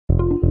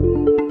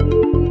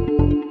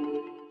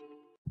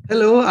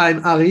Hello,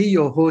 I'm Ari,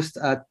 your host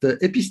at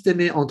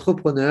Episteme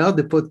Entrepreneur,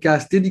 the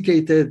podcast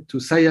dedicated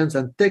to science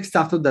and tech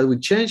startups that will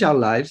change our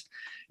lives.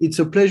 It's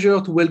a pleasure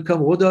to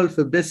welcome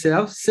Rodolphe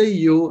Besser,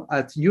 CEO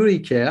at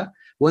eureKARE,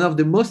 one of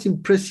the most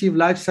impressive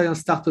life science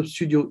startup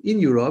studios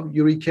in Europe.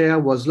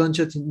 eureKARE was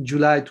launched in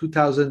July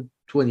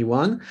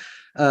 2021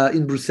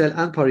 in Brussels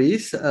and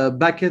Paris,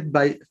 backed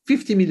by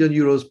 50 million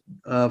euros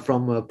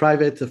from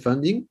private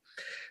funding.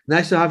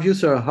 Nice to have you,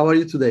 sir. How are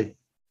you today?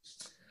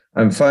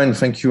 I'm fine,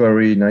 thank you,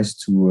 Ari. Nice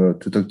to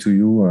talk to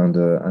you, and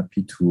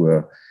happy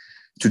to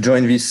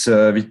join this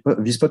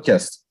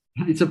podcast.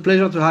 It's a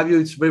pleasure to have you.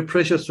 It's very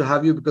precious to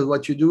have you because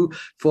what you do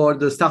for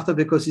the startup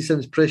ecosystem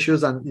is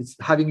precious, and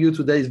having you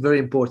today is very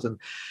important.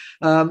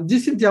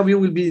 This interview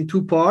will be in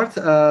two parts.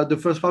 The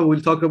first part,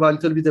 we'll talk about a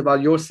little bit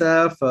about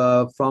yourself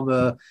from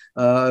a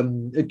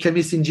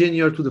chemist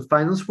engineer to the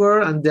finance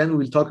world, and then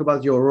we'll talk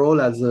about your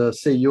role as a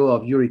CEO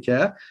of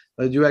eureKARE.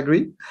 Do you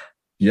agree?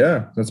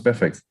 Yeah, that's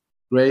perfect.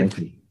 Great. Thank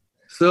you.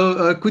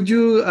 So could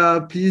you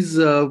please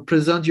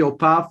present your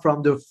path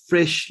from the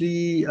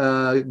freshly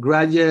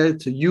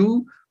graduate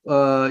you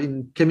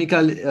in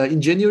chemical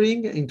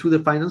engineering into the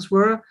finance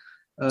world?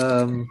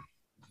 I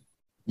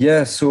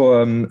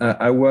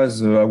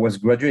was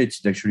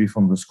graduated actually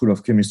from the School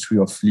of Chemistry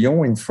of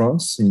Lyon in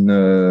France in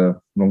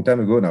a long time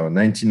ago now,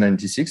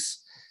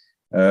 1996.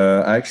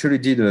 I actually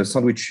did a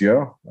sandwich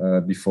year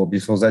before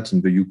that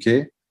in the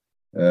UK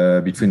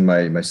between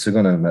my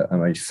second and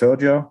my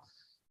third year.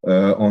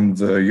 On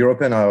the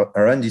European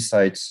R&D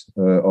site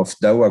of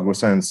Dow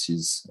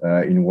AgroSciences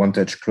in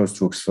Wantage, close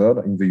to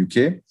Oxford in the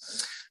UK.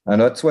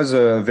 And that was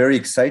a very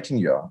exciting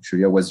year.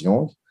 Actually, I was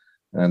young,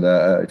 and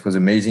it was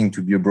amazing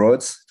to be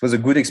abroad. It was a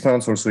good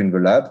experience also in the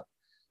lab.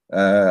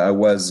 I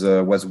was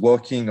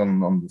working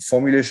on the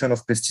formulation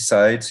of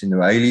pesticides in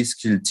a highly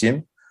skilled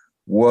team,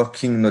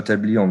 working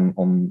notably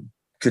on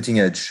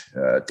cutting-edge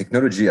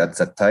technology at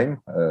that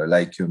time,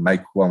 like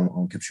micro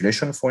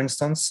encapsulation, for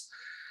instance.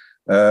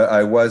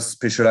 I was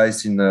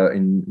specialized in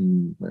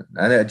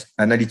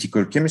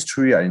analytical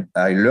chemistry.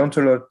 I learned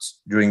a lot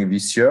during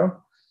this year,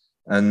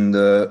 and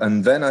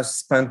then I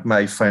spent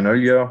my final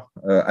year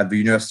at the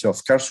University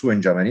of Karlsruhe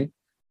in Germany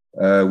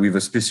with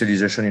a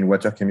specialization in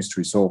water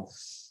chemistry. So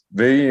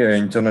very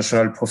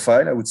international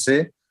profile, I would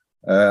say.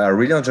 I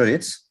really enjoyed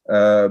it,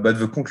 but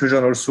the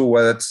conclusion also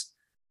was that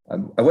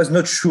I was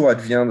not sure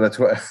at the end that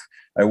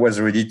I was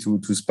ready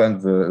to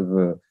spend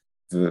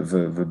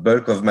the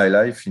bulk of my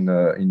life in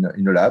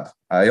a lab.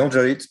 I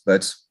enjoyed it,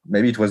 but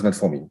maybe it was not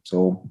for me.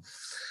 So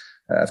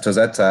after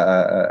that,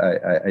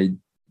 I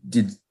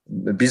did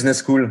a business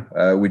school,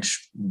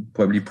 which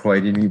probably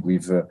provided me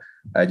with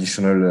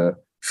additional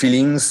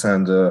feelings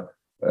and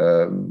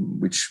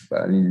which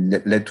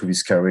led to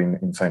this career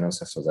in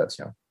finance after that.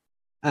 Yeah.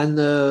 And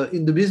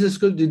in the business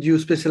school, did you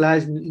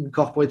specialize in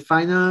corporate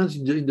finance,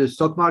 in the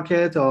stock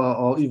market,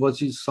 or it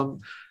was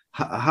some?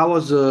 How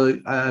was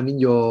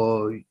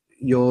your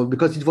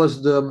because it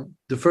was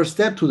the first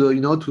step to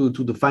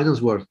the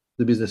finance world,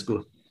 the business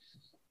school?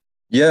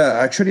 Yeah,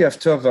 actually,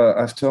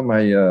 after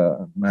my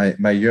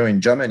year in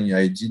Germany,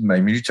 I did my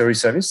military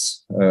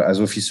service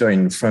as officer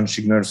in French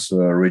Signals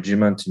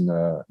Regiment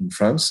in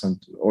France, and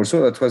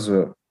also that was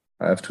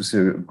I have to say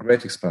a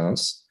great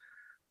experience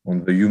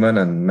on the human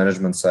and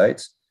management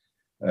side.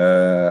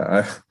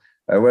 I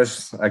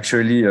was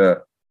actually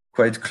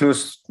quite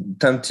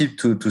tempted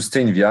to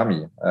stay in the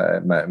army.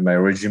 My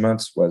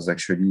regiment was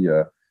actually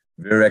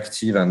very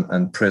active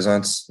and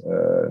present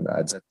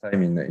at that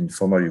time in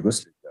former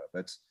Yugoslavia.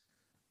 But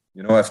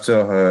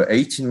after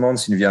 18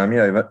 months in the army,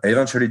 I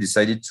eventually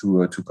decided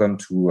to come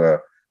to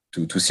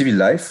civil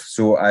life.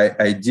 So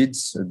I did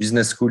a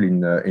business school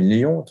in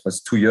Lyon. It was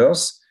 2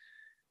 years,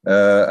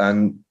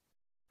 and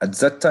at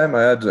that time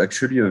I had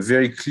actually a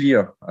very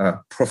clear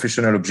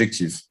professional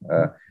objective,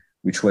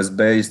 which was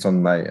based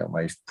on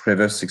my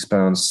previous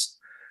experience,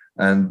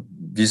 and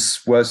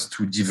this was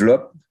to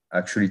develop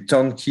actually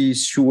turnkey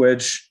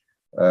sewage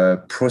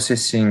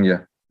processing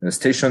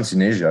stations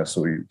in Asia.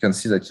 So you can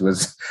see that it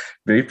was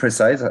very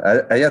precise.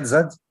 I had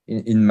that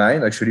in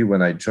mind actually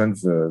when I joined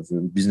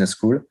the business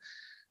school,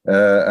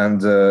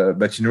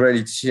 but in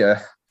reality,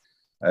 I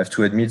have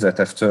to admit that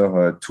after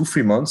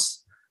 2-3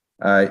 months,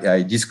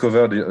 I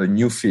discovered a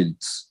new field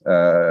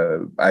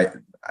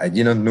I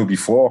didn't know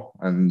before,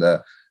 and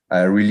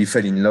I really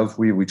fell in love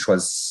with, which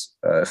was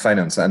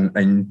finance, and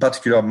in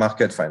particular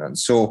market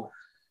finance. So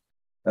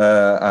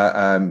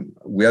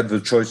we had the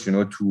choice, to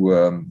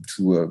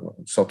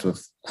sort of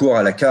cours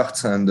à la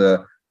carte, and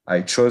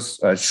I chose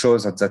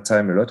at that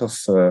time a lot of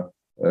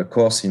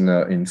course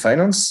in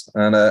finance,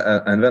 and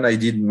then I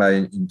did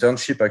my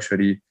internship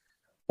actually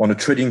on a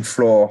trading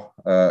floor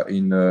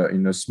in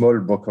a small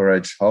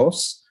brokerage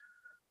house.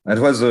 It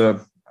was a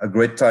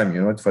great time,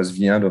 It was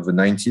the end of the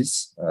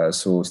 90s,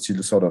 so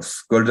still sort of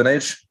golden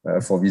age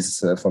for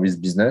this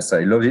business.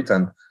 I loved it,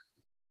 and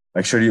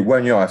actually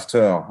 1 year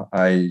after,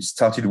 I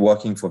started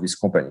working for this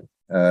company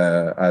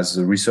as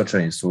a research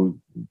analyst. So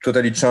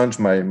totally changed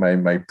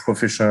my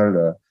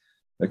professional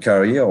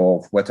career,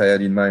 or what I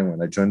had in mind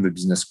when I joined the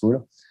business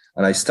school.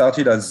 And I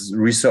started as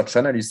research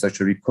analyst,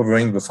 actually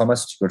covering the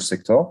pharmaceutical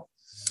sector.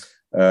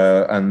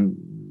 And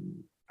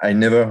I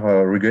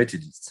never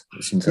regretted it,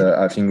 since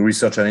I think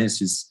research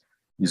analyst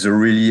is a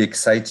really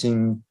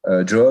exciting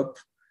job.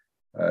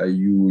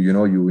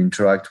 You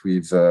interact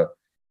with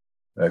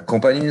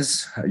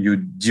companies, you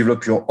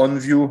develop your own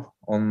view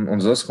on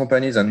those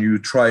companies, and you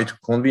try to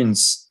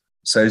convince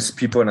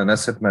salespeople and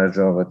asset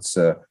managers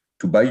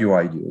to buy your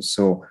ideas.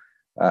 So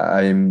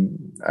I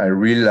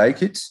really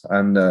like it,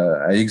 and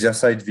I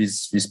exercised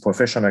this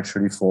profession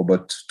actually for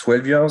about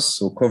 12 years,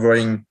 so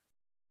covering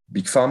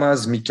big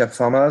pharmas, mid-cap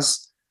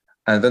pharmas,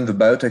 and then the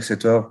biotech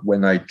sector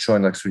when I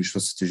joined actually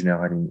Société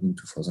Générale in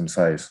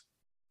 2005.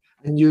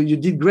 And you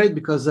did great,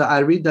 because I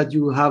read that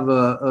you have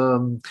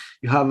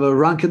a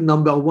ranked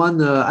number one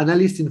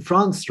analyst in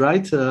France,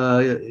 right?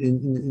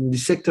 In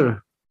this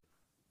sector.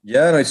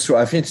 Yeah, no, it's true.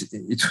 I think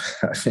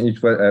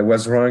I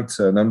was ranked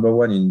number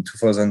one in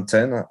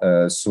 2010.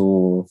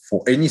 So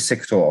for any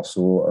sector,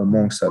 so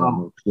amongst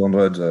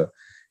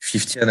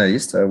 250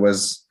 analysts, I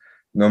was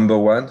number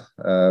one,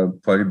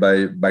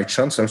 probably by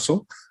chance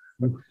also.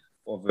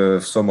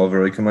 Of some of the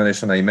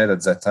recommendation I made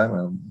at that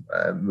time,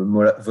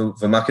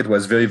 the market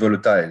was very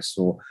volatile.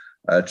 So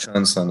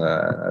chance, and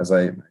as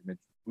I made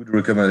good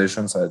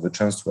recommendations, I had the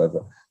chance to have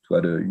a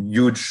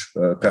huge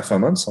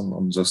performance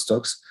on those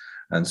stocks.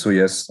 And so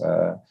yes,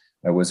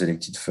 I was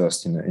elected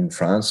first in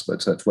France,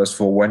 but that was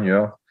for 1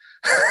 year.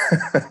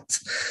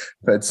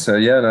 But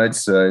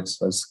it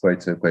was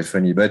quite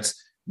funny. But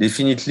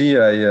definitely,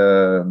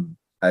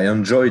 I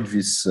enjoyed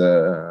this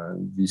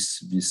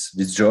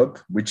job,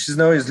 which is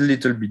now a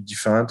little bit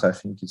different. I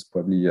think it's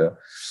probably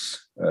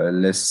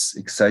less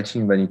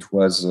exciting than it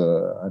was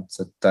at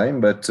that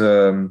time. But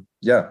I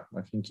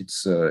think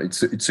it's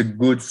a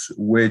good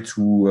way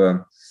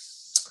to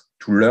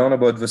learn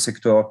about the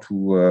sector,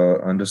 to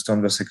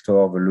understand the sector,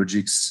 the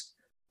logics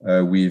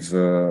with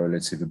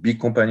let's say the big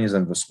companies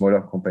and the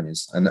smaller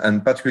companies,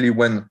 and particularly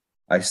when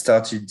I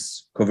started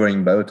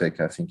covering biotech,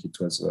 I think it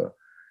was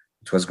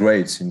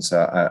great, since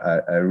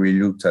I really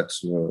looked at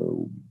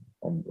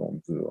on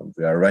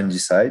the R&D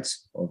side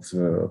of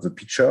the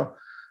picture,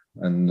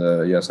 and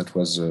yes, that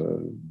was a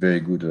very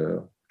good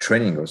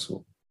training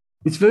also.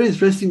 It's very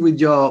interesting with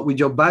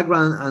your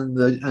background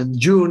and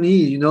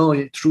journey,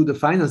 through the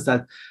finance,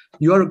 that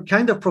you are a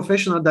kind of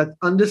professional that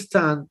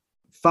understand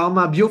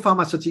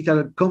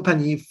biopharmaceutical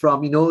company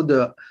from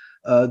the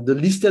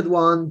listed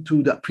one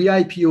to the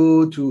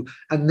pre-IPO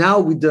and now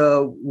with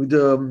the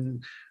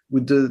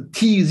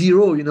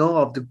T0,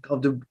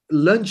 of the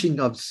launching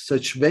of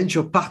such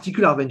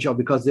particular venture,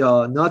 because they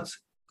are not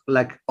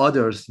like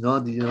others,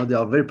 they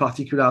are very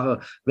particular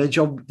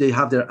venture. They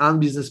have their own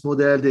business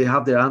model, they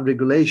have their own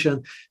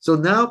regulation. So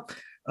now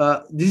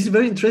this is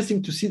very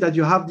interesting to see that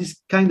you have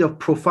this kind of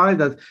profile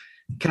that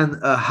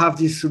can have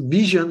this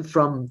vision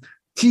from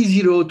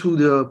T0 to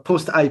the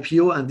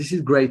post-IPO, and this is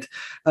great.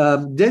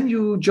 Then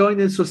you joined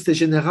Société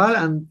Générale,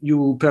 and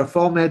you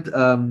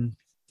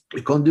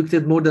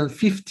conducted more than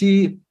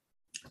 50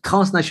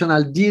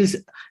 transnational deals,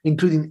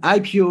 including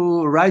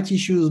IPO, right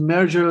issues,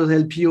 mergers,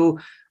 LPO.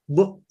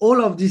 But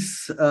all of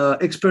this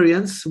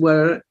experience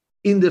were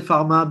in the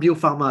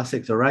biopharma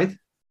sector, right?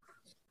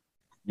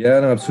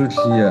 Yeah, no,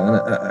 absolutely.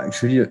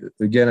 Actually,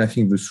 again, I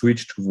think the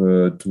switch to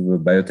the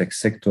biotech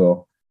sector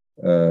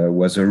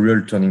was a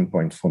real turning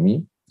point for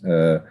me.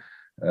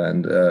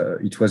 And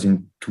it was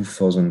in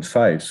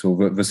 2005.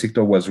 So the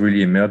sector was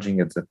really emerging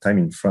at that time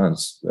in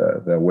France.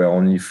 There were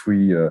only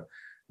 3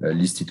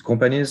 listed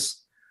companies.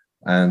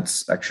 And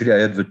actually, I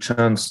had the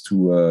chance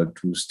to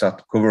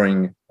start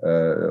covering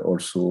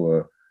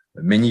also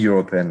many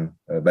European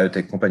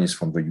biotech companies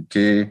from the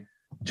UK,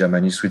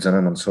 Germany,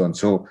 Switzerland, and so on.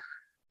 So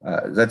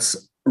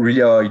that's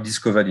really how I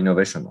discovered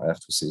innovation, I have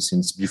to say.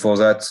 Since before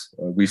that,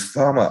 with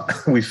pharma,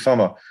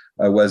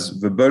 was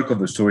the bulk of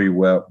the story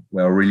were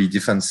really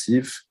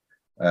defensive,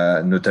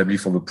 notably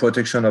for the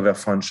protection of their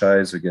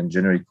franchise against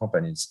generic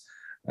companies.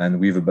 And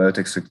with the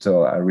biotech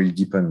sector, I really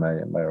deepened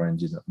my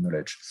R&D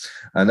knowledge.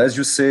 And as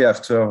you say,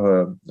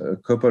 after a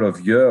couple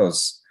of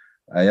years,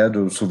 I had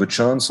also the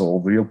chance or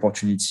the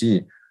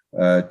opportunity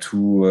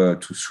to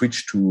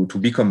switch to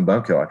become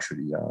banker,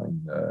 actually,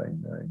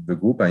 in the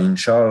group. I'm in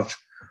charge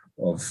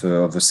of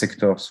the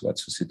sector, so at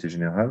Société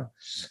Générale,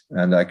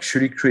 and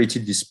actually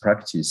created this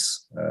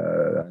practice.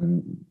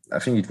 And I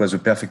think it was a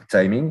perfect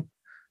timing.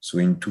 So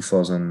in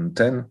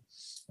 2010,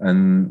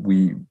 and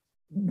we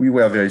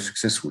were very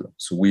successful.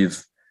 So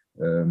with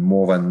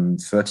more than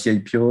 30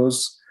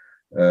 IPOs,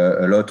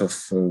 a lot of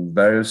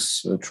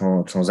various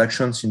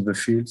transactions in the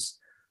fields,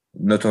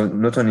 not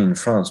only in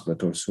France,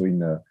 but also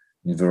in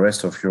the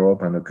rest of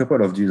Europe, and a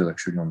couple of deals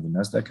actually on the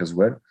Nasdaq as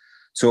well.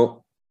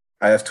 So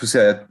I have to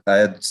say I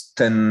had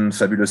 10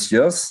 fabulous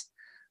years.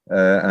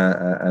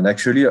 And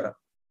actually,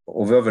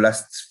 over the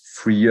last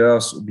 3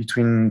 years,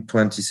 between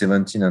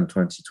 2017 and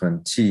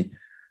 2020,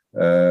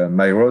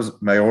 my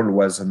role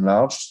was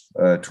enlarged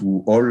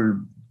to all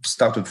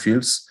startup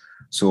fields.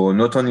 So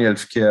not only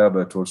healthcare,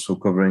 but also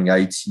covering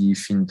IT,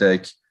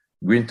 fintech,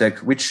 green tech,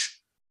 which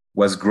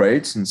was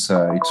great since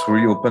it's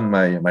really opened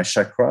my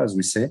chakra, as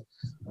we say.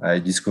 I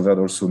discovered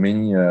also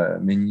many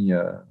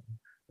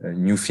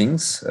new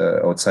things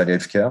outside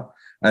healthcare,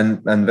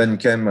 and then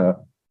came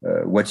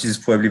what is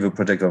probably the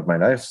project of my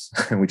life,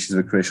 which is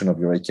the creation of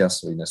eureKARE,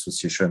 so in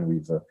association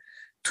with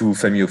two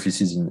family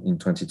offices in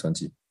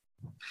 2020.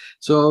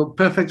 So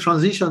perfect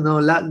transition.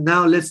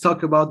 Now let's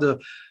talk about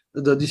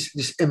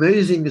this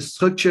amazing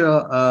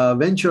structure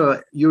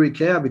venture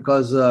eureKARE,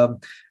 because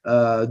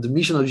the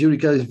mission of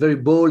eureKARE is very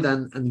bold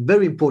and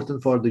very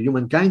important for the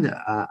humankind.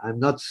 I'm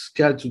not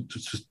scared to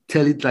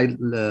tell it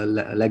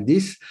like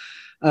this.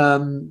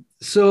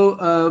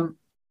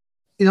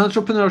 In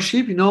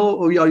entrepreneurship,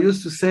 we are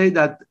used to say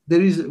that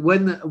there is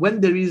when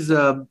there is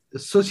a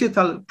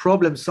societal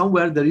problem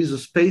somewhere, there is a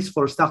space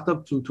for a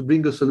startup to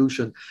bring a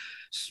solution.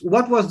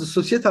 What was the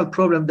societal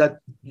problem that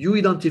you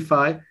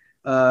identify,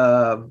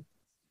 and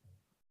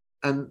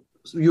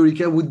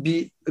eureKARE would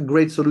be a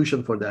great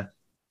solution for that?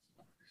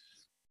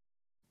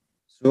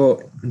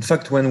 So, in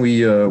fact, when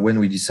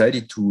we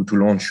decided to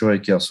launch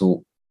eureKARE,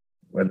 so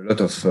we had a lot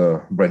of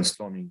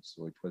brainstorming.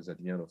 So it was at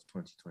the end of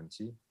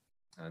 2020,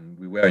 and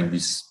we were in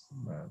this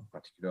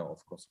particular,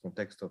 of course,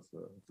 context of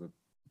the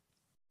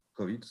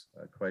COVID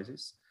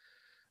crisis.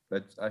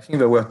 But I think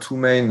there were two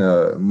main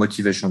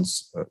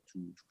motivations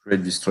to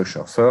create this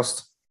structure.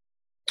 First,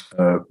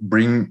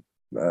 bring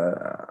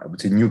I would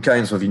say new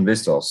kinds of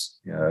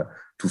investors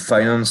to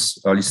finance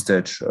early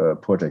stage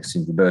projects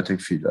in the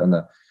biotech field,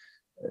 and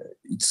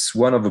it's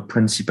one of the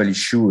principal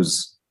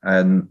issues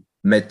and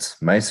met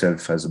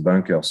myself as a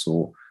banker.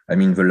 So I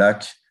mean the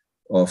lack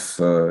of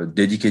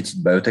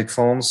dedicated biotech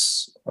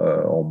funds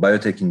or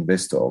biotech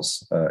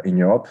investors in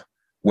Europe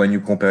when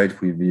you compare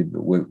it with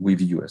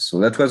the US. So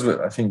that was,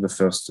 I think, the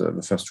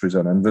first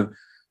reason. And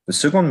the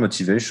second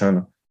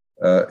motivation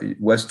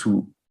was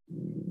to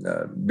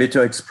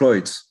better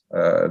exploit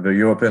the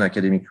European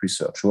academic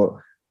research. So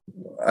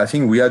I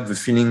think we had the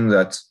feeling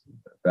that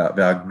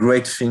there are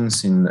great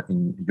things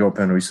in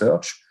European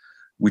research,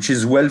 which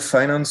is well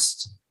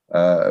financed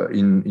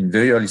in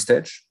very early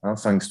stage,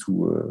 thanks to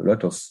a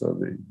lot of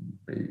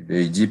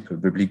very deep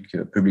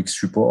public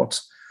support.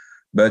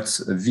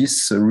 But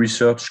this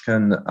research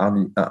can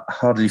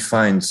hardly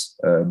find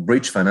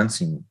bridge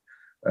financing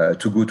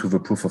to go to the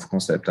proof of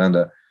concept.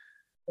 And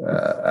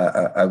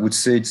I would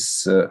say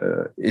it's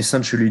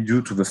essentially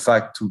due to the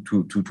fact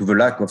to the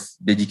lack of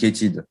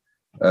dedicated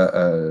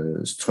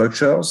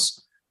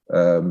structures,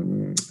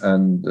 and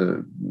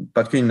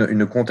particularly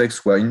in a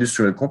context where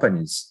industrial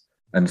companies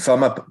and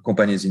pharma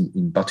companies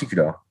in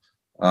particular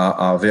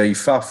are very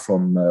far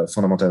from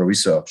fundamental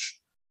research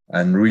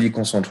and really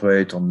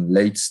concentrate on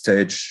late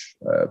stage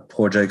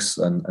projects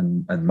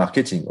and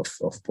marketing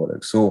of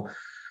products. So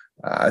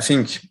I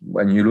think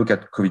when you look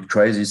at COVID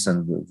crisis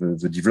and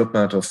the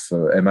development of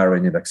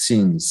mRNA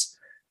vaccines,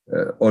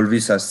 all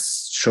this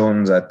has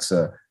shown that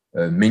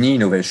many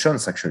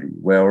innovations actually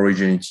were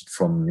originated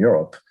from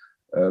Europe,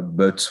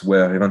 but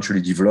were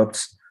eventually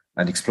developed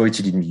and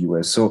exploited in the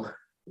US. So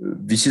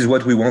this is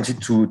what we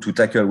wanted to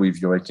tackle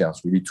with eureKARE,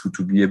 really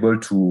to be able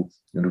to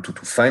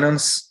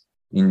finance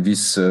in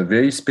this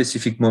very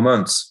specific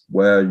moments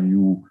where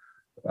you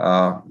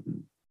are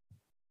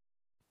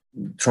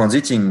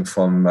transiting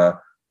from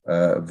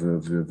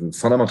the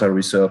fundamental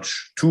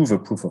research to the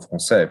proof of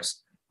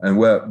concepts, and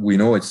where we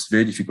know it's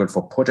very difficult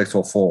for projects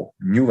or for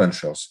new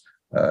ventures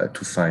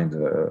to find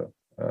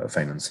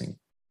financing.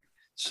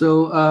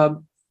 So,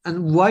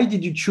 and why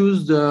did you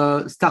choose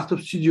the startup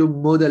studio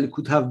model? It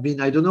could have been,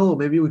 I don't know,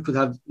 maybe we could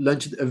have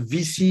launched a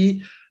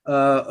VC,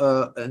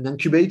 an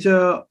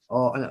incubator,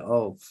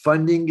 or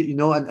funding,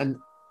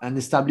 and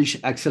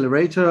establish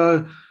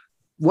accelerator.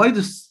 Why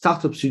the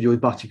startup studio in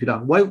particular?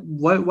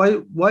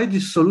 Why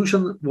this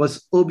solution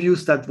was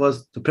obvious that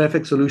was the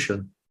perfect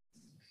solution?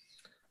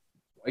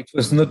 It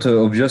was not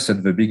obvious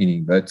at the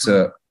beginning, but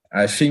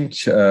I think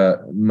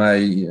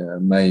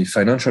my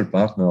financial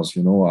partners,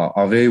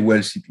 are very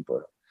wealthy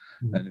people.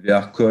 And they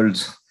are called,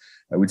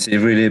 I would say,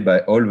 really by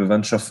all the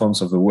venture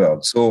funds of the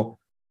world. So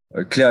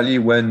clearly,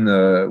 when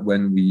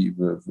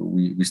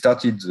we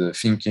started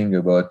thinking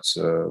about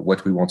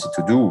what we wanted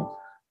to do,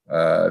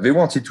 they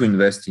wanted to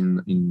invest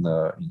in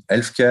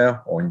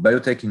healthcare or in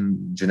biotech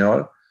in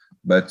general,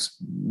 but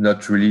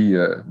not really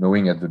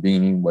knowing at the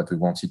beginning what we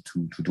wanted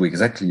to do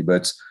exactly.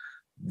 But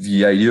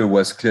the idea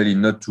was clearly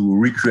not to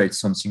recreate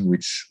something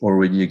which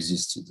already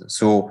existed.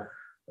 So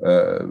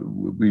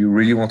we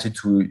really wanted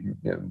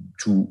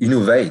to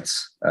innovate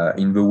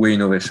in the way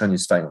innovation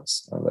is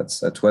financed.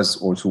 That was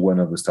also one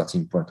of the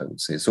starting points, I would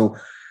say. So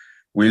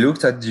we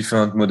looked at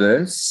different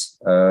models.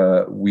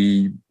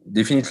 We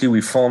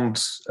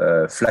found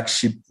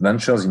flagship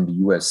ventures in the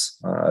US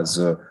as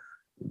a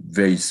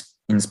very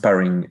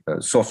inspiring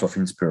source of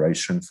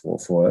inspiration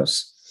for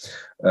us.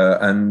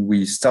 And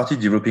we started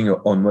developing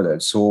our own model,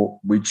 so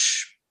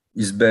which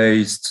is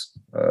based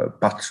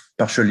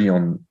partially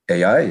on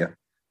AI,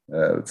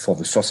 for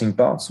the sourcing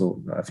part.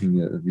 So I think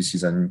this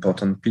is an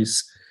important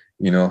piece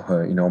in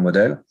our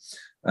model.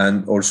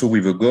 and also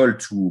with a goal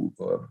to,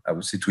 I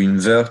would say, to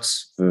invert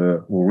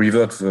or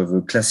revert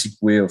the classic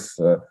way of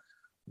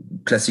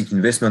classic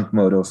investment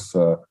mode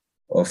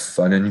of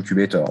an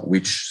incubator,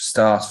 which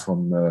starts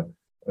from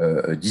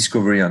a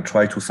discovery and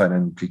try to find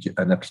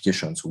an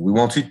application. So we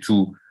wanted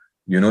to,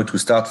 to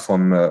start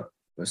from a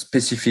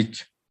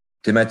specific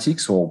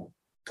thematics or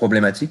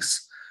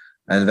problematics,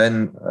 and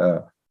then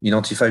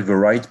identify the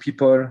right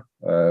people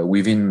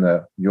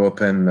within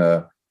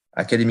European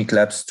academic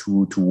labs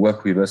to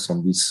work with us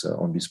on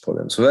this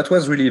problem. So that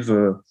was really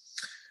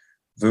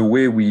the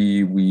way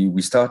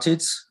we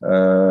started,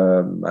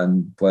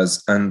 and it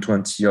was end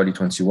 20, early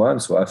 21.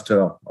 So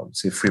after, I would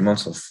say, 3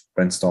 months of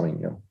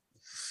brainstorming. Yeah.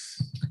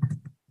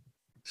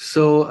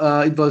 So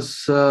it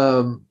was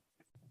an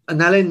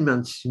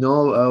alignment,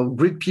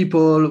 great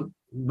people,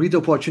 great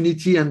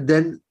opportunity, and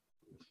then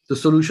the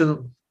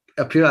solution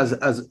appear as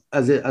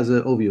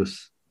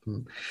obvious.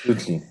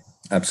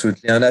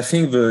 Absolutely. And I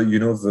think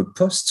the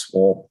post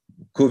or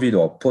COVID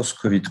or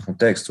post-COVID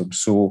context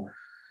also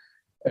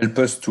help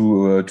us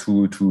to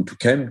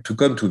come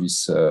to this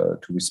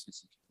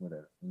specific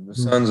model, in the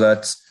sense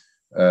that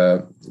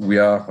we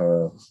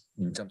are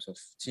in terms of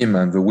team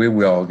and the way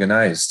we are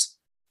organized,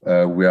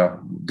 we are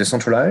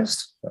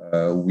decentralized.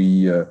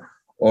 We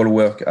all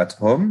work at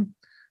home,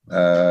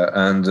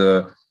 and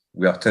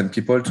we are 10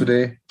 people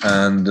today.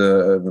 And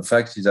the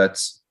fact is that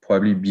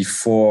probably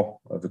before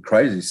the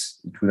crisis,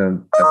 it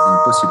wouldn't have been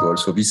possible.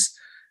 So this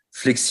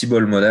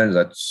flexible model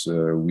that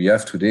we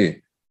have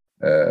today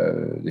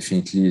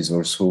definitely is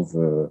also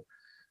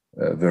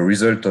the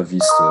result of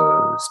this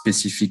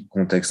specific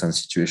context and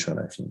situation,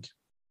 I think.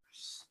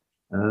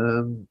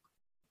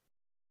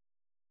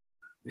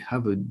 We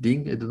have a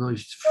ding. I don't know if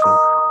it's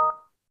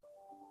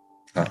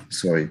from.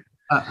 Sorry.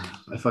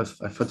 I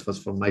thought it was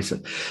from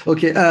myself.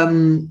 Okay.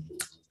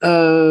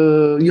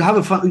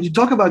 You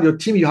talk about your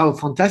team. You have a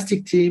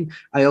fantastic team.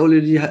 I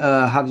already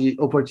have the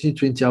opportunity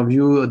to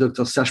interview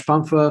Dr. Serge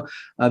Pamfer,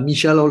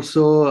 Michel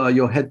also,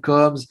 your head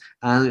comms,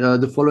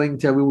 and the following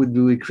interview will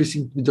be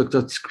with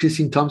Dr.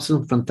 Christine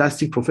Thompson,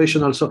 fantastic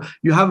professional. So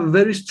you have a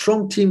very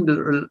strong team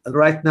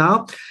right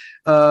now.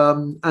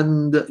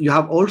 And you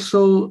have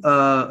also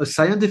a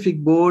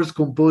scientific board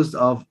composed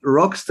of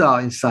rock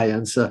star in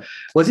science.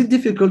 Was it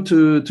difficult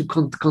to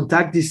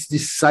contact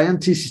these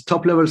scientists,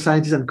 top-level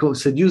scientists, and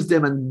seduce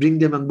them and bring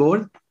them on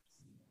board?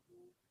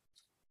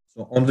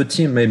 So on the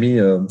team, maybe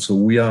so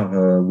we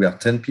are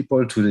 10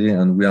 people today,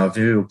 and we are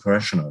very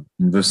operational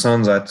in the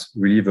sense that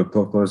really the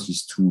purpose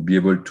is to be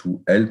able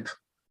to help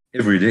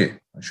every day.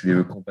 Actually,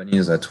 the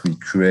companies that we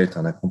create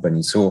and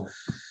accompany. So.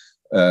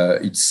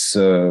 It's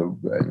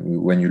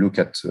when you look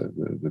at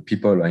the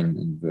people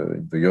in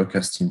the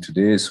eureKARE team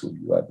today. So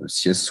you have a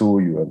CSO,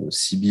 you have a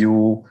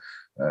CBO,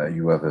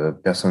 you have a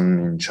person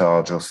in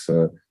charge of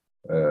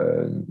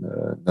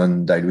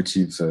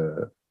non-dilutive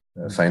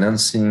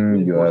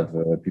financing. You have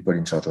people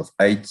in charge of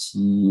IT.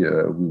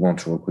 We want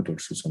to recruit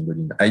also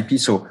somebody in IP.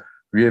 So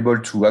we're able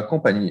to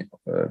accompany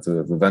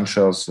the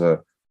ventures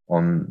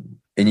on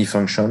any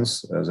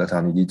functions that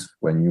are needed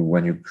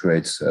when you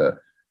create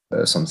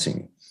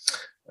something.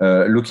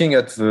 Looking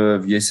at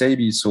the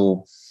SAB,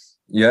 so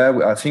yeah,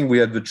 I think we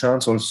had the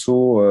chance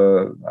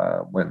also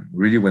when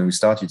we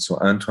started, so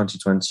in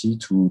 2020,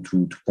 to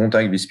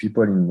contact these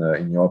people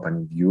in Europe and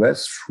in the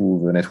US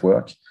through the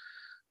network.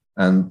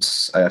 And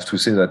I have to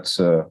say that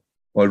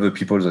all the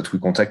people that we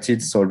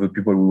contacted, so all the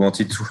people we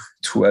wanted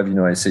to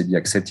have SAB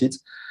accepted,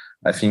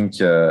 I think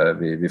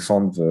they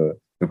found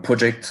the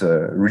project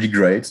really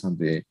great, and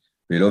they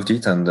loved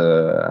it, and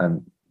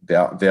they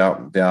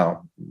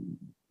are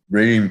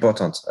really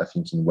important, I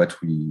think, in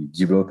what we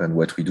develop and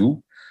what we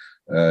do.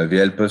 They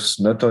help us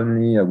not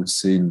only, I would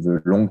say, in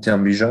the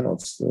long-term vision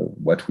of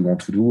what we want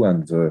to do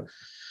and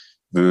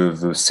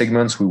the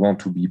segments we want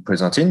to be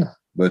present in,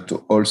 but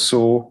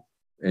also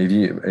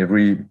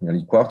every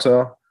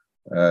quarter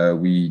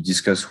we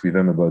discuss with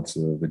them about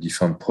the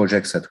different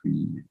projects that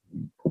we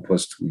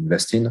propose to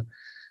invest in.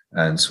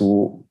 And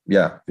so,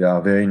 yeah, they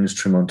are very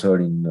instrumental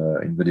in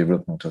the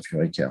development of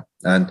eureKARE.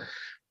 And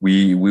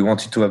we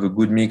wanted to have a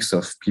good mix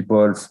of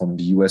people from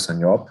the US and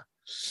Europe,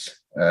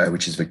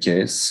 which is the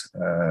case.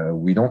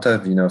 We don't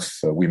have enough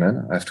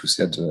women, I have to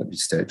say, at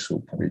this stage, so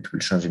probably it will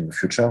change in the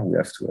future. We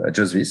have to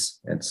adjust this.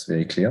 It's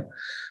very clear.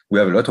 We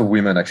have a lot of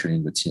women actually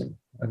in the team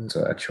at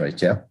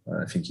eureKARE.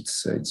 I think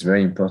it's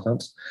very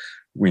important.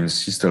 We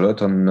insist a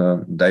lot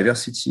on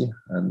diversity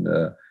and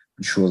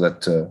ensure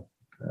that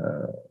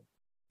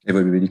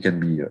everybody can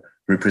be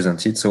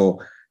represented. So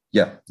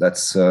yeah,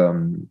 that's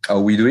how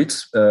we do it.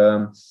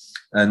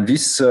 And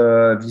this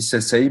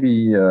SAB,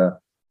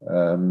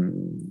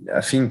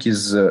 I think,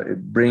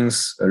 it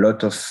brings a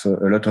lot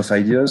of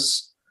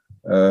ideas,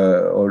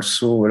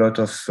 also a lot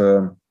of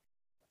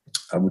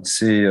I would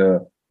say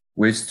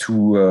ways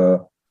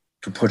to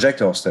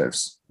project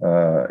ourselves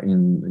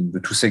in the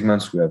two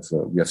segments we have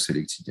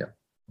selected. Yeah,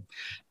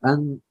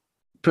 and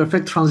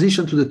perfect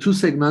transition to the two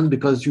segments,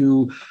 because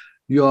you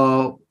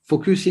are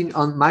focusing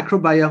on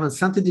microbiome and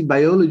synthetic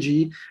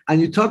biology,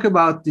 and you talk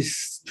about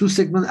these two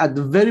segments at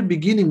the very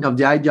beginning of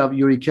the idea of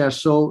eureKARE.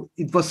 So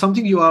it was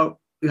something you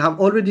have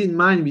already in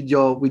mind with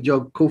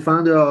your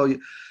co-founder.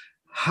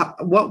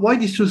 Why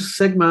these two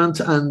segments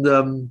and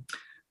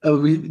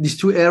these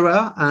two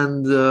areas,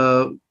 and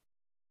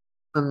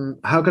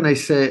how can I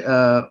say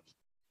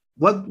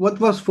what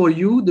was for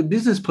you the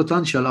business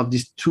potential of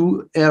these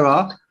two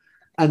areas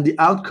and the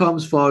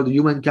outcomes for the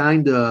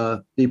humankind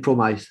they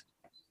promise?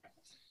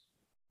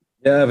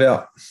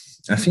 Yeah,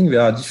 I think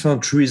there are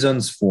different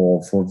reasons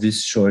for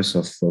this choice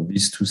of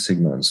these two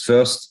segments.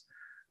 First,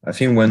 I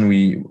think when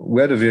we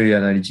had a very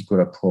analytical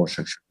approach,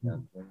 actually,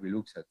 and when we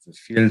looked at the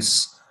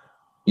fields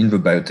in the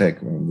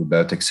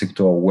biotech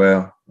sector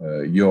where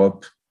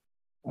Europe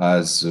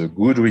has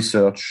good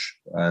research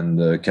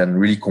and can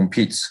really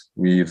compete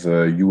with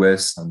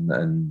US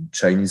and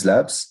Chinese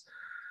labs,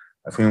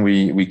 I think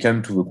we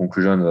came to the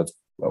conclusion that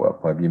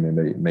probably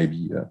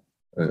maybe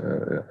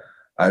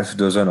half a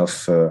dozen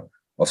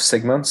of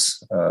segments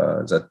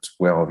that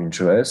were of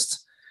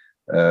interest,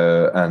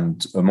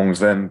 and among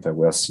them there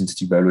were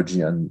synthetic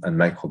biology and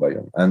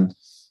microbiome. And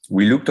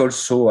we looked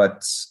also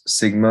at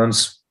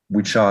segments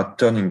which are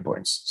turning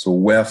points, so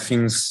where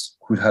things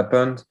could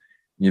happen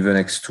in the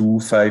next 2,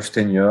 5,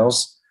 10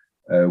 years,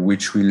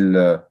 which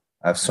will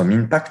have some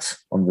impact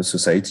on the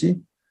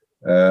society,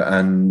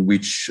 and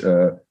which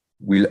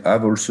will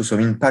have also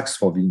some impacts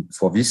for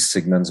these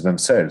segments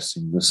themselves,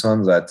 in the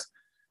sense that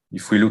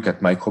if we look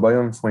at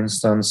microbiome, for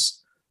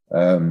instance,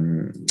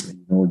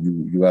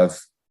 you have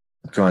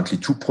currently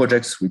 2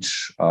 projects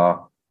which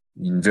are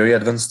in very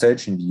advanced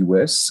stage in the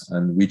US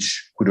and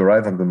which could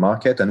arrive on the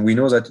market. And we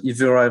know that if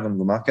they arrive on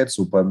the market,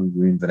 so probably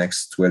during the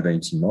next 12,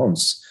 18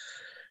 months,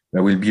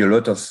 there will be a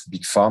lot of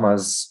big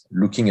pharmas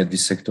looking at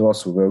this sector.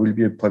 So there will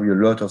be probably a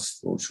lot of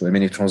also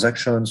M&A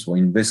transactions or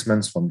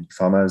investments from big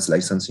pharmas,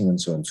 licensing and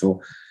so on.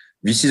 So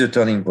this is a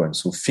turning point.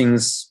 So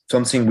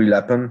something will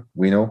happen,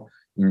 we know,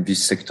 in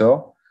this sector.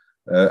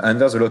 And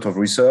there's a lot of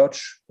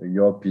research.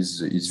 Europe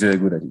is very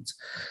good at it.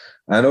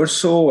 And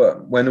also,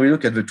 when we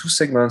look at the two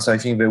segments, I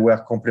think they were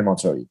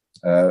complementary.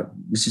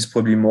 This is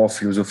probably more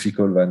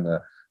philosophical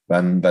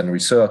than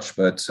research,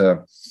 but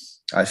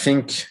I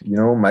think,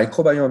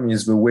 microbiome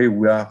is the way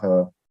we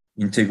are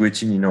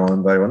integrating in our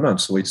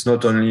environment. So it's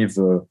not only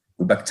the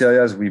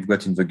bacteria we've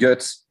got in the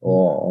gut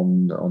or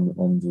on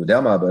the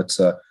derma, but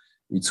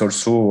it's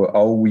also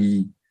how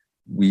we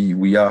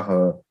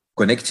are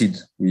connected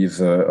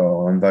with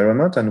our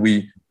environment. And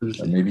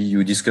maybe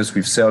you discuss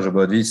with Serge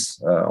about this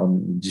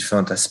on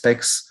different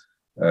aspects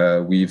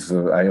with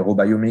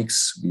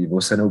aerobiomics, with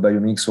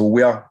oceanobiomics. So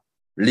we are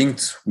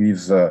linked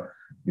with,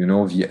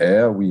 the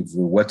air, with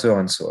the water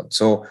and so on.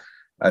 So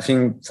I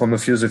think from a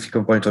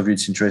philosophical point of view,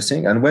 it's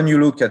interesting. And when you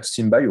look at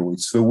SynBio,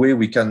 it's the way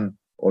we can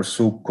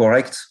also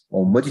correct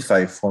or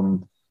modify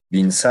from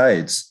the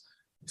inside,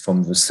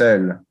 from the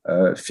cell,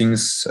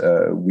 things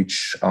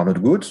which are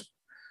not good.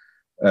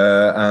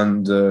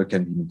 And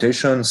can be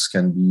mutations,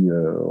 can be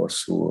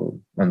also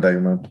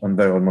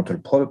environmental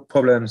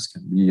problems,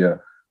 can be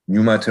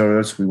new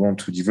materials we want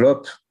to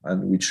develop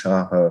and which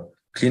are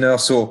cleaner.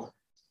 So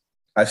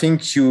I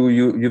think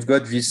you've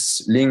got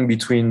this link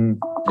between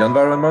the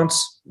environment,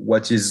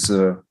 what is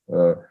the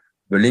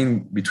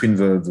link between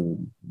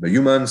the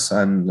humans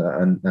and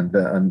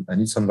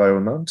its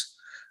environment,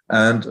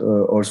 and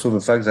also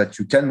the fact that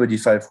you can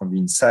modify from the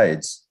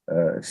inside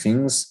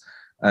things.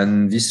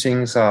 And these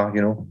things are,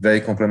 very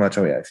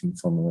complementary, I think,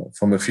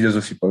 from a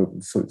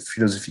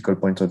philosophical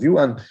point of view.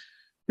 And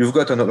you've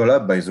got another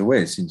lab, by the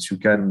way, since you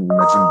can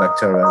imagine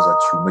bacteria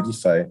that you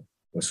modify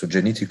also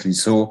genetically.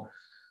 So,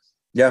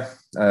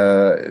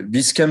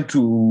 this came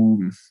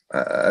to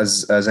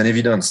as an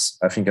evidence,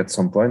 I think, at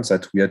some point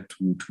that we had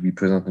to be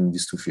present in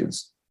these two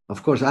fields.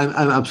 Of course, I'm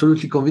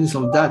absolutely convinced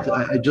of that.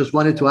 I just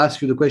wanted to ask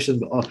you the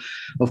question.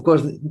 Of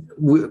course,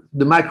 the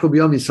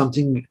microbiome is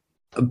something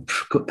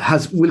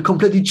will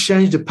completely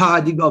change the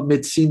paradigm of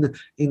medicine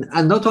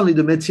and not only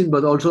the medicine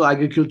but also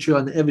agriculture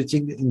and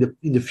everything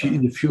in the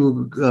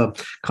few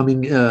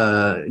coming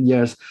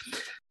years.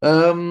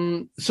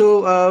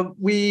 So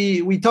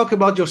we talk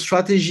about your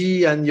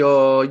strategy and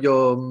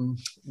the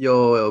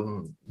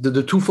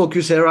two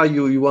focus area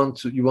you want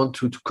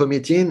to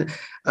commit in.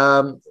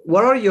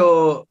 What are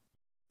your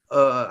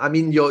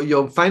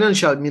your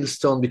financial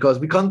milestone, because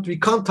we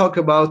can't talk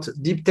about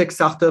deep tech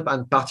startup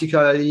and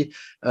particularly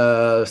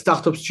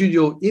startup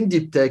studio in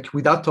deep tech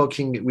without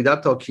talking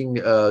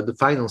the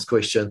finance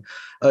question.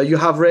 You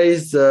have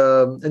raised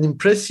an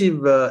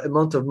impressive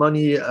amount of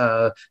money,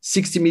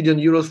 60 million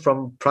euros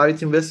from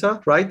private investor,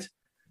 right?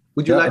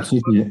 Would you like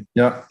to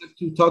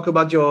talk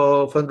about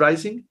your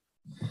fundraising?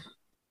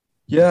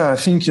 Yeah, I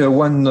think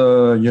one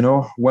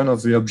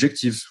of the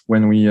objectives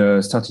when we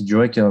started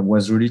eureKARE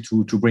was really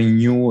to bring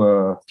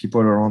new people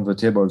around the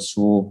table.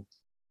 So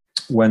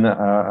when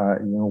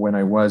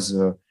I was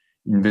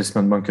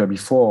investment banker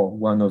before,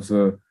 one of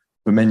the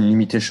main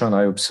limitations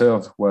I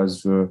observed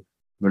was the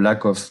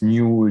lack of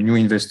new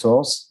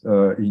investors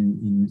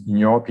in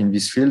Europe in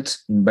this field,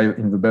 in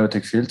the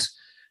biotech field,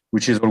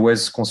 which is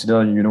always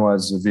considered,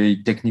 as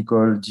very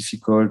technical,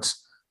 difficult,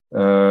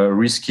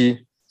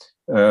 risky.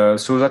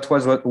 So that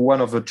was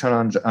one of the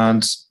challenge,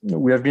 and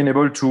we have been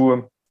able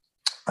to,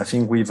 I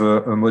think, with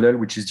a model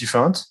which is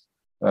different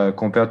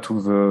compared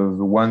to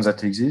the ones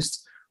that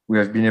exist. We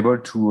have been able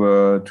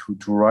to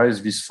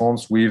raise these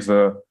funds with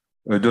a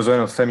dozen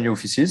of family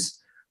offices,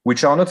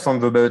 which are not from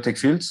the biotech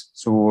field.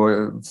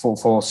 So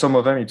for some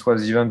of them, it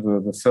was even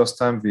the first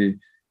time they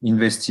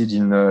invested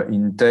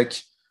in tech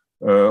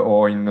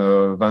or in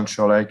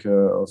venture like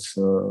of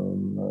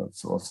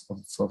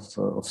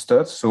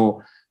stuff.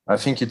 So I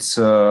think it's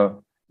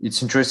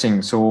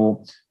interesting.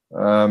 So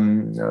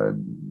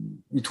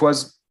it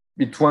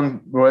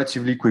went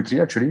relatively quickly.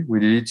 Actually, we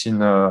did it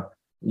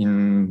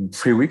in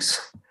 3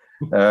 weeks.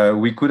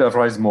 We could have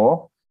raised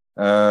more,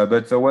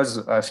 but there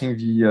was, I think,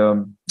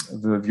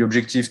 the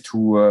objective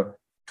to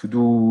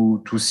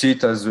see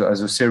it as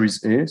a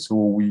Series A. So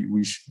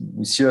we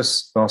see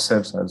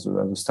ourselves as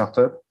a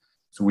startup.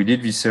 So we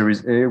did this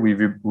Series A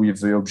with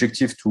the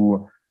objective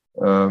to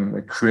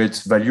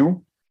create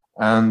value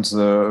and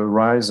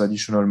raise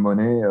additional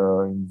money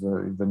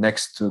in the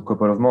next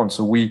couple of months.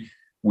 So we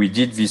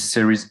did this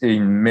Series A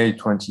in May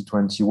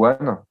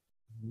 2021,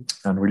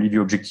 and really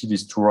the objective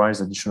is to raise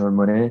additional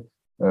money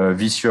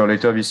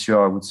later this year,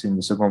 I would say in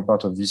the second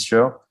part of this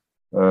year,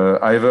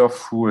 either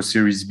through a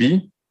Series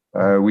B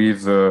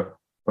with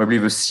probably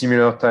the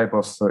similar type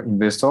of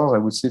investors, I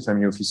would say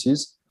family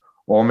offices,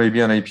 or maybe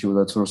an IPO.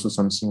 That's also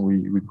something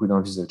we could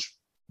envisage.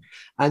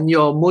 And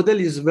your model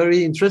is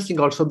very interesting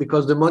also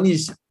because the money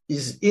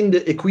is in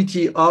the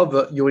equity of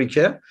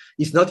eureKARE.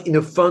 It's not in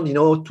a fund,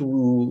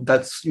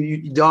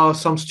 there are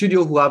some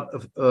studios who have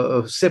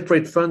a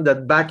separate fund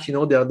that back,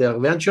 their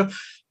venture.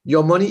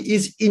 Your money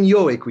is in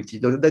your equity.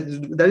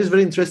 That is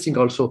very interesting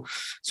also.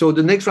 So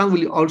the next round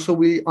will also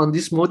be on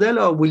this model,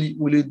 or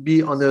will it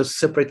be on a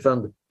separate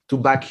fund to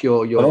back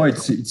your? No,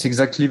 it's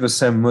exactly the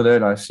same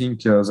model. I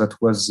think that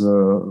was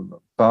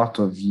part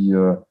of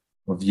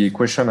the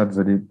equation at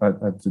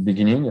the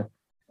beginning.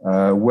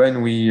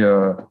 When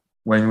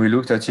we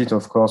looked at it,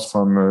 of course,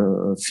 from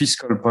a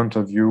fiscal point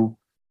of view,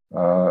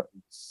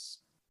 it's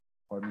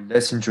probably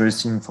less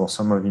interesting for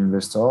some of the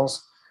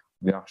investors.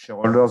 They are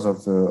shareholders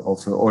of a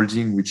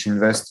holding which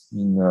invest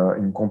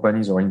in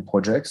companies or in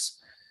projects.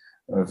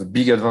 The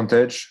big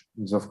advantage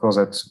is, of course,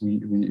 that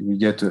we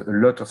get a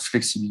lot of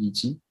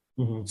flexibility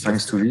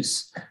thanks to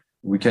this.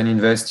 We can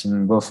invest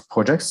in both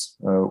projects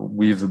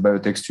with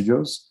biotech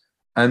studios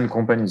and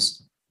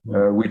companies,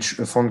 which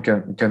a fund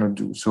cannot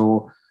do.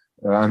 So,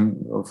 and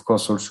of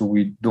course, also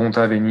we don't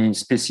have any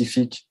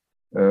specific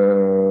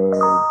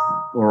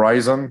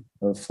horizon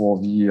for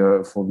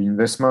the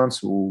investments.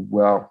 So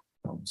we are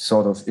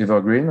sort of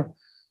evergreen,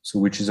 so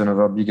which is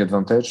another big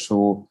advantage.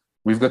 So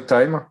we've got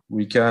time.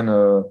 We can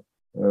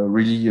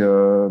really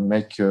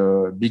make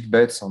big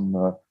bets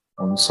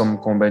on some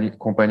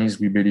companies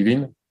we believe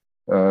in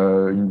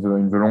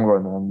the long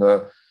run. And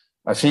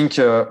I think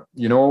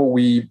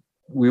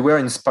we were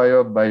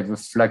inspired by the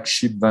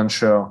flagship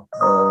venture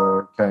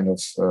kind of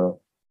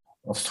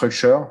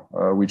structure,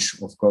 which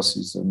of course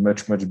is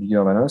much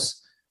bigger than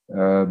us,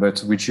 but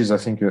which is, I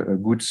think, a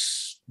good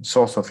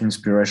source of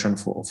inspiration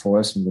for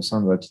us in the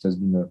sense that it has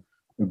been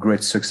a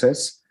great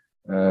success.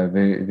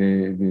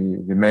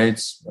 They made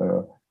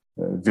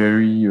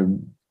very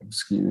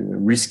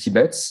risky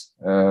bets,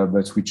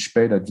 but which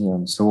paid at the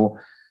end. So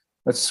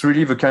that's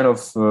really the kind of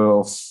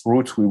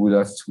route we would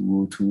have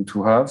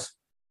to have.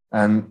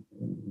 And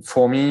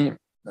for me,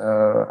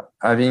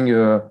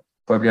 having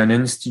probably an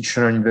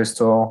institutional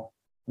investor,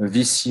 a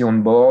VC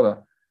on board,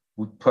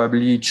 would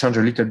probably change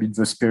a little bit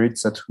the spirit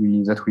that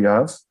we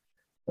have.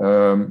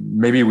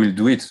 Maybe we'll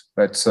do it,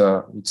 but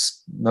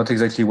it's not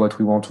exactly what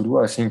we want to do.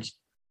 I think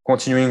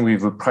continuing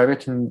with the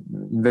private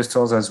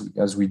investors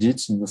as we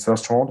did in the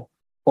first round,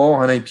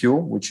 or an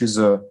IPO, which is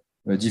a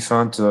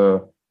different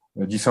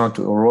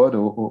road,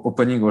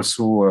 opening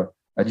also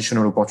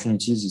additional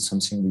opportunities, is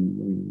something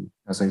we,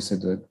 as I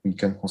said, we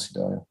can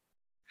consider.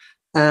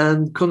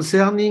 And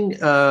concerning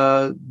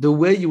the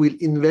way you will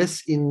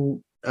invest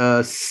in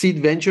seed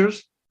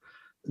ventures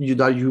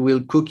that you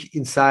will cook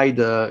inside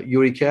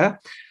eureKARE,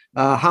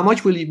 how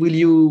much will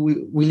you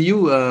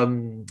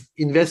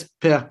invest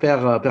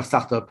per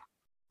startup?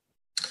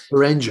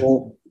 Range?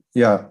 So,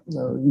 yeah,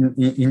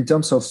 in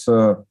terms of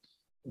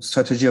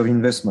strategy of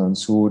investment.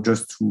 So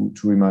just to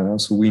remind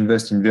us, so we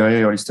invest in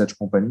very early stage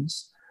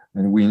companies,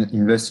 and we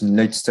invest in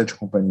late stage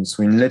companies.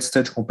 So in late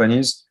stage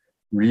companies,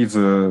 really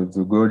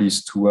the goal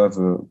is to have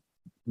a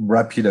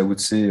rapid, I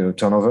would say,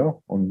 turnover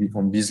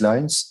on these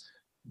lines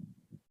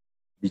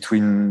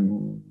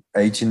between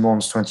 18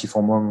 months,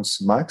 24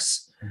 months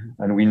max.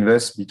 Mm-hmm. And we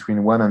invest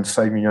between 1 and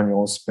 5 million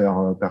euros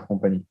per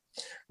company.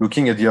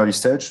 Looking at the early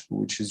stage,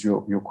 which is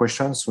your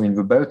question. So in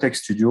the biotech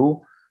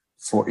studio,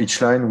 for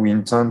each line, we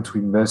intend to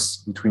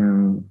invest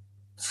between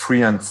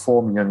 3 and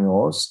 4 million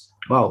euros.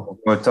 Wow.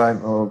 A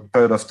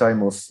period of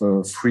time of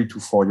 3 to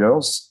 4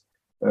 years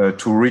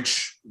to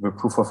reach the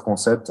proof of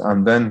concept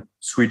and then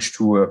switch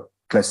to a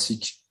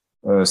classic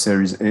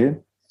Series A.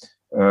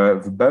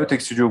 The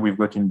biotech studio we've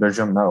got in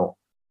Belgium now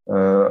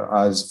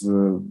has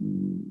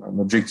an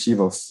objective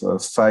of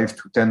 5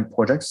 to 10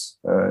 projects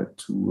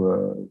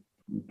to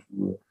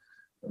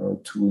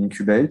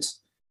incubate,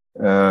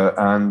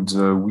 and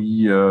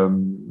we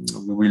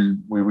will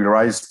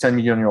raise 10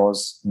 million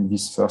euros in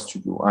this first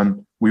studio,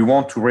 and we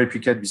want to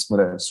replicate this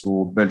model.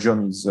 So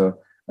Belgium is,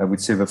 I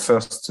would say, the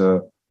first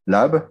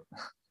lab,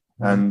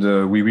 and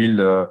we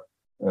will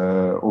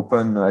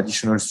open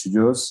additional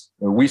studios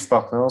with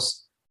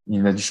partners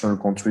in additional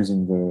countries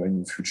in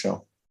the future.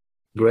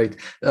 Great.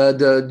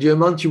 The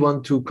amount you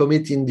want to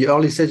commit in the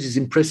early stage is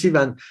impressive,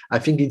 and I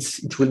think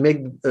it will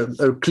make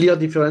a clear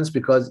difference,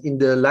 because in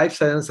the life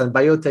science and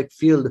biotech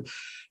field,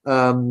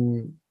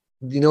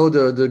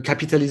 the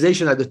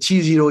capitalization at the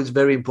T0 is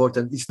very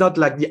important. It's not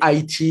like the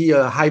IT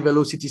high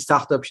velocity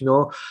startup,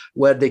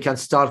 where they can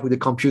start with a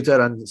computer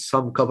and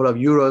some couple of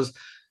euros.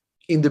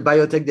 In the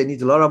biotech, they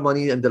need a lot of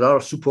money and a lot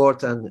of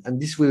support, and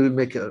this will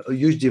make a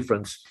huge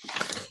difference.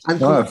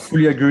 And I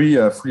fully agree.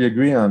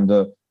 And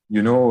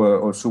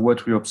also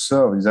what we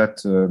observe is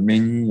that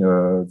many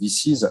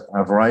VCs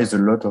have raised a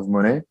lot of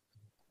money,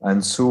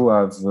 and so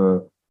have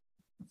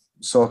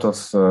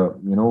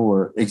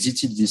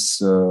exited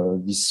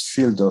this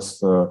field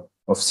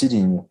of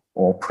seeding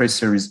or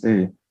pre-series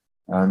A,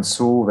 and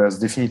so there's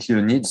definitely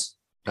a need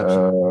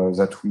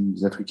that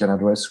we can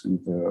address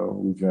with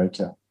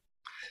eureKARE.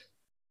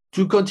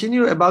 To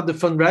continue about the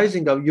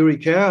fundraising of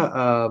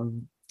eureKARE,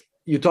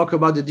 you talk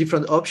about the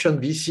different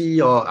options,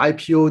 VC or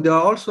IPO. There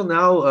are also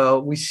now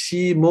we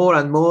see more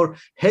and more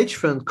hedge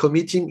funds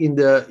committing in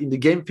the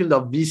game field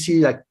of VC,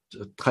 like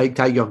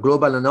Tiger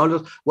Global and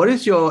others. What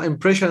is your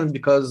impression?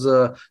 Because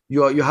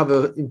you have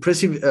an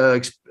impressive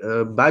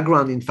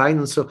background in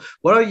finance. So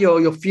what are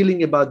your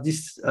feeling about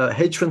this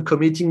hedge fund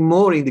committing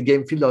more in the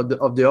game field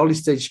of the early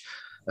stage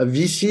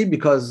VC?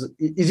 Because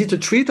is it a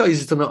treat or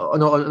is it an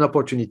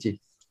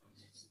opportunity?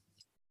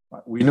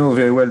 We know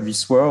very well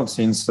this world,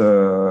 since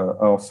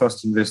our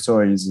first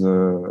investor is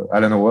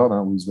Alan Howard,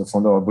 who is the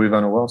founder of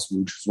Brevan Awards,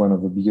 which is one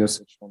of the biggest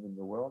hedge funds in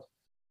the world.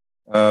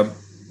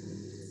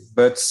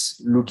 But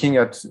looking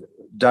at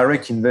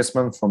direct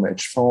investment from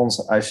hedge funds,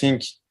 I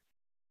think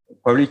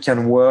probably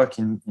can work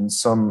in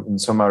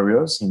some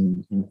areas,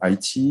 in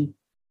IT,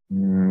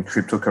 in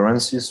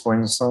cryptocurrencies, for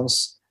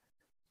instance.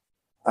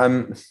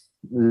 I'm a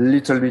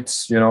little bit,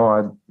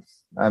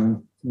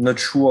 I'm not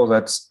sure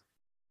that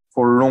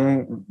for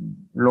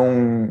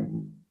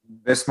long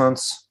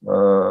investments,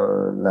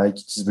 like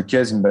it is the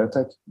case in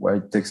biotech, where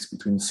it takes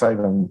between 5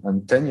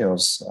 and 10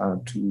 years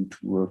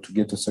to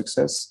get a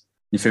success,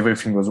 if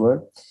everything goes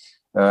well.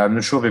 I'm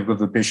not sure they've got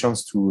the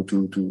patience to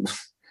do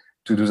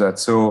that.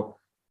 So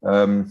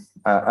I'm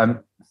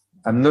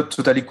not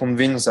totally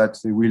convinced that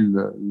they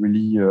will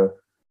really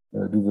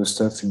do the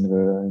stuff in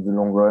the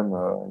long run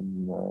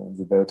in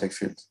the biotech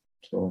field.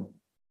 So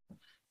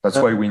that's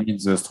why we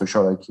need the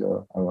structure like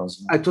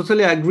ours. I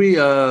totally agree.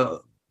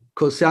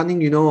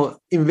 Concerning,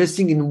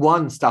 investing in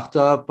one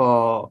startup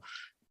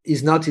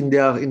is not in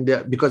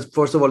there because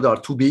first of all they are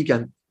too big,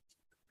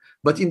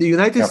 but in the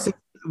United States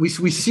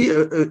we see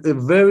a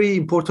very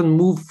important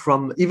move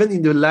from, even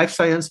in the life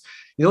science.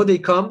 They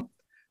come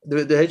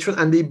the hedge fund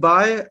and they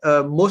buy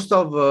most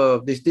of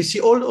they see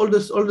all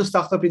the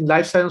startup in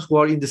life science who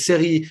are in the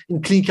series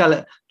in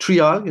clinical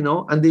trial,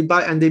 and they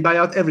buy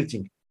out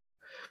everything,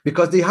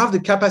 because they have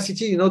the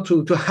capacity,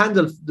 to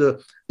handle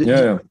the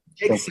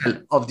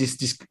Excel of these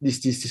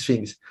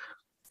things.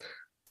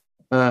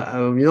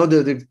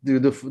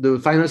 The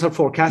financial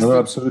forecast. No,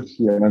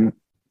 absolutely.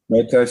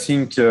 But I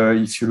think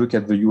if you look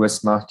at the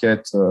US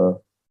market,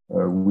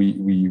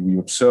 we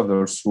observed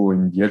also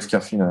in the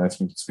healthcare field, and I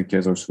think it's the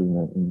case also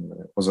in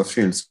other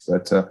fields,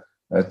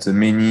 that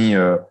many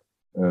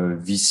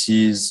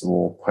VCs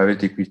or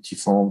private equity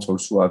funds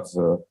also have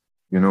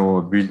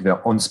built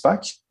their own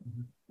SPAC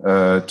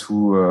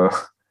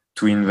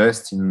to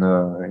invest in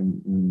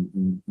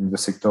the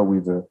sector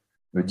with a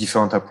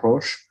different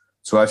approach.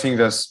 So I think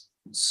there's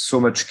so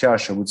much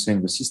cash, I would say,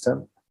 in the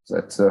system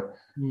that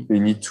they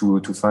need to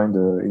find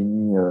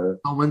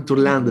when to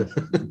land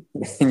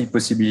any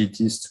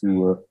possibilities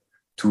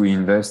to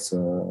invest in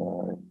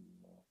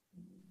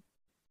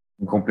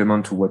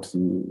complement to what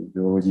they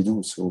already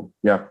do. So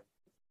yeah,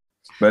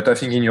 but I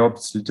think in Europe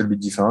it's a little bit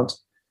different.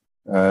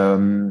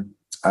 I'm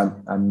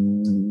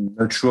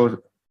not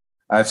sure.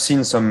 I've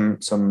seen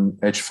some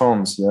hedge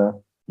funds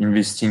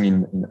investing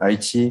in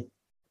IT,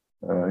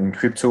 in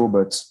crypto,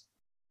 but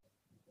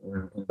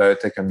in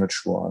biotech I'm not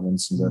sure. I haven't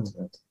seen that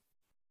yet.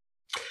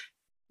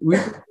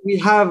 We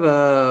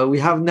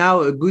have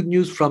now a good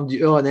news from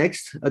the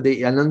Euronext.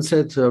 They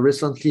announced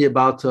recently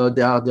about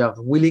they are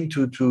willing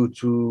to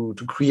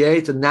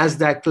create a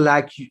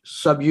Nasdaq-like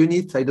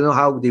subunit. I don't know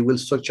how they will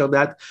structure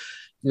that,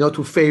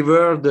 to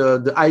favor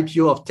the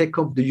IPO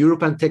of the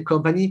European tech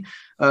company.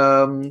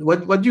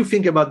 What do you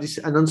think about this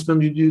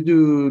announcement? Do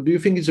you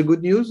think it's a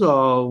good news,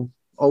 or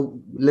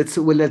let's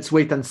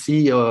wait and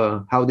see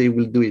how they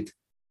will do it?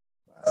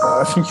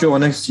 I think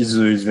Euronext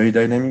is very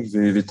dynamic.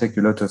 They take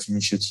a lot of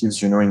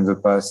initiatives. In the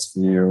past,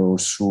 they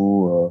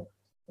also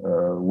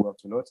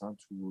worked a lot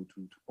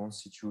to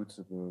constitute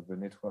the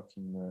network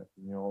in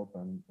Europe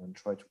and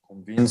try to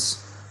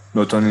convince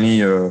not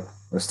only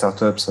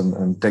startups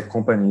and tech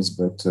companies,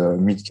 but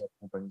mid-cap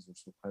companies,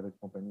 also private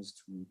companies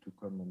to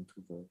come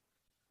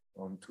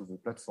onto the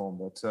platform.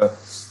 But,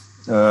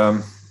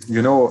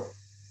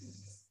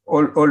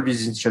 all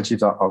these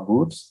initiatives are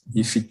good.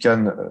 If it can,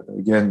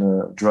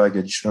 drag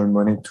additional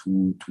money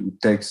to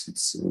techs,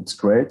 it's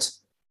great.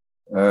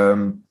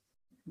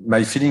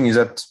 My feeling is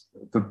that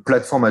the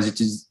platform as it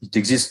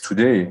exists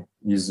today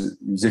is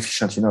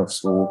efficient enough.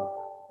 So,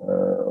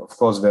 of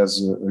course,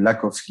 there's a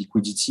lack of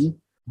liquidity,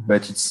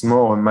 but it's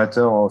more a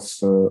matter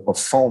of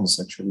funds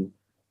actually,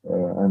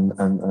 and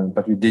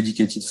particularly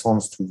dedicated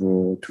funds to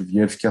the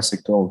healthcare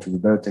sector or to the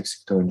biotech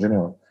sector in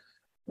general,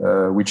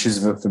 which is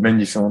the main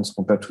difference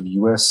compared to the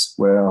US,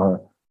 where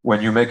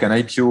when you make an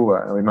IPO,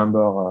 I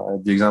remember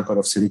the example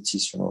of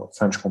Selectis,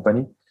 French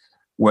company.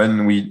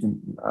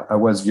 I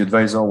was the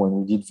advisor when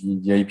we did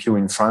the IPO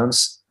in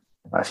France.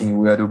 I think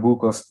we had a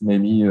book of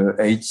maybe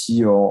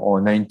 80 or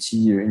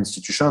 90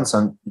 institutions,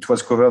 and it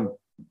was covered,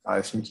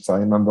 I think, if I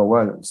remember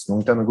well, it's a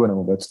long time ago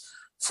now, but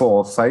 4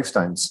 or 5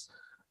 times.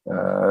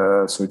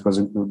 So it was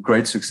a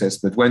great success.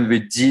 But when we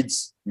did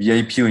the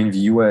IPO in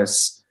the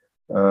US,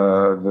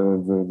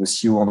 the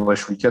CEO André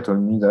Schulka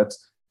told me that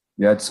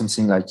we had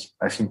something like,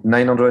 I think,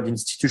 900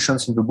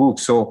 institutions in the book.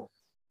 So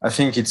I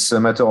think it's a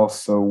matter of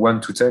 1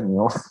 to 10,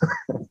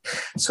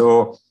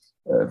 So,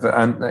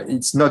 and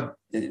it's not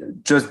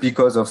just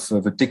because of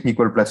the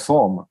technical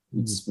platform.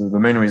 It's the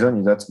main reason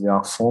is that there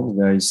are funds,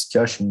 there is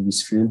cash in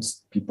this field.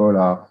 People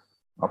are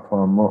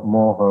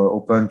more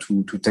open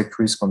to take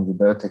risk on the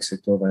biotech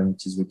sector than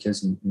it is the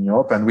case in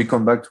Europe. And we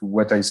come back to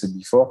what I said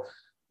before.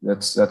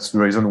 That's the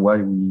reason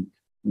why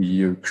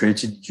we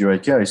created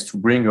eureKARE, is to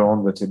bring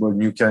around the table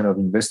new kind of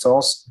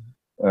investors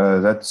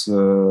that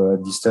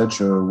at this stage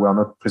were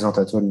not present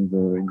at all in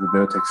the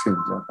biotech field.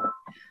 Yeah.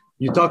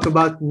 You talk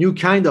about new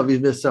kind of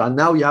investor, and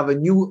now you have a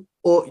new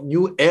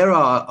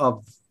era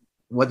of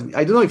what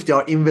I don't know if they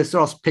are investors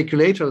or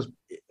speculators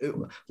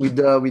with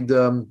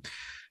the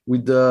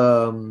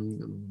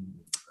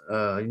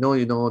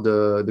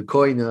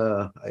coin.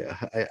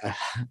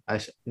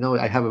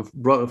 I have a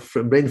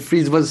brain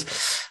freeze. Was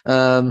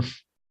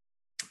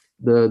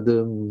the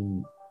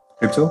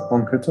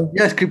on crypto?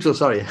 Yes, crypto.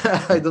 Sorry,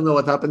 I don't know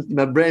what happened in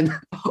my brain.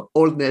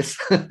 Oldness.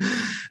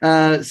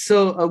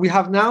 So we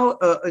have now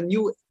a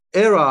new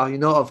era,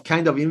 of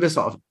kind of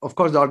investors. Of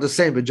course, they are the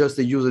same, but just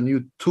they use the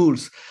new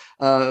tools.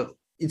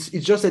 It's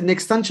just an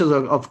extension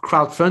of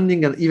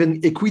crowdfunding and even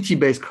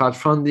equity-based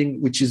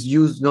crowdfunding, which is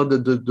used,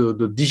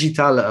 the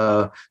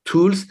digital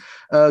tools.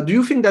 Do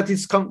you think that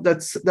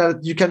that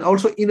you can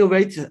in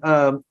innovate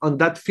on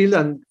that field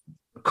and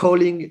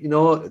calling,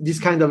 this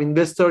kind of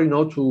investor,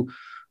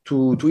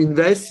 to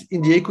invest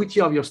in the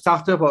equity of your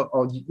startup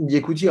or in the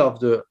equity of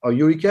the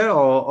eureKARE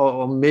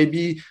or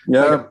maybe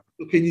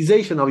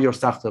tokenization of your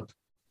startup?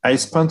 I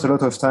spent a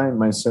lot of time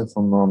myself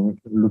on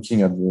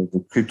looking at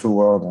the crypto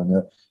world,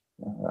 and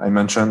I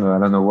mentioned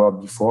Alan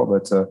Howard before,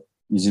 but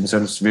he's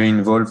himself very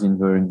involved in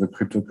the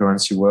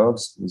cryptocurrency world.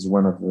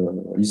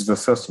 He's the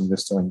first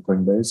investor in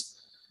Coinbase,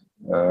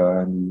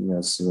 and he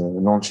has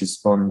launched his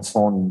own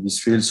fund in this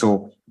field.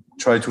 So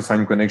try to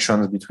find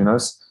connections between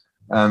us.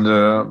 And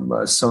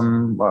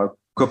a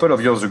couple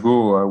of years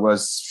ago, I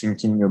was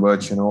thinking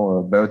about a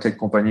biotech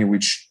company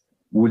which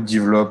would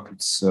develop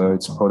its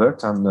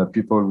product, and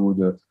people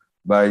would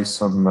buy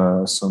some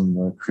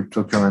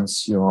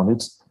cryptocurrency around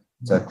it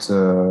that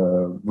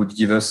would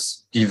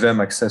give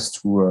them access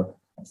to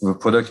the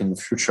product in the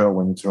future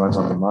when it arrives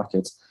on the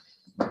market.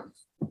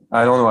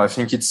 I don't know. I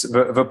think it's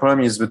the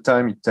problem is the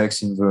time it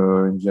takes in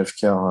the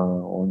healthcare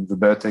or in the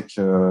biotech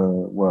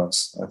world.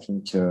 I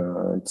think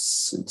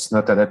it's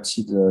not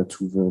adapted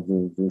to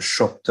the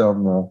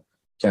short-term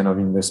kind of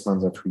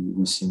investment that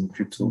we see in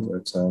crypto.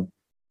 But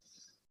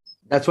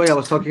that's why I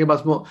was talking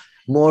about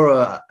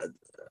more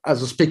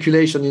as a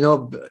speculation.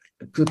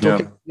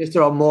 Investors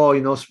are more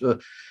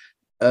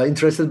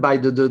interested by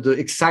the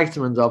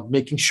excitement of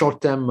making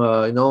short-term.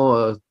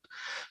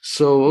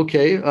 So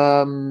okay.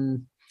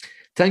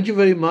 Thank you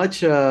very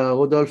much,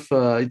 Rodolphe.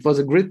 It was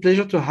a great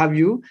pleasure to have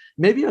you.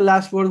 Maybe a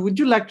last word. Would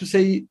you like to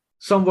say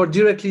some word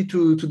directly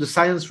to the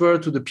science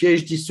world, to the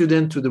PhD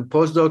student, to the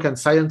postdoc and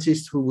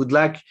scientists who would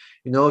like,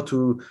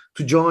 to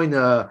join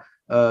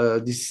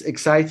this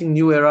exciting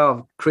new era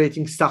of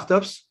creating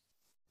startups?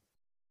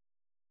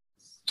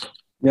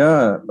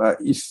 Yeah,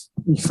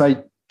 if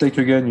I take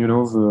again,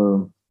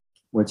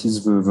 what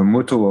is the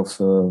motto of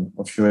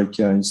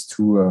eureKARE is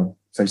to,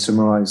 if I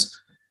summarize,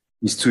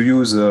 is to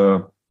use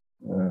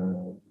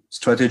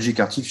strategic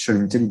artificial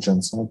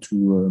intelligence to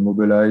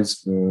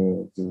mobilize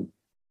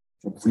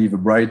hopefully the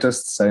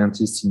brightest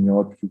scientists in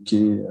Europe, UK,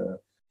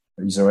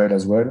 Israel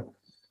as well,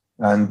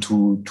 and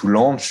to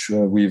launch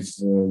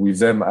with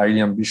them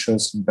highly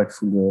ambitious,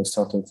 impactful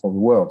startup for the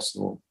world.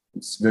 So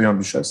it's very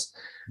ambitious,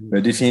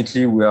 but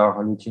definitely we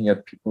are looking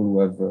at people who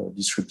have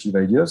disruptive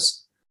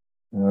ideas,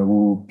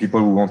 people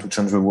who want to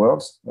change the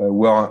world,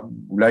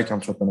 who like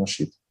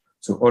entrepreneurship,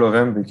 So all of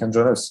them, they can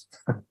join us.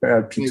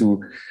 We're happy to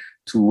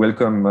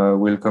welcome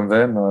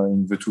them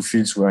in the two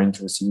fields we are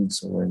interested in,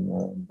 so in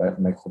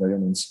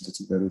microbiome and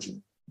synthetic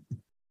biology.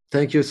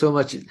 Thank you so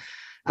much.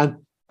 And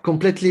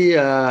completely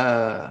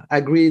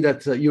agree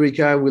that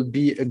eureKARE will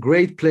be a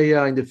great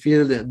player in the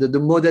field. The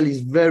model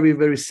is very,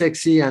 very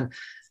sexy, and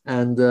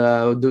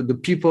the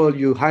people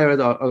you hired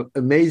are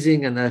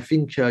amazing. And I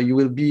think you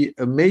will be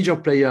a major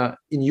player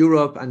in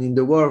Europe and in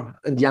the world,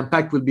 and the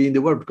impact will be in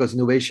the world, because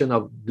innovation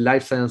of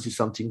life science is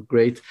something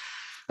great.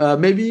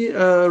 Maybe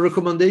a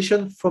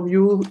recommendation from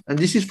you, and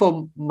this is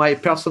for my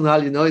personal,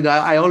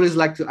 I always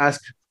like to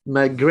ask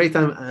my great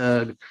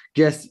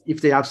guests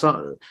if they have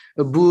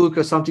a book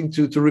or something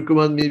to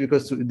recommend me,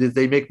 because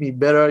they make me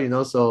better,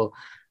 so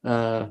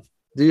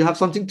do you have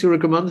something to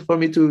recommend for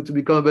me to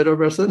become a better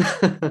person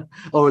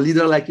or a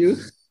leader like you?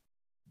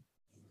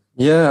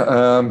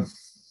 Yeah,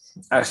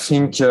 I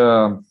think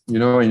in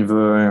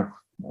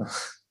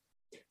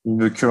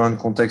the current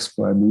context,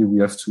 probably we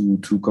have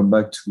to come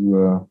back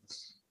to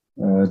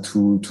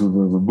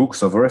the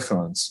books of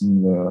reference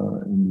in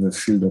the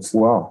field of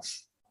war,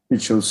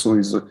 which also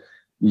is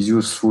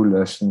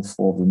useful, I think,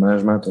 for the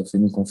management of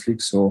any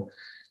conflict. So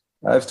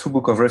I have two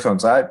books of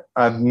reference.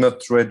 I've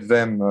not read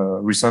them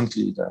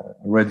recently. I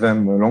read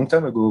them a long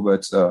time ago,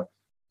 but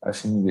I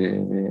think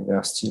they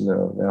are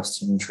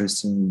still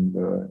interesting in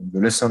the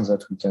lessons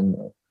that we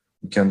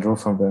can draw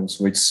from them.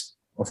 So it's,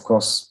 of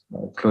course,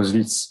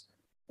 Clausewitz's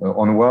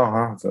on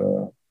war,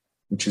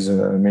 which is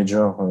a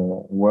major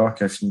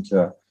work, I think,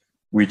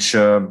 which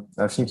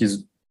I think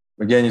is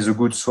a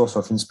good source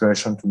of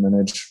inspiration to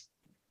manage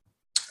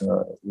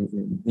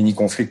any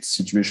conflict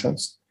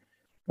situations,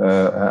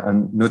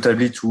 and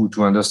notably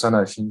to understand,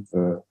 I think,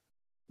 I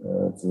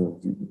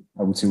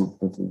would say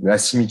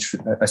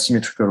the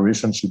asymmetrical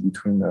relationship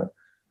between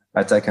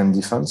attack and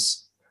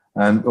defense,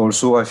 and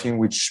also I think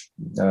which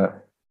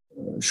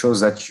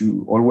shows that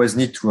you always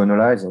need to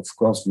analyze, of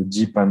course, the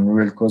deep and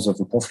real cause of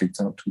the conflict,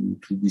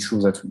 to be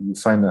sure that you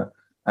find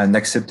an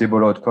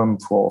acceptable outcome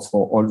for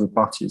all the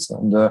parties.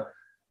 And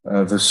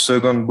the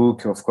second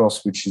book, of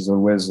course, which is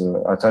always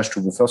attached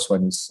to the first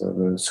one, is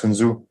Sun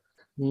Tzu.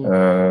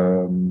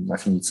 I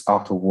think it's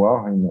Art of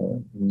War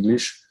in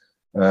English,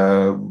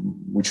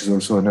 which is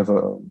also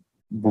another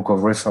book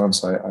of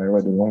reference I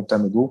read a long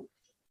time ago,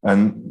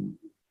 and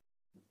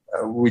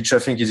which I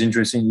think is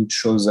interesting. It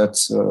shows that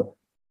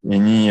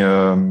any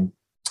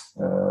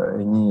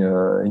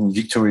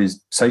victory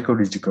is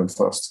psychological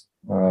first,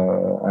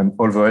 and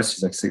all the rest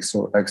is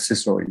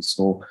accessory.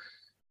 So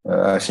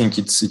I think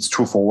it's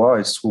true for war,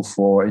 it's true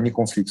for any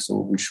conflict. So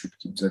we should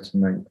keep that in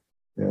mind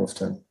very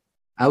often.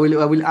 I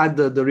will add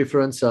the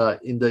reference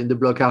in the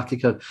blog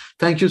article.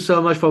 Thank you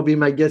so much for being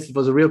my guest. It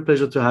was a real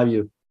pleasure to have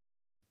you.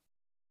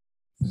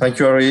 Thank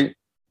you, Ari.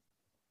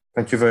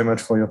 Thank you very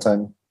much for your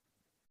time.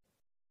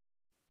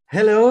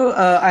 Hello,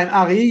 I'm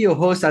Ari, your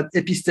host at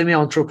Episteme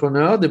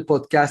Entrepreneur, the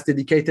podcast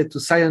dedicated to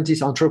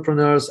scientists,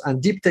 entrepreneurs,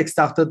 and deep tech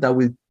startups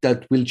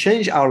that will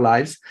change our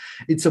lives.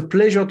 It's a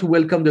pleasure to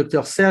welcome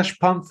Dr. Serge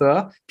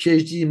Pampher,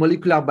 PhD in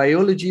molecular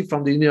biology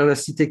from the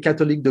Université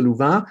Catholique de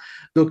Louvain.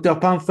 Dr.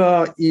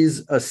 Pampher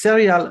is a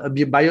serial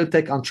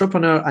biotech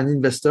entrepreneur and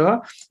investor.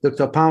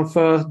 Dr.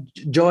 Pampher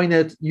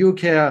joined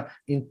eureKARE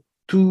in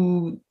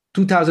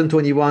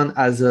 2021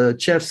 as a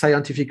chief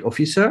scientific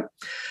officer.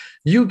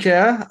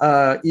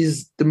 eureKARE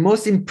is the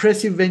most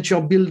impressive venture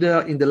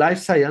builder in the life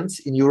science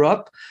in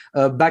Europe,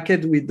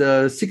 backed with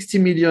 60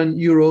 million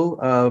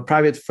euro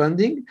private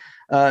funding.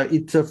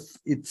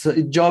 Its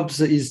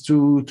jobs is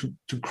to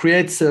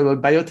create a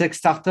biotech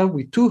startup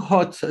with two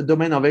hot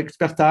domains of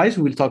expertise.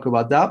 We'll talk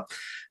about that.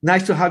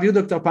 Nice to have you,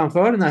 Dr.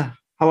 Pampher.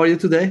 How are you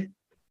today?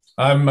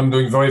 I'm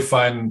doing very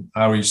fine,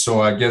 Ari.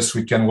 So I guess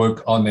we can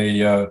work on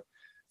a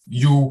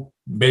you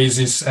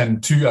basis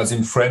and tu as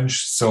in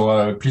French.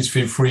 So please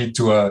feel free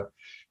to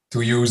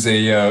use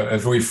a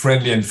very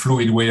friendly and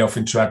fluid way of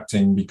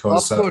interacting,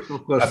 because of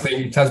course. I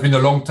think it has been a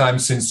long time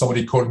since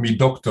somebody called me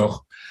doctor.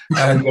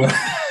 And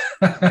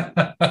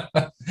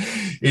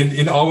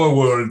in our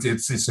world,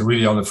 it's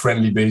really on a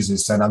friendly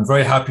basis. And I'm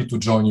very happy to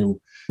join you.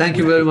 Thank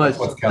you very much.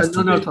 It's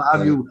an honor to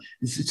have you.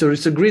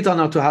 It's a great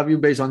honor to have you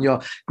based on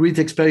your great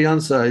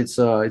experience. It's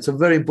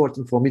very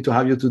important for me to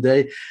have you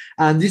today.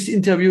 And this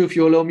interview, if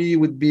you allow me,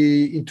 would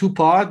be in two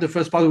parts. The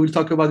first part, we'll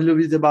talk about a little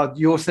bit about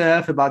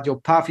yourself, about your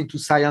path into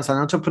science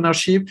and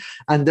entrepreneurship.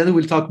 And then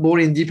we'll talk more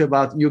in deep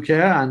about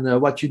eureKARE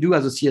and what you do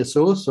as a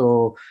CSO.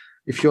 So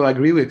if you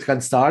agree, we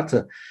can start.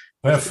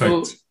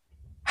 Perfect. So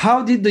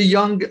how did the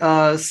young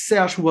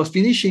Serge, who was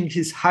finishing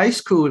his high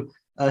school,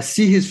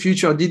 see his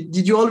future?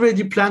 Did you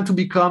already plan to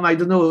become, I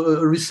don't know,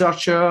 a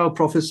researcher or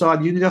professor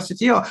at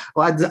university, or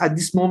at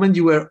this moment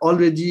you were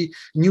already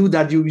knew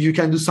that you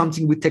can do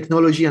something with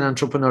technology and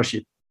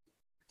entrepreneurship?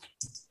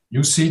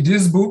 You see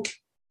this book?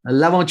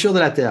 L'Aventure de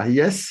la Terre,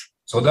 yes.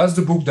 So that's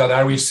the book that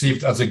I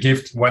received as a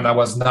gift when I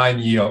was 9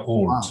 years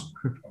old. Wow.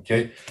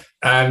 Okay.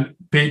 And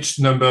page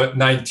number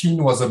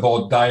 19 was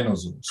about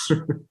dinosaurs.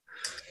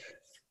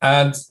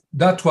 And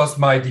that was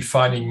my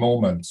defining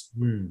moment.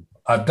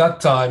 at that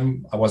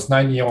time, I was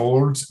 9 years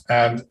old,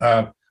 and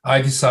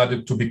I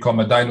decided to become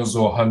a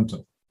dinosaur hunter,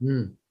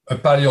 a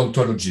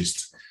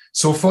paleontologist.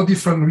 So for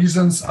different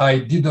reasons, I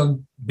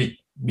didn't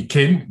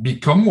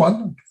become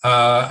one.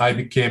 I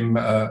became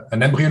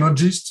an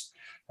embryologist.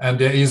 And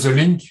there is a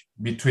link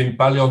between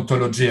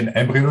paleontology and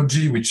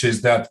embryology, which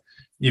is that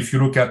if you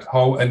look at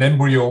how an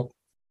embryo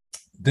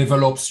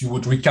develops, you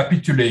would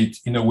recapitulate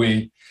in a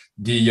way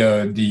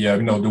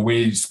the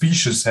way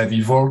species have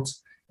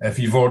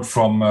evolved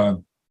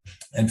from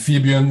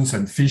amphibians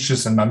and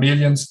fishes and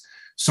mammalians.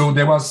 So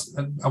there was.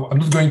 I'm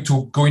not going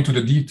to go into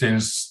the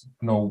details,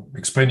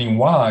 explaining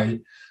why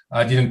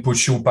I didn't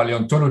pursue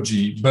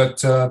paleontology,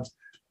 but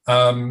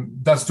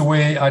that's the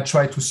way I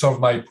try to solve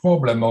my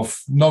problem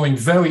of knowing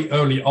very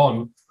early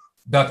on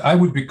that I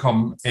would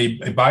become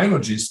a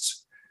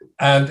biologist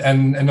and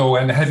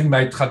having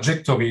my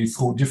trajectory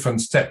through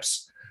different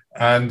steps.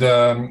 And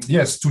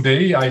yes,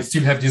 today I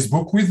still have this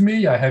book with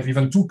me. I have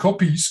even 2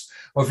 copies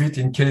of it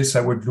in case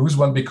I would lose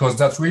one, because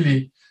that's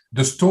really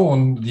the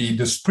stone,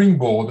 the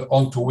springboard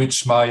onto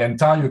which my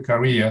entire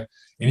career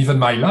and even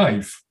my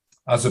life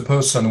as a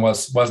person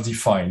was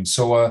defined.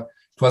 So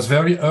it was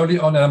very early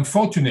on, and I'm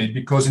fortunate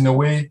because in a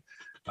way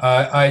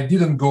I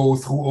didn't go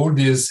through all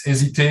these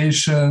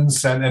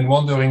hesitations and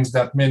wonderings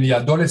that many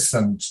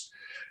adolescents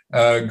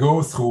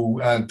go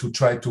through and to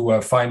try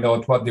to find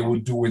out what they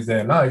would do with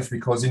their life,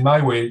 because in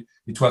my way,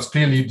 it was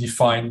clearly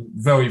defined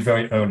very,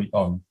 very early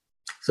on.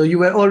 So you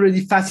were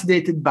already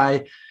fascinated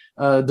by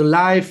the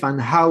life and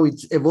how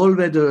it's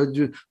evolved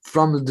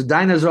from the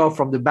dinosaur,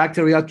 from the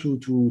bacteria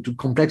to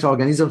complex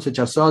organisms such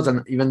as us,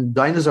 and even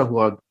dinosaurs who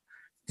are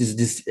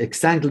this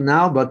extinct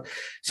now. But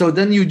so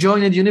then you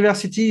joined at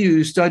university,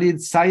 you studied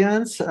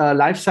science,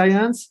 life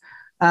science.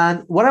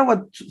 And what I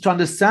want to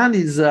understand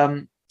is,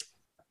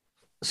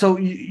 so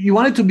you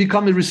wanted to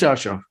become a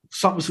researcher.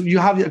 So you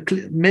have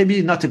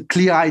maybe not a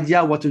clear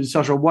idea what a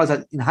researcher was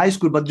in high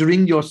school, but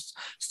during your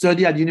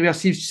study at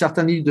university,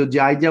 certainly the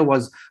idea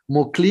was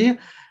more clear.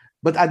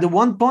 But at the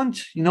one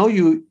point,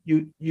 you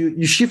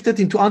shifted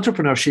into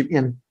entrepreneurship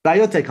and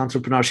biotech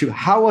entrepreneurship.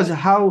 How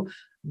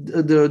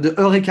the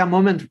eureka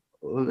moment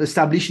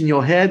established in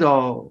your head,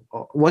 or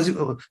was it?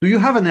 Do you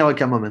have an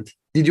eureka moment?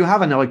 Did you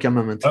have an eureka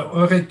moment?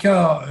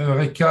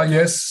 Eureka,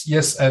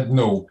 yes and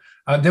no.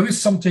 There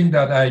is something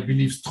that I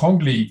believe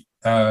strongly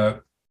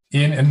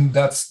in, and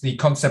that's the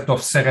concept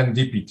of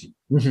serendipity.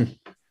 Mm-hmm.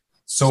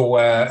 So,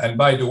 and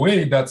by the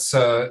way, that's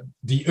the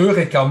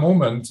eureka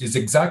moment is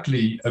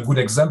exactly a good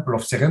example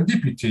of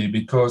serendipity,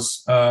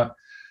 because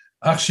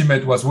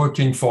Archimedes was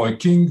working for a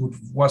king who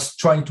was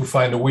trying to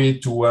find a way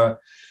to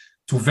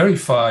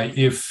verify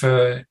if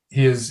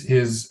his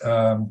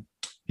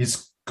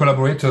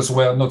collaborators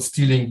were not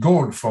stealing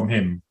gold from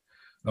him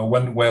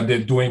when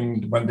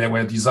they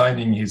were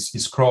designing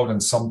his crowd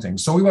and something.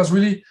 So he was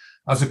really,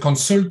 as a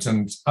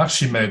consultant,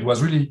 Archimedes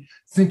was really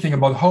thinking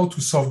about how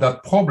to solve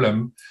that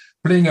problem,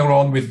 playing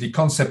around with the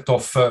concept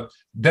of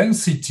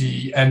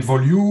density and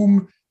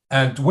volume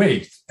and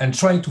weight, and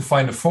trying to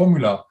find a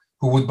formula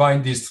who would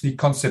bind these 3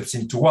 concepts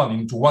into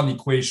one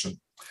equation.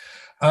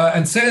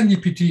 And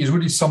serendipity is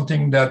really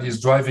something that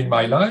is driving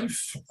my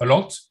life a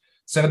lot.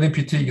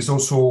 Serendipity is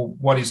also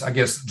what is, I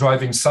guess,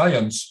 driving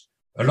science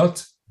a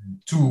lot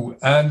too.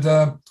 And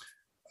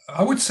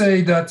I would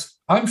say that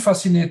I'm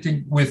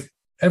fascinated with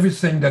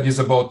everything that is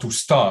about to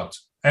start.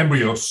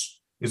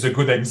 Embryos is a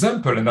good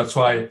example, and that's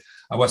why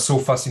I was so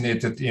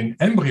fascinated in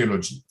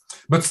embryology.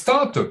 But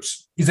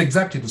startups is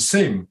exactly the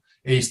same.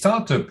 A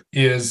startup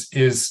is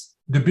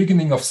the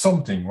beginning of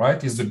something,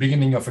 right? Is the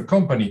beginning of a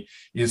company,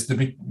 is the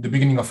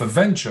beginning of a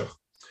venture.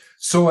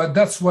 So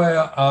that's where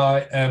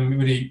I am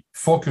really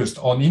focused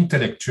on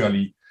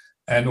intellectually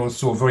and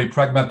also very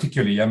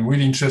pragmatically. I'm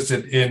really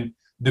interested in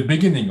the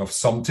beginning of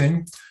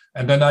something.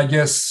 And then I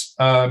guess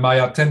my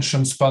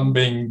attention span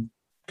being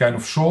kind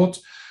of short,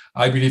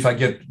 I believe I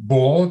get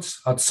bored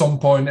at some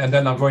point, and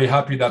then I'm very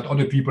happy that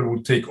other people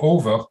will take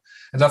over.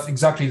 And that's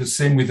exactly the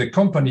same with a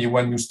company.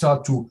 When you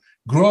start to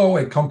grow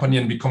a company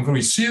and become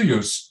very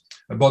serious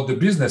about the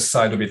business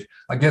side of it,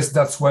 I guess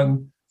that's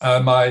when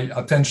my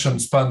attention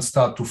span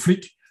start to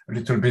flick a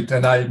little bit,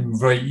 and I'm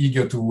very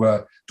eager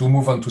to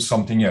move on to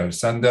something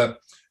else. And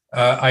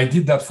I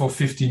did that for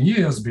 15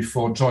 years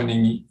before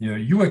joining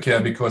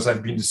eureKARE, because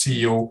I've been the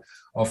CEO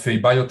of a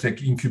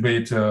biotech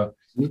incubator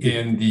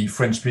in the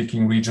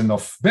French-speaking region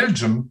of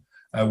Belgium,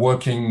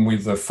 working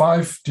with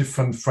 5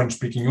 different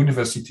French-speaking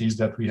universities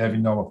that we have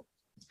in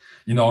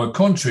our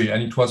country.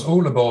 And it was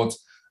all about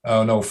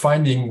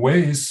finding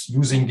ways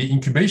using the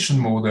incubation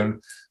model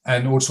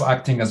and also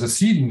acting as a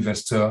seed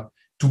investor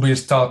to build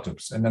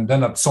startups. And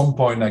then at some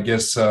point, I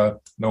guess,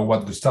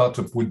 what the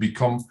startup would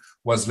become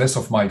was less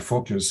of my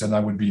focus, and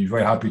I would be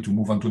very happy to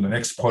move on to the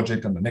next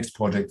project and the next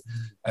project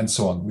and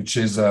so on, which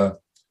is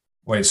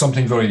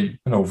something very,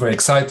 very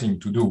exciting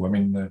to do. I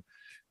mean,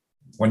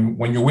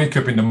 when you wake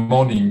up in the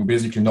morning, you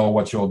basically know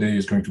what your day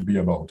is going to be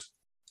about.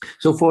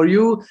 So for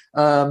you,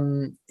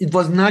 it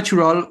was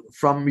natural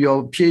from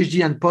your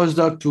PhD and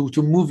postdoc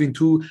to move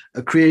into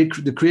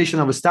the creation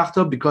of a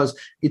startup because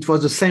it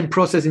was the same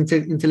process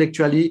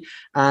intellectually.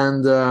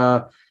 And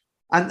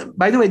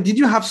by the way, did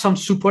you have some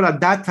support at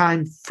that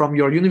time from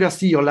your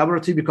university, your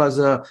laboratory? Because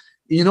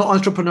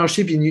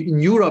entrepreneurship in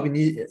Europe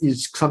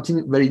is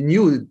something very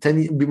new.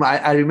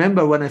 I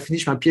remember when I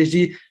finished my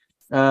PhD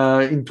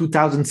in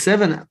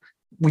 2007.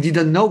 We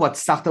didn't know what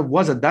startup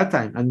was at that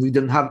time, and we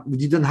didn't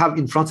have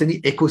in France any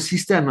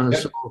ecosystem.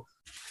 Yeah.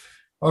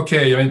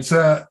 Okay, I mean,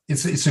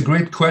 it's a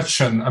great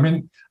question. I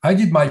mean, I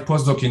did my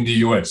postdoc in the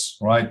US,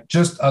 right?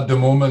 Just at the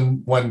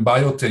moment when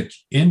biotech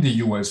in the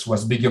US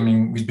was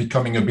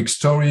becoming a big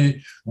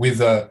story,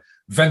 with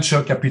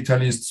venture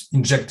capitalists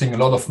injecting a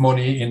lot of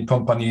money in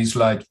companies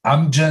like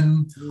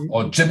Amgen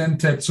or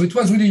Genentech. So it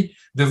was really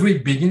the very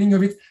beginning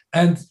of it.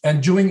 And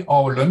during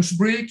our lunch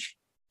break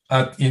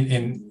at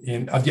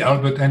the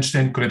Albert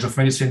Einstein College of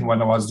Medicine,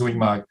 when I was doing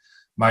my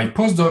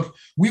postdoc,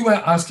 we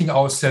were asking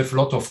ourselves a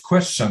lot of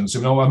questions,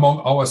 among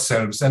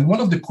ourselves. And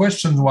one of the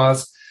questions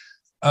was,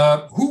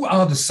 who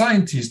are the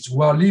scientists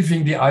who are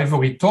leaving the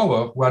ivory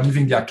tower, who are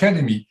leaving the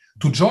academy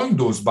to join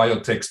those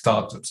biotech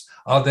startups?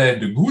 Are they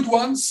the good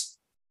ones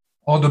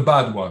or the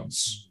bad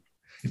ones?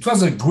 It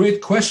was a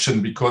great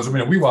question because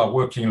we were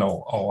working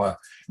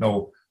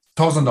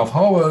thousands of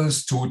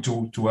hours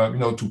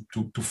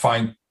to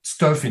find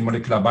stuff in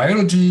molecular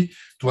biology,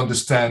 to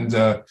understand,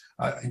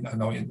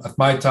 at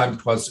my time,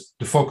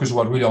 the focus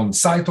was really on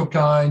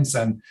cytokines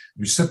and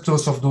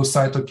receptors of those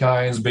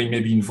cytokines being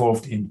maybe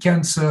involved in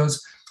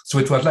cancers. So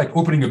it was like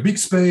opening a big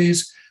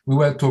space. We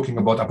were talking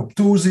about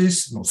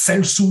apoptosis,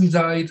 cell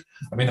suicide.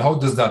 I mean, how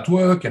does that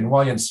work and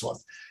why and so on?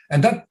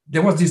 And that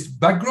there was this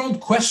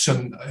background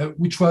question,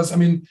 which was,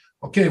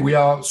 okay, we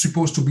are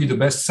supposed to be the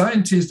best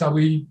scientists.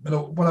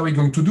 What are we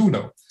going to do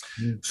now?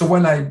 So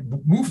when I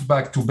moved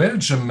back to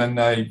Belgium, and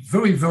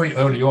very, very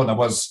early on, I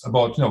was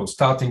about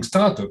starting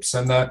startups,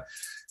 and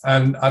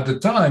at the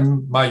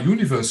time, my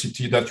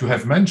university that you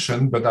have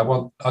mentioned, but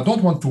I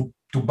don't want to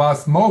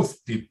badmouth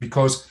it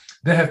because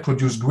they have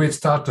produced great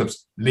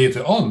startups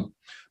later on.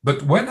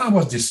 But when I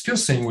was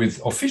discussing with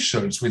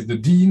officials, with the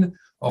dean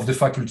of the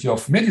Faculty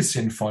of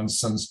Medicine, for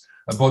instance,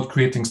 about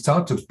creating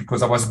startups,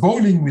 because I was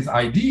boiling with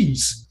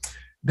ideas,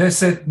 they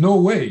said, "No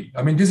way!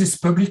 This is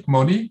public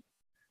money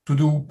to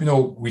do,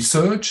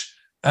 research,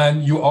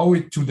 and you owe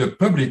it to the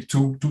public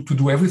to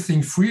do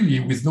everything freely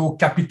with no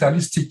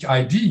capitalistic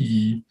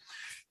idea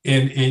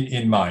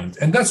in mind."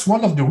 And that's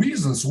one of the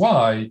reasons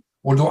why,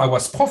 although I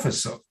was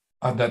professor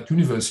at that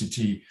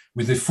university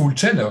with a full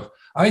tenure,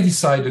 I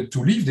decided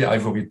to leave the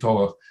ivory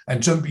tower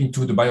and jump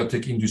into the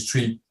biotech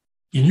industry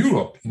in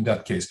Europe. In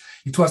that case,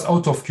 it was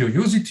out of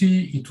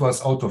curiosity, it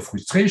was out of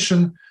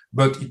frustration,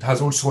 but it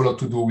has also a lot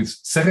to do with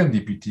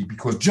serendipity,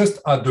 because just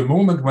at the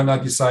moment when I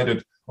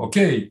decided,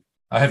 okay,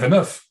 I have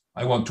enough,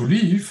 I want to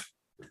leave,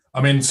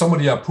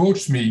 somebody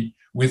approached me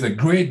with a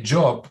great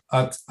job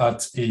at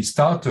a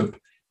startup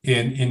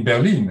in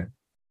Berlin.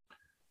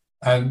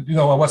 And,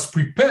 I was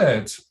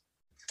prepared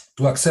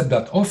to accept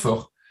that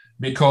offer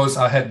because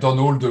I had done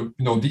all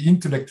the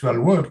intellectual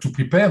work to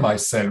prepare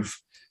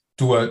myself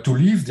to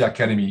leave the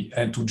academy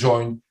and to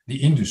join the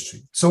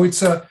industry. So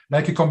it's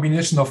like a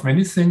combination of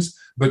many things,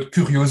 but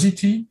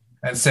curiosity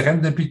and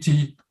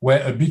serendipity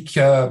were a big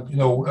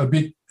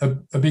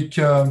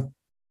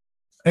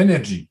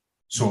energy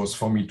source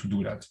for me to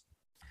do that.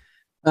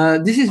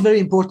 This is very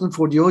important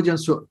for the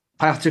audience, so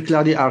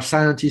particularly our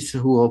scientists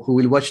who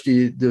will watch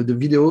the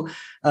video.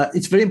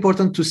 It's very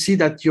important to see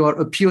that you are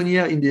a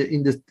pioneer in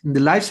the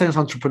life science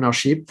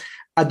entrepreneurship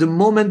at the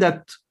moment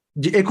that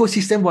the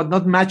ecosystem was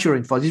not mature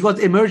in France. It was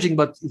emerging,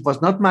 but it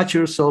was not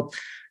mature. So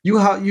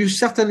you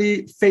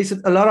certainly faced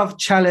a lot of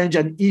challenge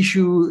and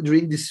issue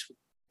during this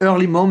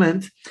early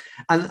moment.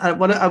 And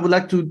what I would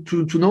like to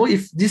know,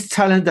 if this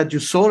challenge that you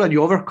saw and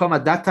you overcome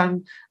at that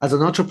time as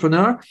an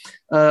entrepreneur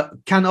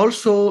can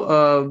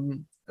also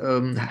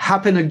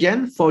happen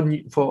again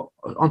for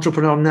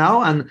entrepreneur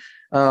now, and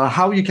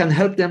how you can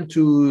help them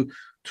to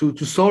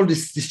solve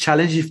this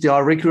challenge, if they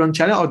are recurrent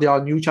challenge or they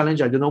are new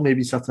challenge. I don't know,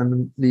 maybe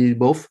certainly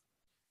both.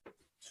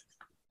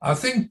 I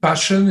think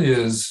passion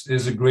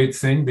is a great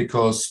thing,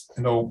 because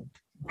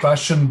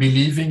passion,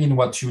 believing in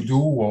what you do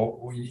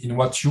or in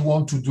what you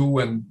want to do,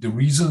 and the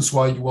reasons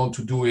why you want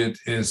to do it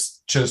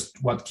is just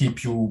what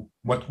keeps you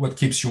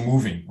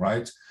moving,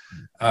 right?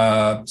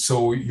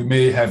 So you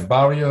may have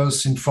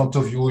barriers in front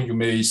of you, you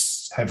may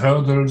have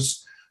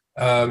hurdles,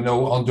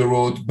 on the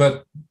road,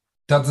 but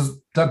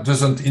that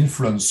doesn't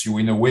influence you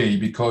in a way,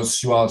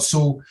 because you are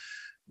so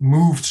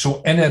moved,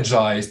 so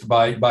energized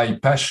by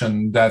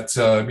passion that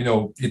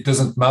it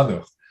doesn't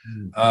matter.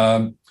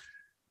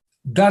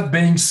 That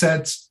being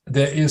said,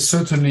 there is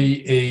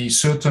certainly a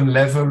certain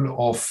level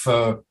of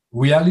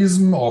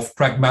realism, of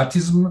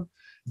pragmatism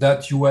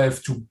that you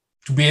have to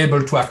be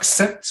able to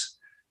accept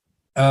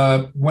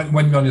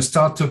when you're in a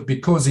startup,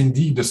 because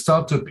indeed the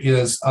startup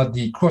is at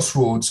the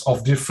crossroads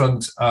of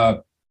different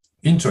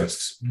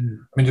interests.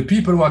 The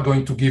people who are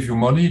going to give you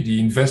money, the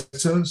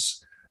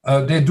investors,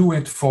 they do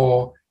it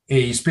for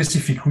a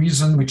specific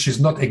reason which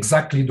is not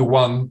exactly the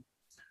one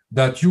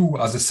that you,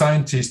 as a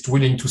scientist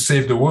willing to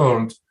save the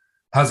world,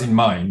 has in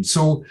mind.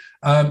 So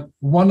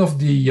one of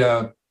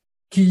the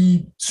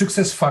key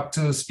success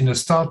factors in a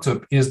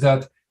startup is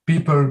that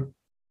people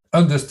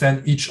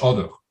understand each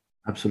other.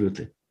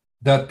 Absolutely.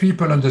 That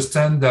people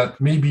understand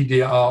that maybe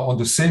they are on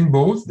the same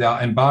boat, they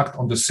are embarked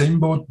on the same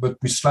boat, but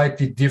with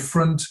slightly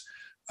different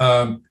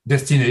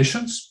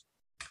destinations.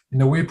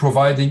 In a way,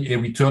 providing a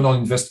return on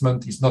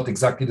investment is not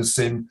exactly the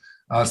same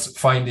as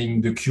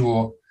finding the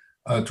cure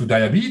to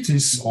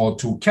diabetes or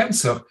to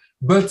cancer.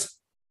 But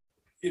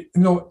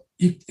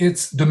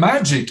it's the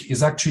magic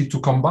is actually to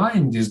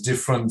combine these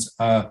different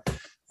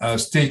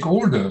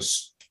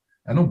stakeholders.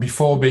 I know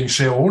before being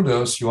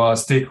shareholders, you are a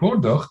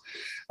stakeholder,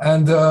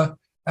 and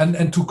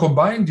to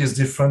combine these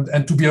different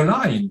and to be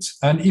aligned.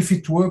 And if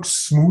it works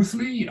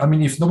smoothly, I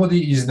mean, if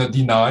nobody is in a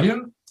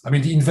denial, I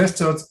mean, the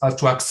investors have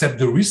to accept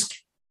the risk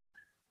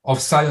of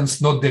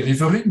science not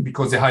delivering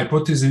because the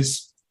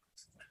hypothesis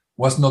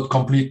was not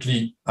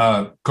completely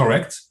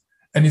correct.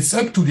 And it's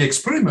up to the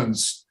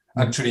experiments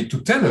actually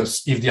to tell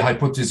us if the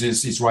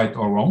hypothesis is right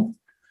or wrong.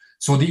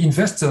 So the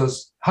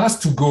investors has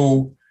to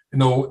go,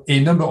 a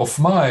number of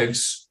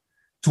miles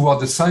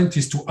toward the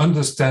scientists to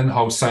understand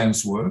how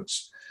science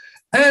works.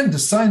 And the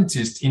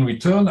scientist in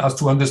return has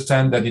to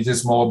understand that it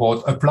is more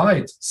about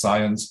applied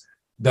science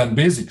than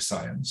basic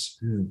science.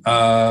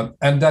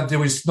 And that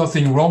there is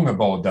nothing wrong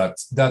about that.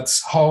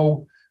 That's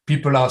how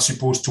people are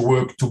supposed to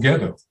work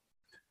together.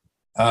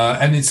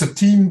 And it's a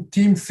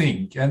team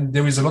thing. And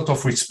there is a lot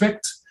of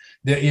respect.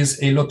 There is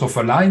a lot of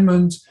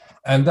alignment.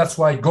 And that's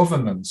why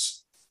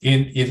governance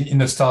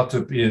in a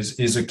startup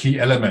is a key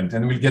element.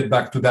 And we'll get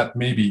back to that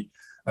maybe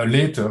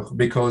later,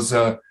 because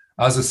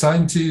as a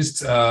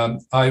scientist,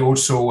 I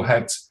also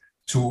had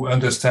to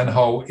understand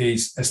how a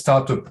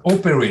startup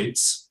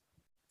operates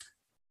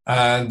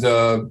and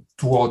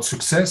towards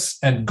success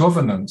and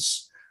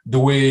governance, the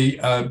way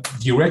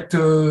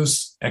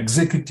directors,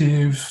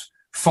 executives,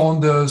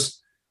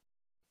 founders,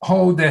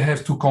 how they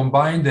have to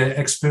combine their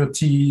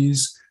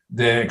expertise,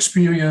 their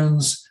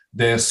experience,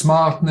 their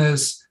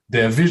smartness,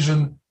 their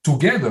vision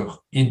together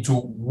into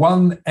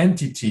one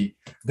entity.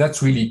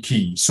 That's really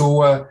key.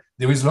 So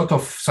there is a lot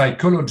of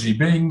psychology.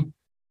 Being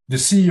the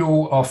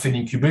CEO of an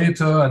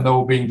incubator and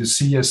now being the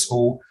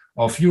CSO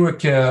of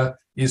eureKARE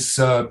is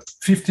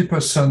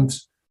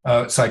 50%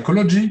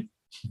 psychology,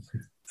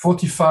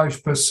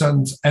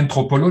 45%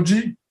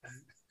 anthropology,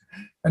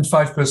 and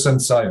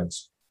 5%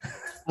 science.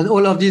 And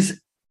all of this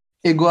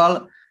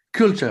equal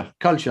culture,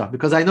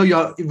 because I know you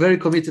are very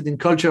committed in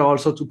culture,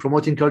 also to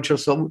promoting culture.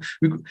 So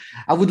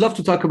I would love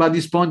to talk about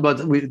this point, but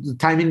the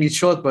timing is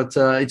short, but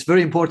it's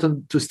very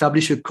important to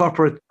establish a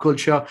corporate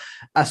culture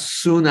as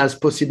soon as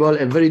possible,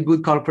 a very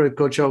good corporate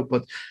culture.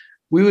 But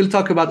we will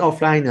talk about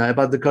offline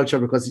about the culture,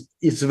 because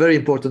it's a very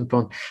important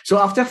point. So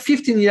after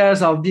 15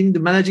 years of being the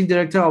managing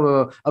director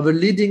of a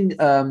leading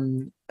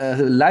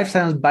life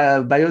science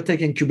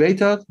biotech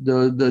incubator,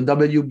 the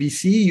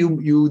WBC,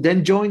 you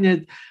then joined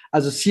it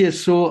as a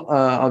CSO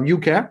of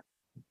eureKARE.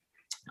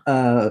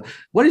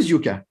 What is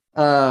eureKARE?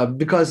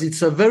 Because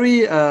it's a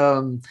very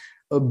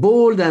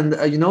bold and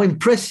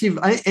impressive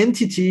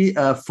entity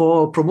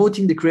for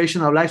promoting the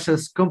creation of life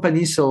science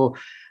companies. So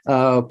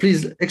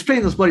please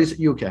explain us what is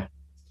eureKARE.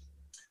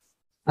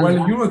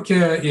 Well,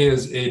 eureKARE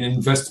is an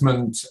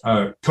investment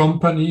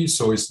company,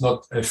 so it's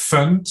not a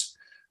fund,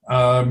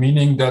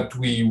 meaning that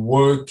we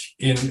work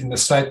in a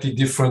slightly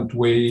different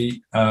way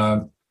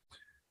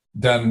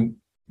than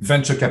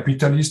venture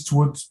capitalists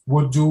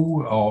would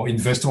do, or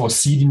investor or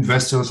seed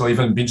investors, or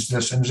even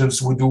business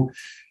angels would do,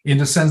 in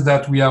the sense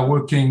that we are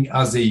working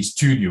as a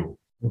studio.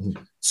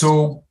 Mm-hmm.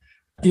 So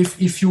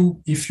if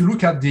you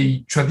look at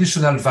the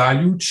traditional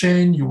value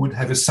chain, you would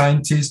have a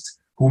scientist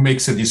who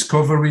makes a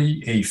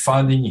discovery, a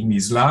finding in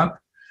his lab,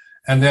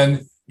 and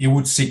then he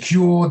would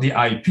secure the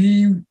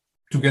IP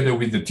together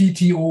with the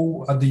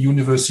TTO at the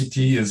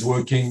university is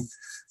working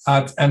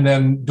at, and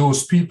then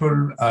those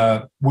people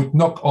would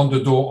knock on the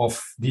door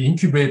of the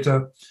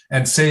incubator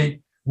and say,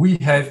 we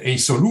have a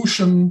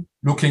solution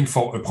looking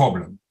for a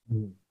problem.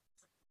 Mm.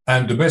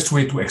 And the best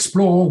way to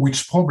explore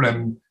which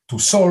problem to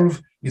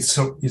solve is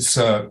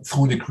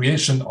through the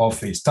creation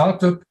of a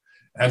startup.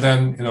 And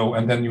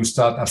then you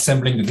start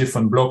assembling the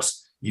different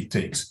blocks it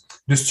takes.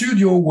 The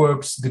studio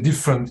works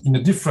in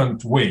a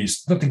different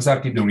ways, not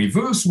exactly the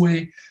reverse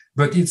way,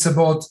 but it's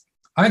about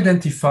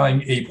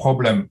identifying a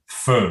problem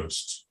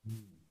first.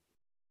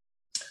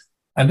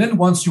 And then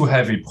once you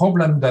have a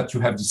problem that you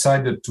have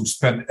decided to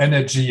spend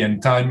energy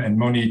and time and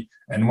money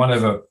and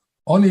whatever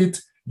on it,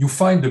 you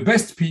find the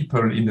best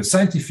people in the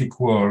scientific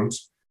world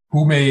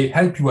who may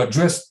help you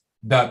address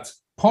that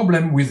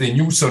problem with a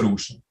new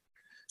solution.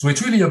 So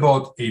it's really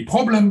about a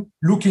problem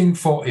looking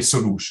for a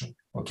solution,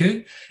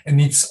 okay? And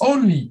it's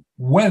only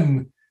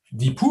when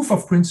the proof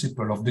of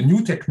principle of the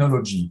new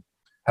technology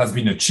has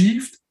been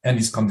achieved and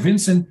is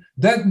convincing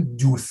that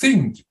you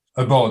think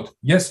about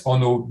yes or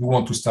no, you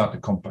want to start a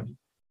company.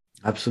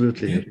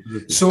 Absolutely.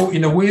 Okay? So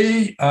in a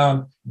way,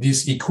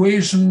 this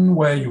equation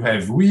where you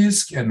have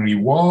risk and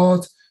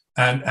reward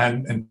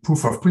and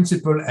proof of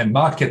principle and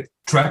market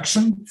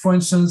traction, for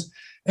instance,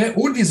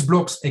 all these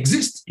blocks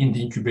exist in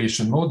the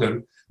incubation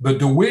model, but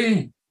the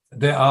way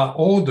they are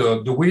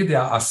ordered, the way they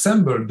are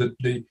assembled,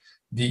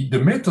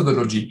 the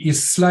methodology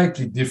is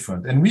slightly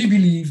different. And we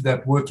believe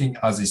that working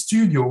as a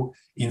studio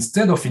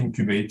instead of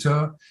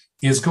incubator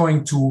is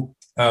going to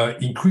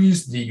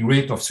increase the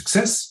rate of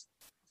success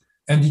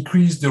and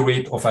decrease the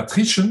rate of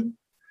attrition.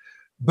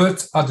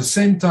 But at the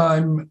same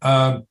time,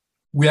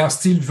 we are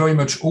still very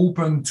much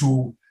open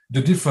to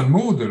the different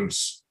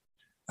models.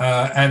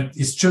 And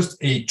it's just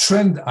a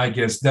trend, I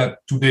guess, that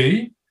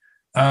today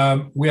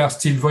we are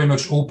still very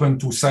much open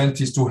to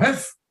scientists who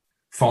have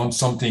found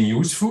something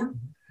useful,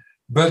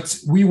 but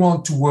we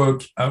want to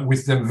work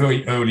with them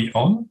very early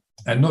on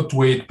and not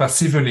wait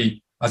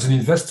passively as an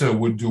investor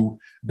would do,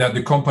 that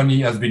the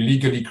company has been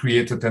legally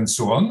created and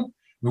so on.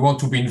 We want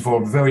to be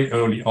involved very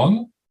early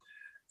on.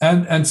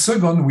 And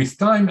second, with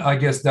time, I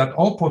guess that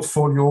our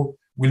portfolio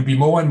will be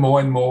more and more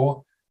and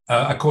more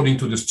according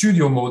to the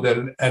studio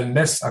model and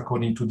less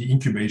according to the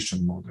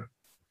incubation model.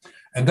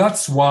 And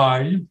that's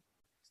why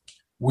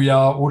we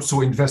are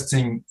also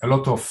investing a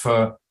lot of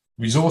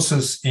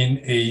resources in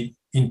a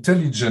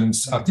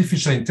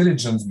artificial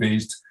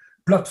intelligence-based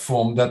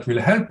platform that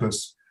will help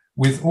us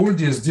with all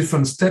these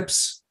different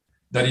steps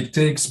that it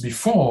takes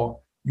before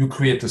you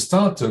create a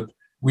startup,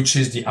 which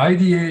is the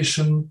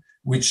ideation,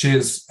 which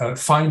is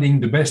finding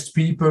the best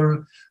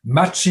people,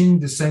 matching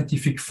the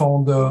scientific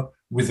founder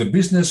with a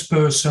business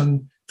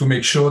person to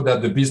make sure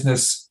that the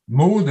business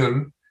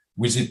model,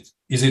 is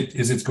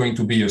it going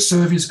to be a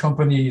service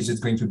company? Is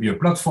it going to be a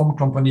platform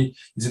company?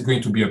 Is it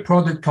going to be a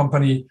product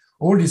company?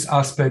 All these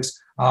aspects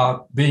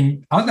are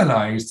being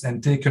analyzed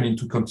and taken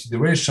into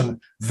consideration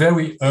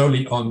very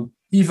early on,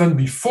 even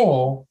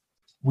before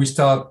we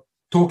start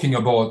talking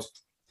about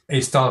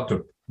a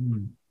startup.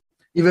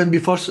 Even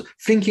before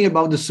thinking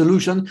about the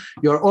solution,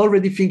 you're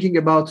already thinking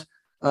about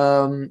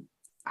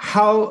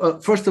how,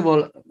 first of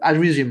all, I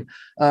resume,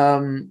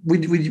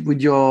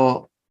 with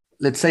your,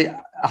 let's say,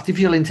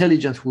 artificial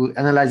intelligence will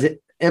analyze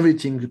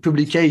everything, the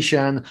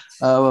publication,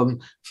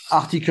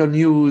 article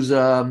news,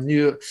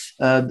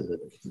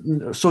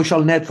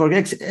 social network,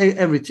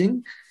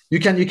 everything. You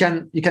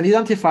can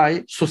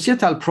identify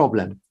societal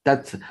problem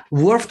that's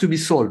worth to be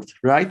solved,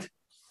 right?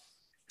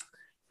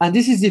 And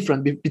this is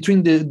different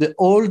between the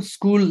old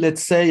school,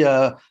 let's say,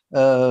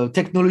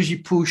 technology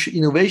push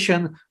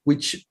innovation,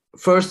 which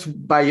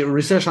first by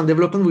research and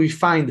development, we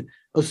find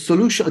a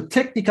solution, a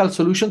technical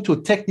solution to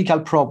a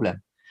technical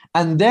problem.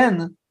 And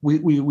then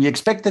we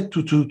expected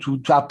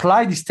to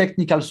apply this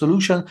technical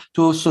solution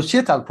to a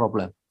societal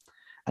problem.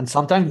 And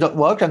sometimes that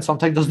works and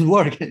sometimes doesn't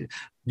work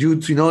due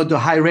to, the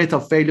high rate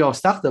of failure of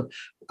startup,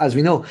 as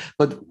we know.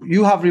 But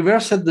you have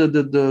reversed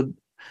the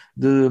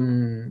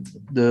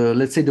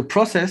let's say the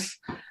process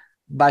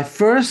by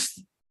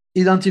first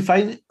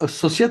identifying a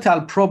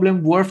societal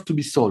problem worth to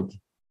be solved,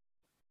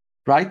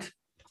 right?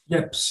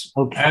 Yes.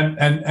 Okay.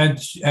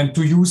 And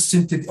to use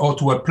synthetic or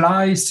to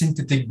apply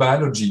synthetic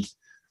biology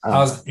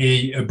as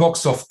a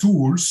box of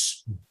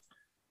tools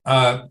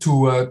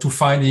to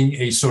finding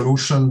a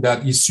solution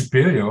that is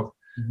superior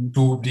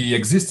to the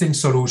existing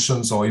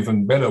solutions, or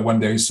even better when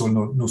there is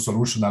no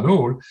solution at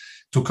all,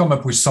 to come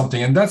up with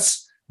something. And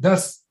that's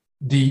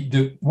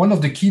the one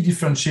of the key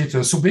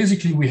differentiators. So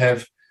basically we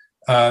have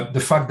the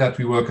fact that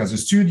we work as a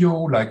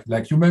studio,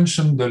 like you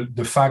mentioned,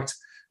 the fact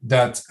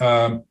that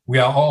we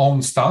are our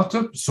own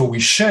startup, so we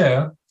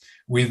share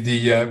with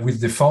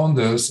the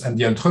founders and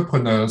the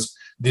entrepreneurs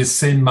this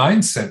same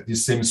mindset,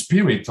 this same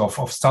spirit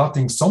of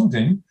starting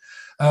something,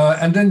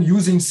 and then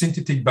using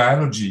synthetic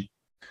biology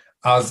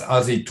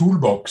as a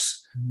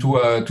toolbox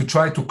to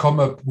try to come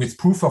up with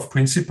proof of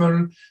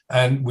principle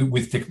and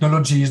with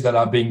technologies that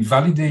are being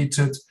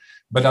validated,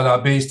 but that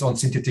are based on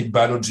synthetic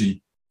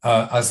biology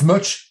as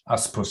much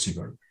as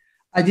possible.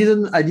 I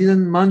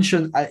didn't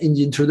mention in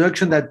the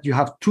introduction that you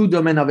have two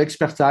domains of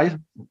expertise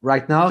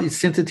right now. It's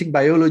synthetic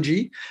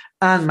biology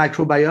and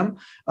microbiome.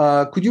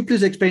 Could you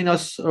please explain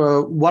us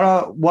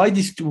why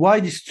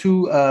these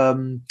two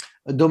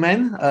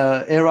domain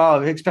area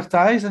of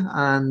expertise?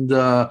 And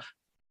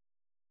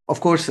of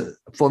course,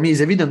 for me,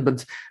 it's evident,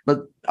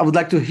 but I would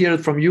like to hear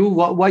it from you.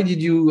 Why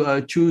did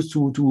you choose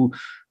to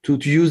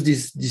use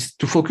this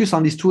to focus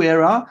on these two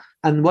areas?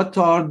 And what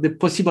are the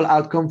possible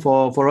outcomes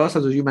for us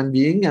as a human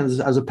being,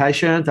 as a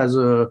patient, as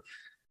a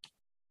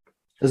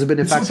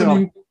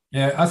benefactor?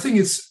 Yeah, I think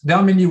there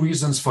are many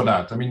reasons for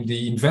that. I mean,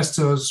 the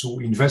investors who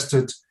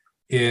invested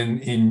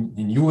in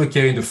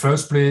eureKARE in the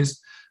first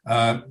place,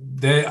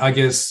 they, I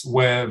guess,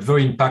 were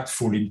very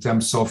impactful in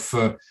terms of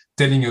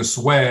telling us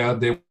where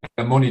they want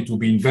their money to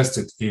be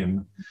invested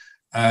in.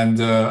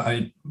 And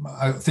I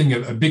think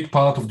a big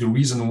part of the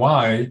reason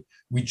why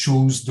we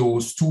choose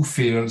those two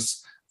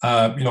fields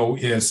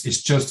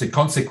is just a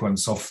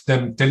consequence of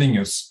them telling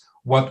us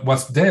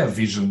what's their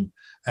vision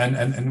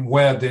and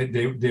where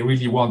they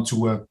really want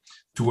to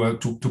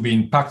be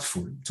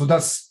impactful. So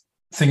that's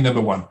thing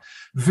number one.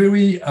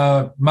 Very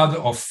matter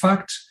of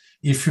fact,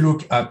 if you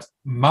look at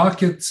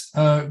market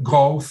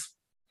growth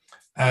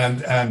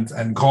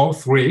and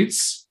growth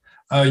rates,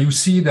 you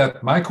see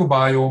that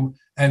microbiome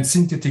and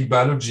synthetic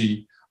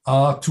biology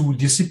are two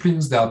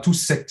disciplines, there are two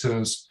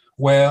sectors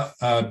where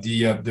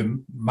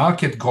the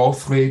market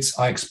growth rates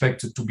are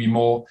expected to be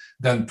more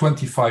than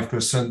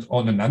 25%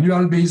 on an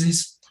annual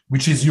basis,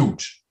 which is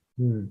huge.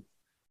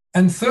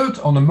 And third,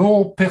 on a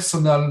more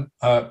personal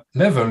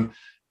level,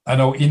 I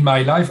know in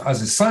my life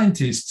as a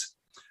scientist,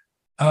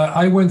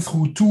 I went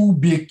through two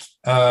big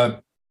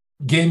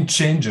game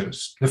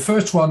changers. The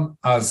first one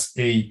as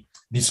a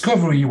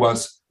discovery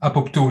was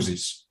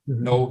apoptosis.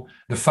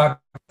 The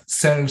fact that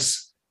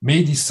cells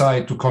may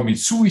decide to commit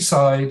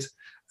suicide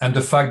and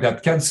the fact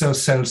that cancer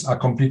cells are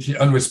completely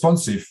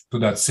unresponsive to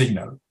that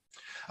signal.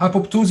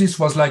 Apoptosis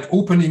was like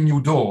opening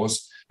new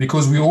doors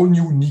because we all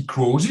knew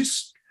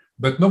necrosis,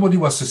 but nobody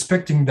was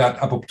suspecting that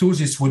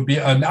apoptosis would be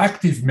an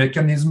active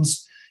mechanism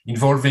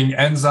involving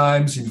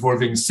enzymes,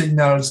 involving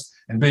signals,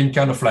 and being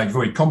kind of like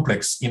very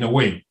complex in a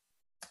way,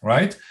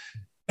 right?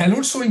 And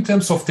also in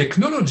terms of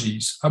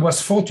technologies, I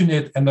was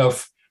fortunate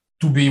enough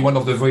to be one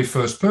of the very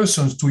first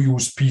persons to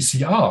use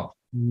PCR,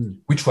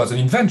 which was an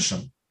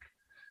invention.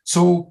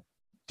 So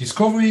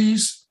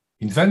discoveries,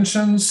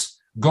 inventions,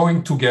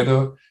 going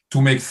together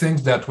to make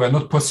things that were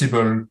not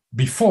possible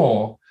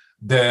before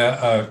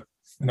their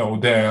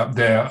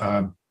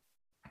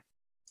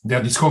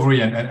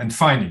discovery and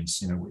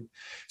findings in a way.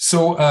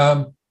 So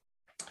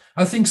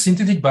I think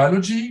synthetic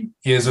biology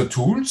is a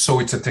tool, so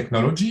it's a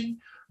technology.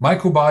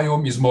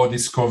 Microbiome is more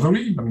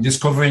discovery. I mean,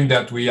 discovering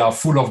that we are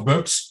full of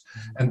bugs,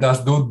 and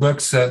that those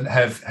bugs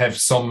have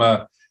some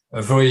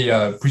very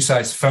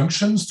precise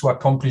functions to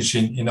accomplish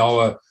in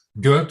our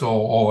gut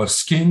or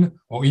skin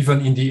or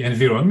even in the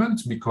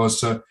environment,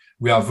 because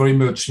we are very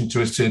much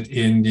interested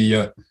in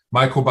the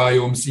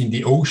microbiomes in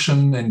the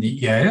ocean and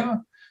the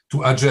air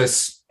to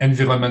address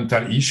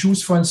environmental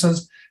issues, for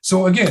instance.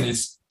 So again,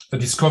 it's a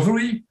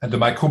discovery, and the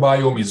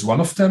microbiome is one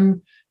of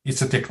them.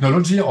 It's a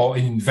technology or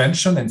an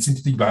invention, and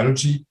synthetic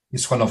biology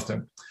is one of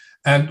them.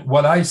 And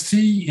what I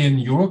see in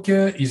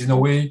eureKARE is, in a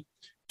way,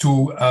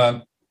 to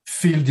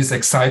feel this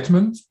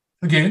excitement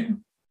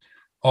again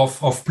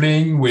of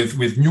playing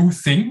with new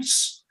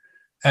things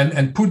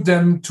and put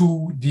them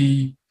to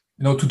the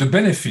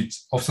benefit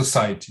of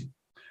society.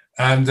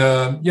 And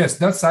yes,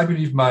 that's, I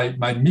believe, my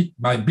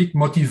big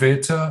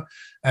motivator,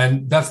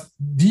 and that's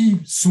the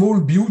small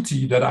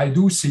beauty that I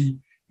do see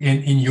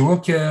in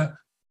eureKARE,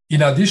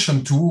 in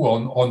addition to,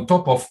 on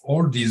top of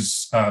all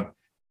these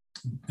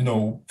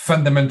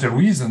fundamental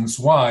reasons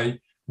why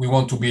we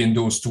want to be in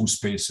those two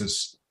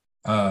spaces,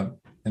 as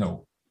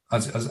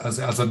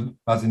an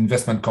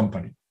investment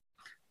company.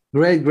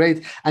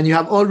 Great. And you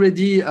have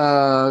already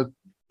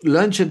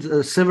launched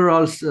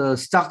several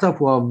startups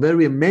who are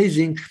very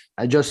amazing.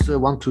 I just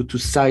want to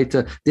cite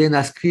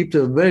DNA Script,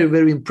 a very,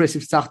 very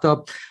impressive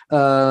startup.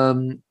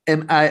 MAAT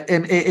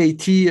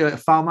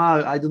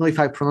Pharma, I don't know if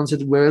I pronounce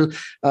it well.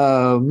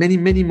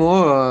 Many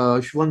more.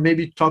 If you want,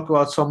 maybe talk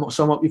about some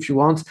of, if you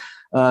want.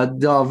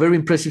 They are very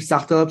impressive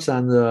startups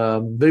and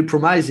very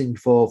promising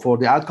for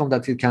the outcome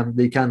that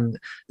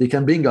they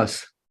can bring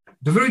us.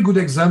 The very good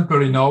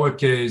example in our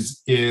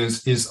case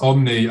is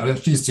Omni,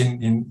 at least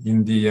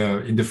in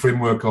the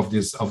framework of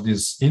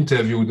this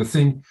interview. The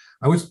thing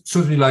I would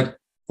certainly like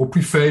or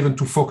prefer even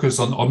to focus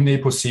on Omni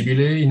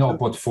Possibile in our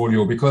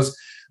portfolio, because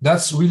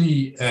that's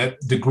really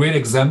the great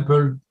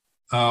example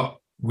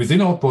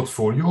within our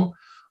portfolio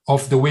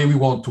of the way we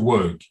want to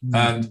work.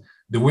 And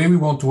the way we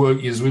want to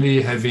work is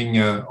really having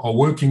or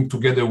working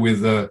together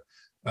with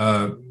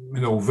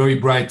very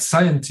bright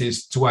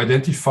scientists to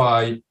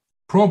identify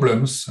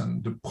problems.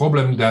 And the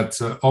problem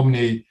that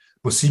Omni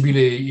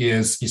Possibile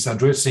is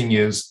addressing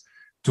is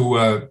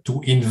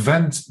to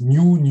invent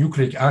new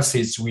nucleic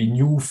acids with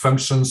new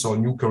functions or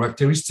new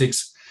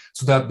characteristics,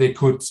 so that they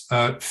could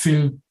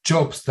fill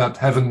jobs that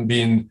haven't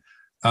been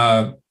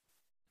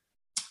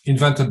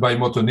invented by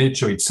Mother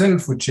Nature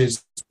itself, which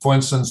is, for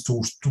instance,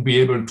 to be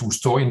able to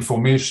store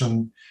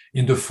information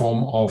in the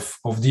form of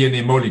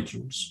DNA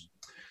molecules.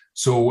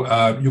 So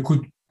you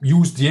could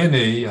use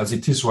DNA as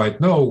it is right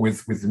now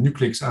with the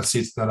nucleic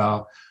acids that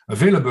are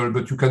available,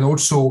 but you can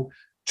also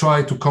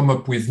try to come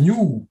up with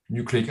new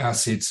nucleic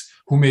acids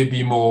who may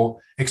be more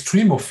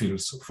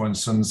extremophiles, for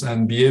instance,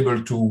 and be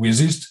able to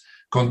resist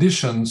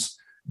conditions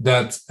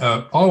that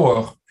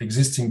our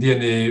existing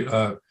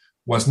DNA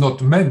was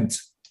not meant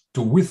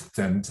to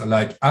withstand,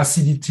 like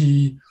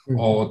acidity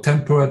or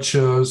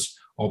temperatures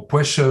or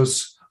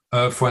pressures,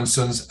 for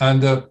instance.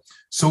 And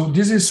so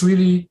this is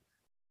really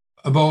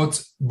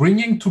about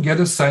bringing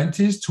together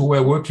scientists who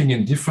are working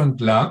in different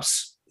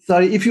labs.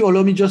 Sorry, if you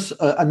allow me just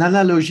an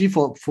analogy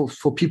for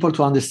people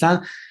to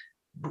understand.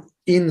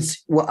 I'm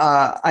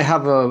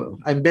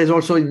based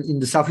also in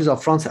the southeast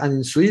of France and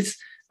in Swiss.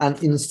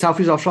 And in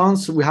southeast of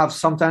France, we have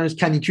sometimes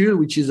canicule,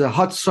 which is a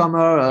hot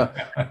summer,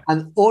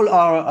 and all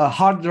our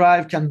hard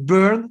drive can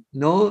burn,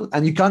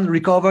 and you can't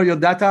recover your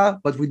data.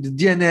 But with the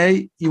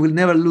DNA, you will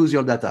never lose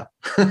your data.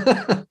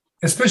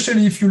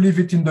 especially if you leave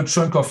it in the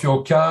trunk of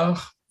your car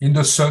in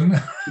the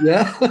sun.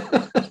 Yeah.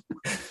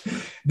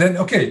 Then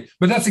okay,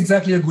 but that's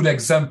exactly a good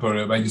example.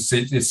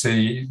 It's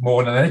a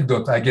more an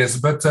anecdote, I guess.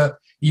 But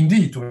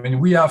indeed, when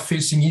we are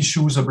facing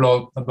issues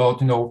about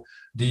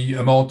the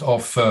amount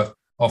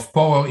of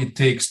power it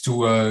takes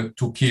to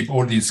keep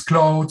all these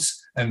clouds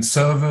and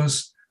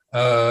servers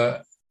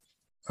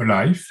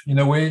alive in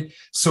a way,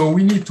 so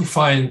we need to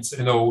find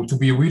to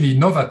be really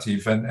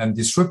innovative and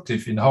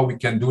disruptive in how we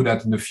can do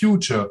that in the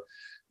future.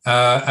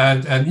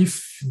 And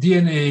if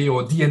DNA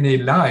or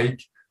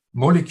DNA-like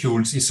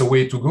molecules is a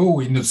way to go,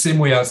 in the same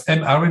way as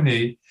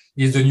mRNA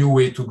is the new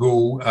way to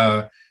go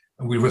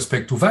with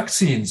respect to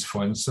vaccines,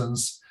 for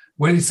instance.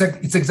 Well, it's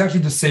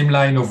exactly the same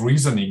line of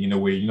reasoning in a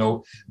way,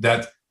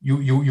 that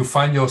you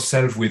find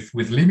yourself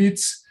with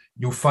limits,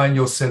 you find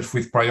yourself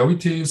with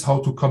priorities, how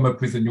to come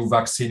up with a new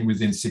vaccine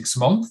within 6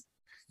 months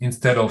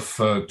instead of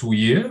 2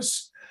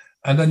 years.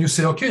 And then you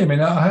say, okay,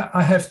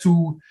 I have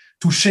to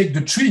shake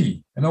the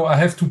tree, I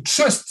have to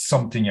trust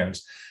something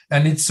else.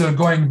 And it's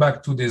going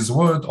back to this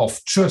word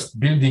of trust,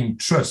 building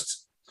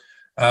trust.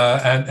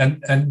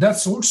 And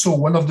that's also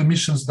one of the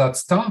missions that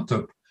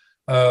startups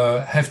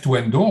have to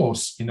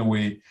endorse in a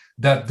way,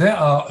 that there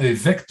are a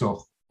vector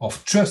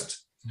of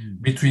trust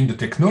between the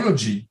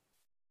technology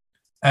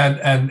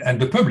and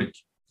the public.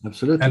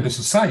 Absolutely. And the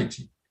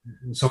society.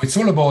 So it's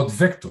all about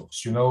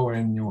vectors,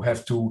 and you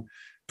have to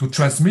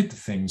transmit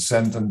things.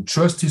 And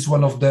trust is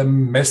one of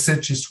them,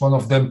 message is one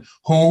of them,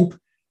 hope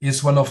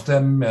is one of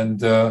them,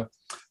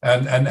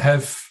 and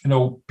have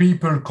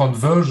people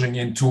converging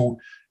into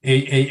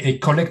a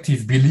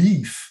collective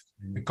belief,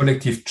 a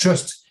collective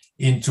trust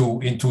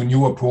into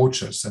new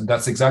approaches. And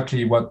that's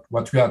exactly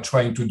what we are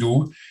trying to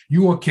do.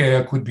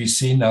 eureKARE could be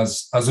seen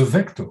as a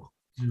vector.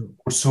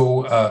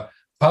 Also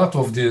part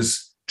of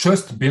this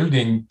trust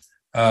building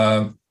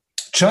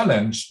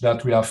challenge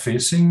that we are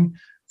facing,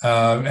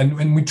 and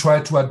when we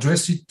try to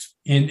address it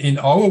in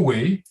our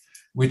way,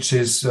 which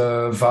is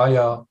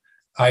via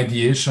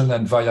ideation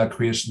and via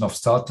creation of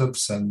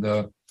startups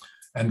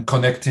and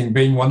connecting,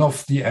 being one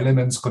of the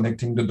elements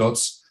connecting the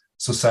dots,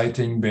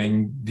 society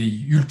being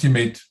the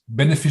ultimate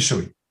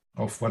beneficiary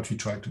of what we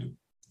try to do.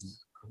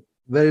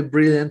 Very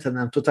brilliant, and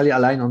I'm totally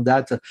aligned on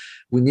that.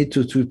 We need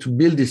to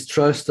build this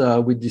trust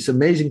with this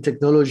amazing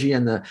technology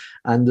and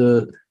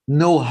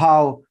know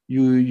how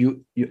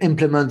you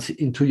implement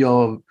into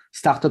your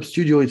startup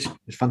studio. It's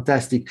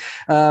fantastic.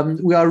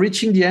 We are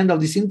reaching the end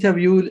of this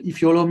interview. If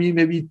you allow me,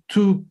 maybe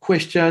 2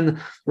 questions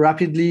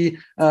rapidly.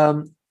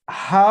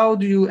 How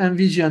do you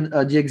envision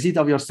the exit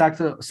of your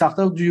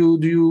startup? Do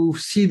you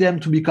see them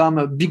to become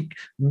a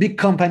big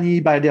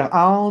company by their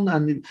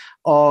own,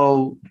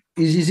 or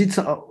is it?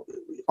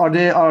 Are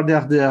there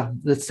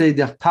let's say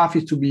their path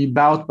is to be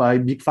bought by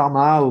big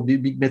pharma or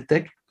big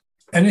medtech?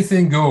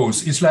 Anything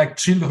goes. It's like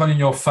children in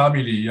your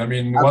family.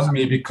 Absolutely. One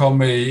may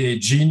become a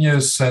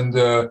genius and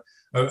a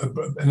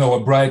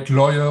bright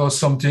lawyer or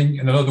something,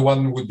 and another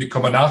one would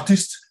become an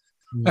artist.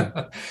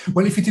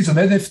 Well, if it is an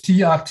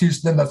NFT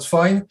artist, then that's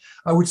fine,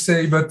 I would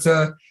say. But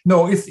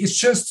no, it's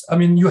just,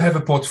 you have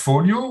a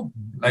portfolio,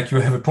 like you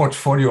have a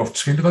portfolio of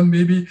children,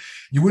 maybe.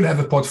 You will have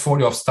a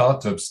portfolio of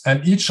startups,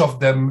 and each of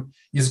them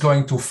is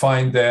going to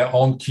find their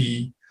own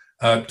key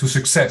to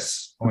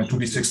success, or to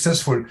be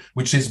successful,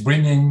 which is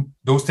bringing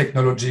those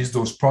technologies,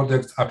 those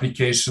products,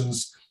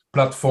 applications,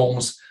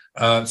 platforms,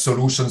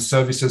 solutions,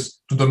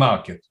 services to the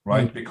market,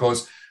 right?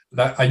 Because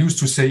I used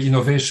to say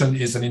innovation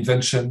is an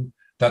invention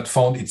that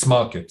found its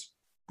market,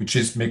 which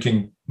is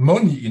making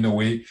money in a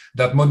way,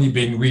 that money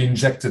being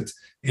reinjected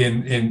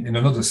in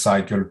another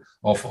cycle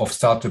of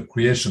startup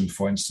creation,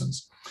 for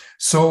instance.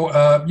 So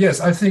yes,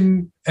 I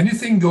think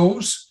anything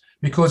goes,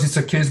 because it's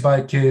a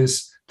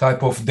case-by-case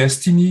type of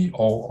destiny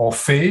or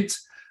fate.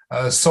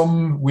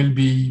 Some will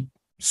be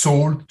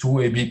sold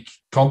to a big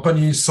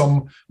company,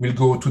 some will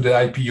go to the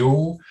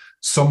IPO,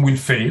 some will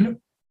fail.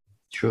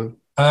 Sure.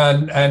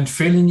 And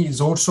failing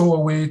is also a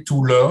way to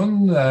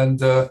learn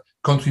and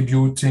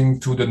contributing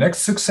to the next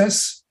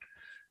success.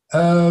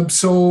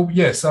 So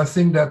yes, I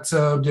think that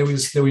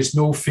there is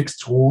no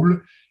fixed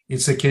rule.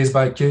 It's a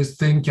case-by-case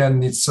thing,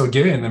 and it's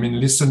again,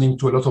 listening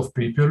to a lot of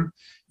people,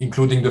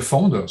 including the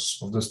founders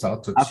of the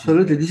startups.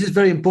 Absolutely, this is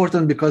very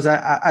important, because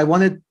I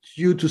wanted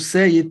you to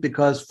say it,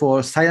 because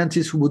for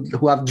scientists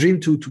who have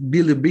dreamed to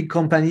build a big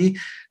company,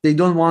 they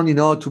don't want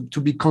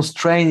to be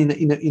constrained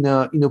in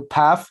a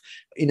path,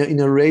 in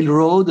a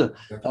railroad.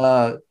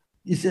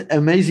 It's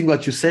amazing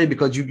what you say,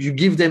 because you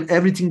give them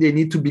everything they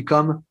need to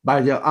become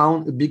by their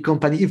own a big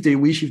company, if they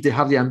wish, if they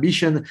have the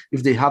ambition,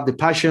 if they have the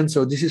passion.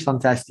 So this is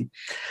fantastic.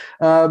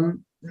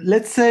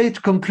 Let's say,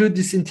 to conclude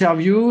this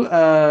interview,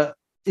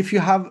 if you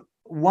have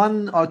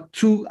 1 or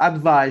 2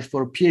 advice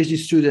for a PhD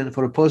student,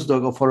 for a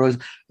postdoc, or for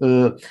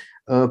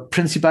a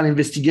principal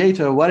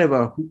investigator,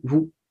 whatever,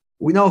 who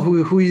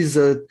is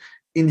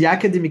in the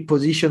academic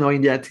position or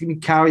in the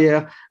academic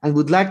career and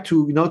would like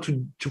to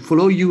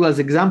follow you as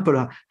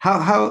example,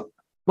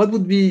 what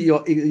would be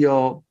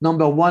your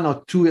number 1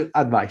 or 2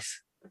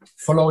 advice?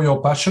 Follow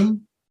your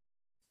passion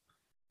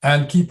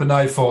and keep an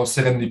eye for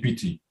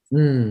serendipity.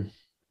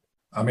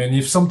 I mean,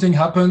 if something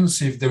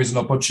happens, if there is an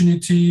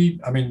opportunity,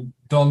 I mean,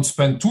 don't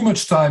spend too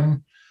much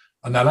time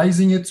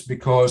analyzing it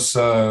because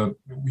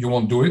you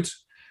won't do it.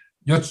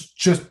 You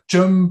just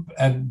jump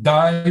and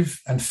dive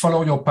and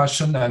follow your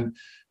passion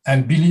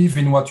and believe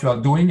in what you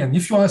are doing. And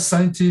if you are a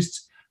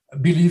scientist,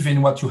 believe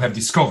in what you have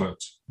discovered.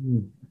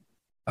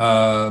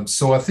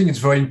 So I think it's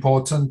very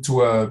important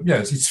to,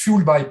 yes, it's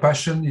fueled by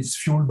passion. It's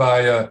fueled by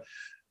a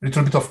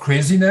little bit of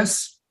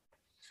craziness.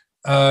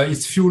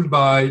 It's fueled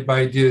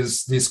by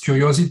this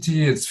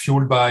curiosity. It's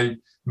fueled by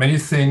many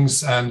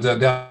things, and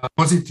they are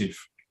positive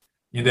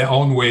in their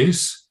own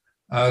ways.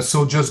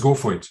 So just go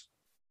for it.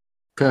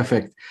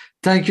 Perfect.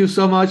 Thank you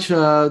so much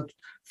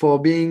for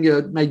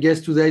being my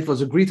guest today. It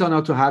was a great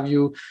honor to have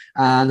you,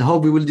 and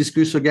hope we will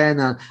discuss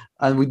again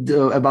and with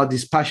about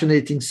this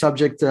passionating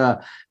subject.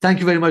 Thank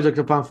you very much,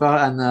 Dr. Pamphar,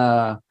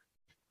 and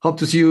hope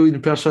to see you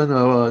in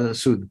person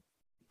soon.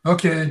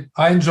 Okay,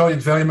 I enjoyed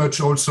it very much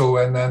also,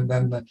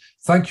 and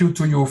thank you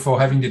to you for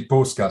having this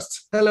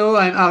podcast. Hello,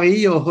 I'm Ari,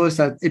 your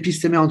host at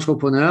Episteme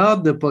Entrepreneur,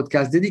 the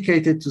podcast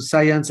dedicated to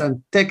science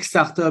and tech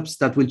startups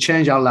that will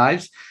change our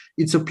lives.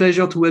 It's a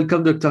pleasure to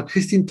welcome Dr.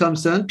 Christine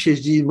Thompson,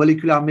 PhD in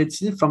molecular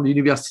medicine from the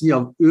University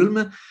of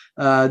Ulm.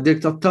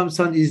 Dr.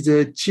 Thompson is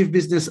the Chief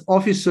Business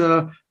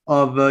Officer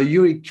of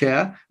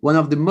eureKARE, one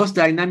of the most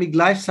dynamic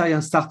life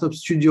science startup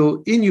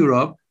studios in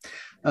Europe.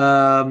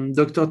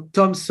 Dr.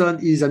 Thompson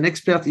is an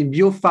expert in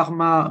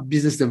biopharma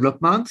business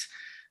development,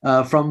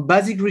 from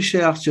basic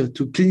research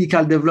to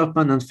clinical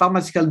development and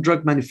pharmaceutical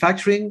drug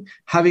manufacturing.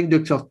 Having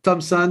Dr.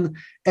 Thompson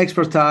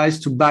expertise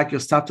to back your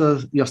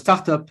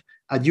startup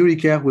at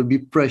eureKARE will be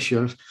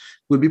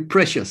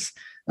precious.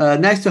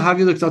 Nice to have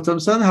you, Dr.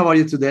 Thompson. How are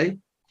you today?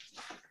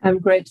 I'm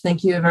great.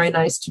 Thank you. Very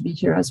nice to be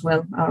here as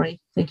well, Ari.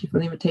 Thank you for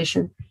the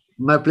invitation.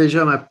 My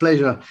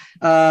pleasure.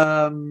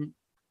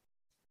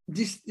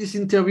 This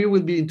interview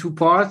will be in two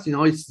parts. You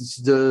know, it's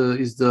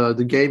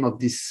the game of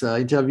this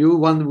interview.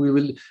 One, we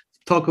will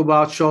talk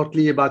about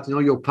shortly about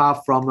your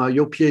path from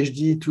your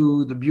PhD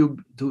to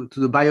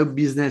the bio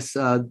business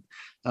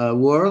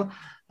world,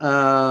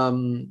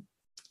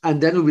 and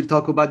then we will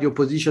talk about your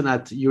position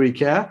at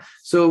eureKARE.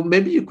 So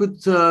maybe you could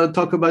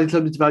talk about a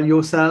little bit about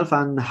yourself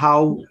and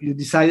how you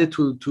decided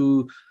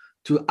to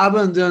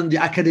abandon the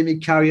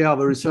academic career of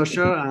a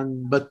researcher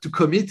but to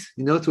commit,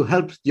 to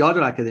help the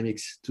other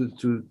academics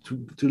to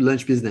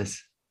launch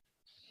business.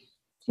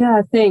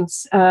 Yeah,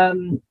 thanks.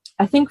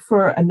 I think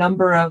for a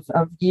number of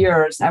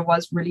years, I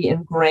was really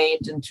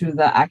ingrained into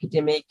the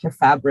academic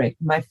fabric.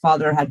 My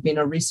father had been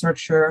a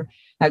researcher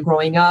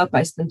growing up.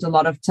 I spent a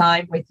lot of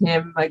time with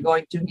him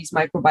going to his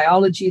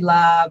microbiology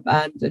lab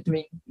and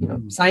doing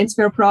science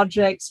fair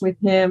projects with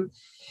him.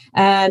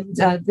 And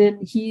then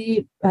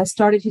he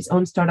started his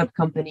own startup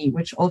company,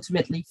 which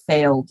ultimately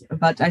failed.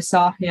 But I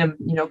saw him,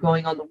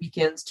 going on the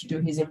weekends to do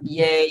his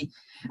MBA.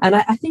 And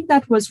I think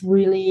that was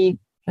really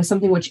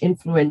something which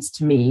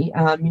influenced me,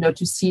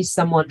 to see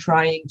someone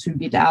trying to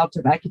get out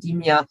of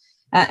academia.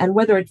 And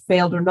whether it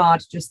failed or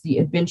not, just the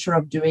adventure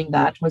of doing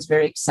that was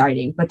very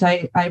exciting. But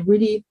I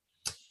really,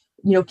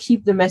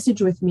 keep the message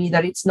with me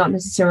that it's not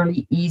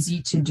necessarily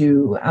easy to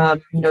do,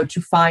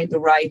 to find the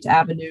right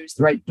avenues,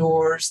 the right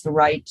doors, the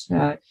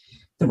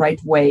right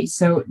way.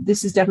 So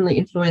this is definitely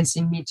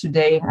influencing me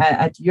today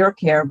at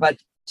eureKARE. But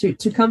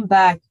to come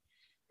back,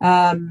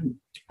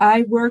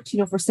 I worked,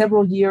 for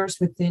several years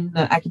within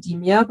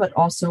academia, but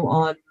also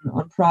on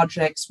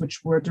projects which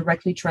were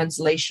directly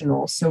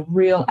translational. So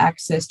real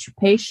access to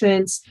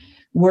patients,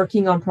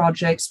 working on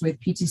projects with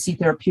PTC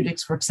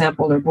Therapeutics, for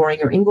example, or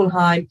Boehringer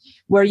Ingelheim,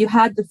 where you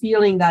had the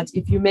feeling that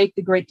if you make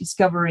the great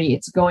discovery,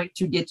 it's going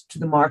to get to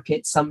the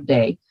market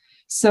someday.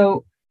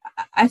 So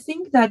I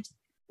think that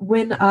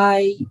when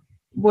I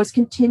was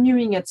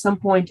continuing at some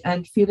point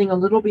and feeling a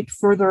little bit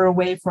further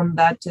away from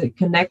that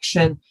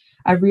connection,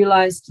 I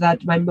realized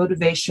that my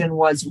motivation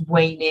was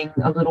waning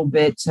a little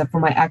bit for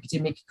my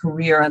academic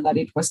career and that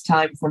it was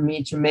time for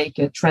me to make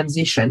a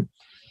transition.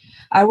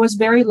 I was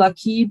very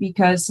lucky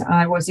because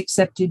I was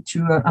accepted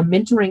to a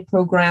mentoring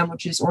program,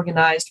 which is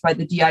organized by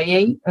the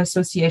DIA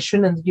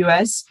Association in the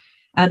US.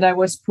 And I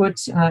was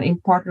put in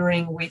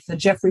partnering with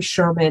Jeffrey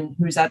Sherman,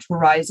 who's at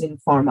Horizon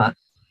Pharma.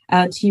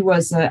 And he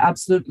was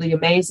absolutely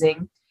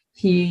amazing.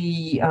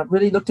 He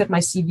really looked at my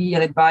CV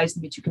and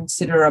advised me to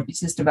consider a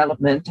business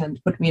development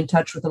and put me in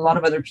touch with a lot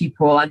of other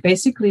people. And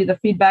basically the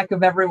feedback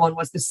of everyone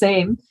was the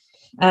same.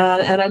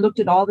 And I looked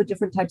at all the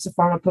different types of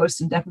pharma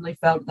posts and definitely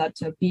felt that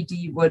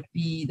BD would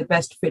be the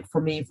best fit for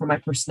me, for my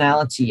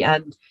personality.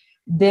 And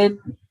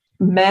then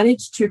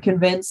managed to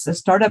convince a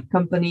startup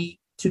company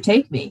to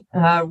take me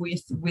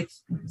with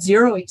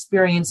zero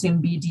experience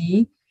in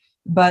BD,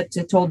 but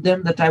told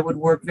them that I would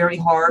work very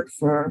hard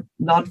for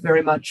not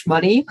very much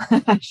money,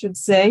 I should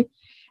say,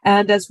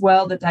 and as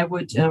well that I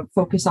would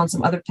focus on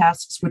some other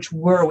tasks which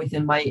were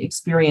within my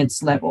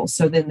experience level.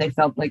 So then they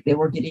felt like they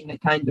were getting a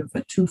kind of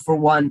a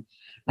 2-for-1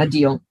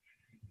 deal.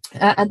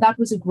 And that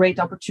was a great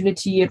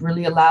opportunity. It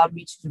really allowed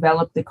me to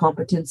develop the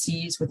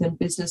competencies within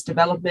business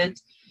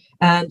development.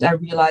 And I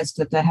realized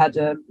that I had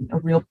a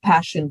real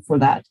passion for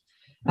that.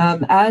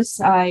 As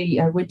I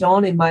went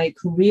on in my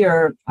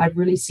career, I've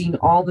really seen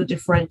all the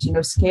different,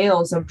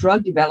 scales of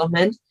drug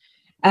development.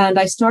 And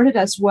I started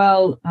as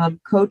well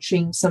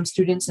coaching some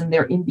students in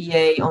their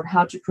MBA on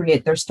how to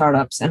create their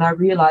startups. And I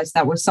realized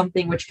that was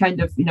something which kind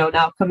of,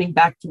 now coming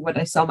back to what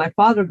I saw my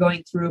father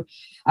going through,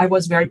 I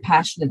was very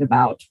passionate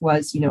about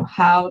was,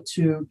 how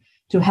to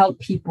help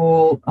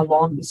people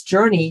along this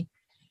journey.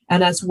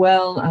 And as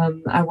well,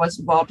 I was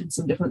involved in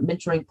some different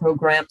mentoring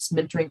programs,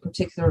 mentoring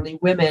particularly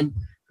women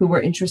who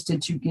were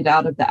interested to get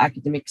out of the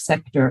academic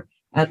sector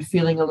and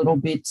feeling a little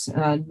bit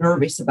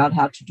nervous about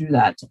how to do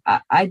that.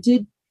 I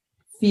did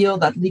feel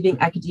that leaving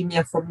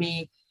academia for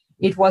me,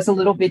 it was a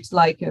little bit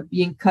like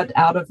being cut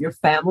out of your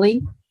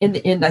family. In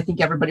the end, I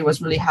think everybody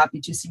was really happy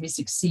to see me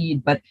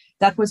succeed, but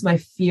that was my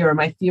fear.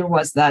 My fear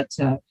was that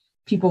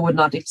people would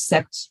not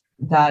accept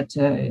that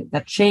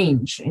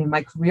change in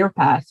my career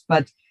path.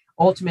 But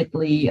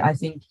ultimately, I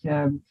think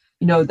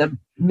the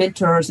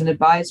mentors and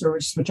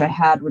advisors which I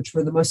had, which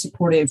were the most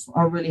supportive,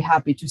 are really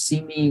happy to see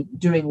me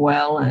doing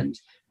well and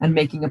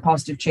making a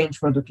positive change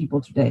for other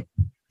people today.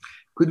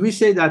 Could we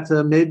say that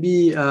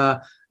maybe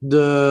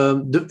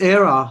the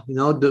era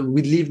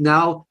we live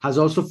now has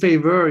also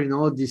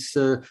favored this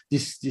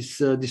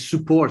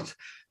support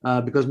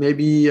because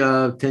maybe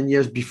 10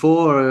 years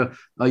before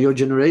your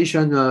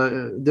generation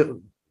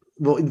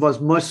it was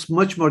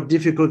much more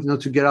difficult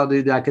to get out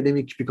of the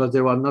academic because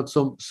there were not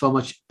so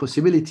much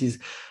possibilities.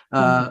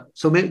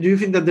 So do you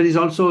think that there is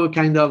also a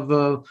kind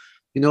of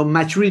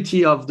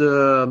maturity of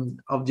the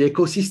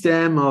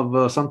ecosystem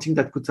of something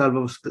that could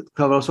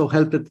also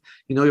help it,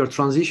 your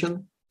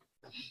transition?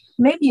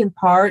 Maybe in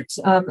part.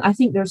 I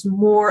think there's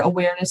more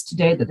awareness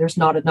today that there's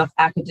not enough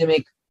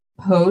academic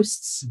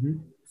posts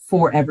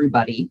for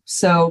everybody.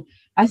 So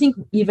I think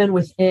even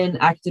within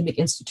academic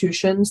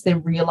institutions, they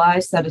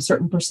realize that a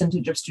certain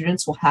percentage of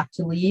students will have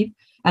to leave.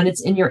 And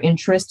it's in your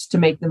interest to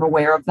make them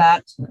aware of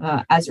that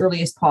as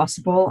early as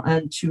possible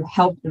and to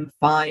help them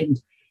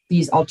find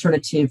these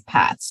alternative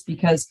paths.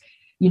 Because,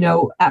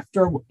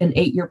 after an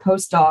 8-year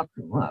postdoc,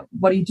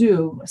 what do you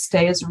do?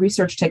 Stay as a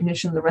research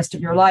technician the rest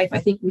of your life? I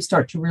think we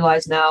start to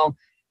realize now,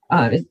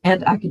 and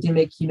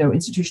academic,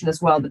 institution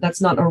as well, that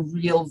that's not a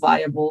real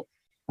viable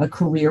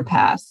career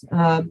path.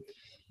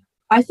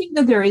 I think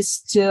that there is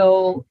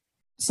still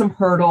some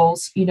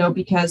hurdles,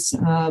 because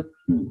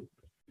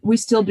we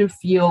still do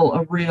feel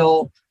a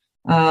real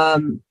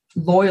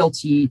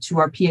loyalty to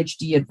our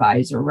PhD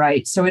advisor,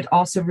 right? So it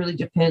also really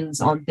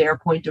depends on their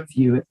point of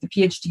view. If the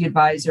PhD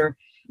advisor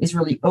is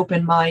really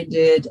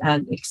open-minded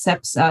and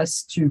accepts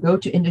us to go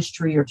to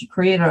industry or to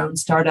create our own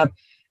startup,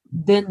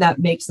 then that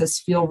makes us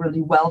feel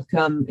really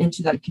welcome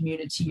into that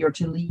community or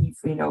to leave,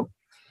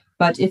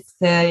 But if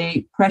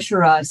they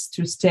pressure us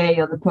to stay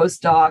on the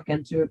postdoc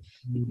and to,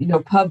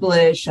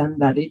 publish, and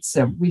that it's,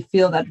 we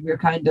feel that we're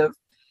kind of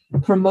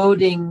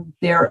promoting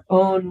their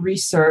own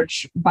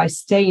research by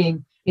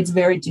staying, it's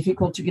very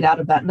difficult to get out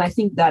of that. And I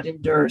think that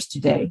endures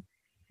today.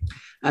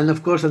 And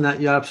of course, and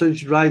you're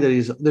absolutely right.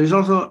 There is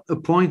also a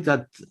point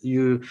that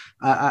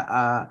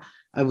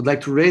I would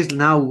like to raise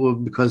now,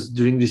 because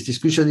during this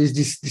discussion is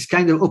this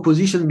kind of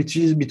opposition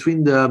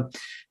between the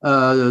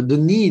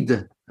need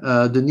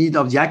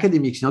of the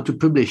academics, to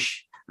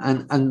publish,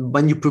 and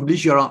when you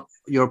publish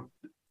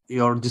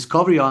your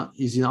discovery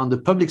is on the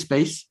public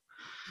space,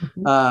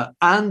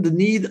 and the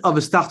need of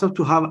a startup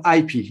to have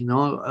IP,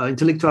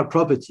 intellectual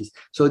properties.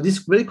 So this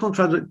very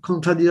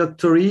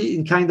contradictory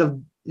in kind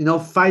of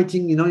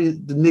fighting,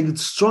 the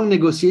strong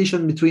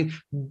negotiation between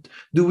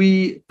do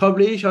we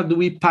publish or do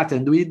we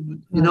patent? Do we,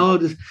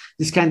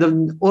 this kind of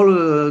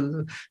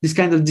this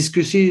kind of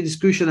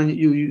discussion, and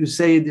you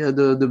say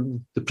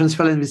the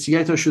principal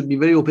investigator should be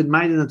very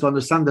open-minded and to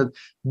understand that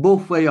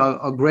both ways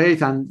are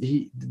great, and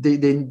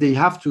they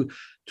have to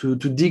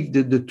dig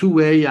the two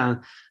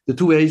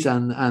ways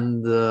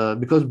and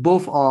because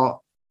both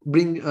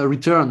bring a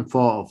return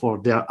for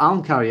their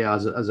own career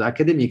as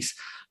academics.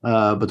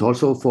 But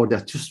also for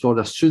their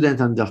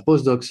students and their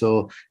postdocs.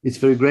 So it's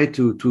very great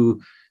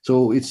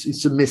so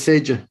it's a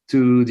message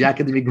to the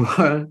academic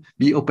world: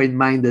 be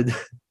open-minded.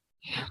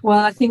 Well,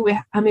 I think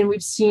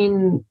we've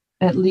seen,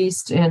 at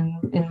least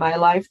in my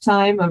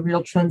lifetime, a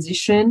real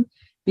transition,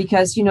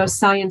 because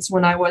science,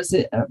 when I was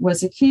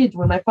a kid,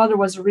 when my father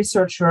was a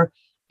researcher,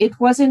 it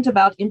wasn't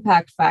about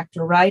impact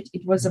factor, right?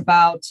 It was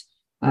about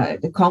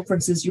the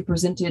conferences you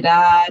presented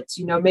at,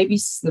 maybe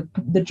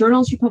the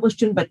journals you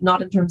published in, but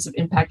not in terms of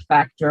impact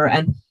factor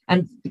and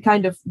the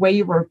kind of way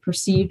you were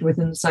perceived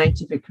within the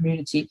scientific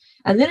community.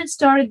 And then it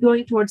started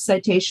going towards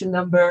citation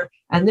number,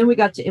 and then we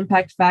got to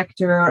impact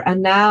factor.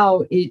 And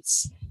now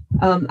it's,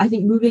 I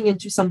think, moving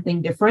into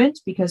something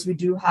different, because we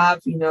do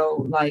have,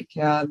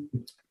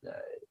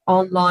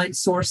 online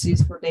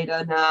sources for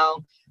data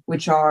now,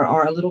 which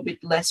are a little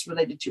bit less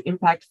related to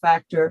impact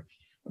factor.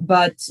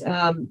 But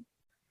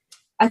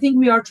I think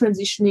we are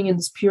transitioning in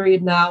this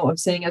period now of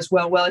saying as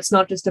well, it's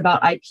not just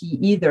about IP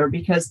either,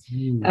 because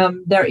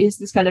there is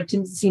this kind of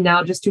tendency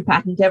now just to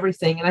patent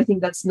everything. And I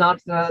think that's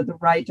not the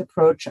right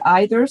approach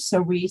either.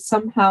 So we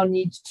somehow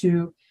need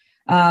to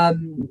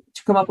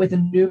to come up with a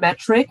new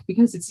metric,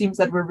 because it seems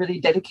that we're really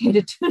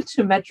dedicated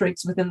to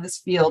metrics within this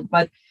field.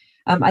 But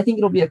I think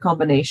it'll be a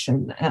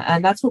combination.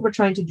 And that's what we're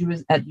trying to do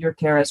at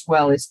eureKARE as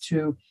well, is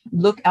to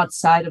look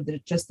outside of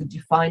just the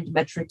defined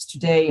metrics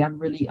today and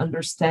really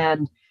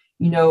understand,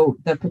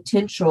 the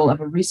potential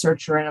of a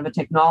researcher and of a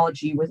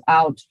technology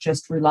without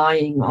just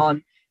relying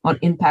on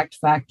impact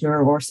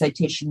factor or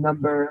citation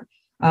number.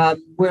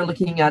 We're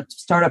looking at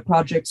startup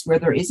projects where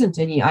there isn't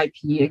any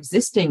IP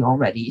existing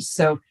already.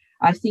 So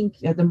I think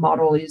the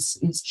model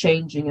is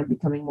changing and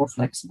becoming more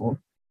flexible.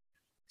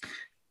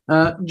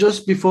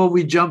 Just before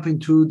we jump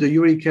into the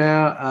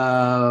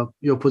eureKARE,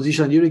 your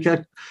position at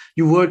eureKARE,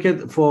 you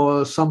worked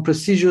for some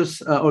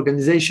prestigious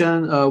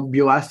organization,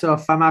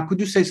 BioAster Pharma. Could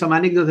you say some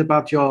anecdote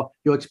about your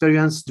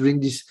experience during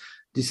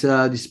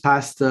this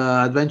past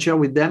adventure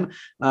with them?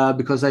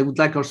 Because I would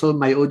like also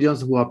my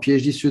audience who are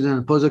PhD students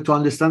and postdocs to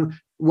understand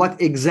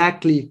what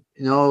exactly,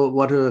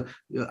 what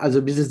as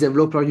a business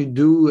developer you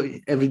do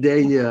every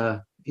day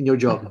in your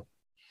job.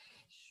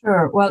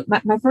 Sure. Well,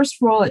 my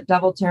first role at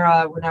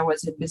Terra when I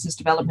was in business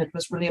development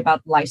was really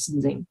about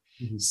licensing.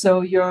 Mm-hmm. So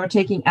you're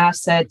taking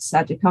assets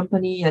at a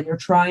company and you're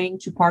trying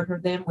to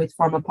partner them with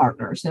pharma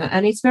partners.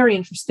 And it's very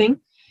interesting.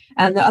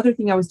 And the other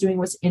thing I was doing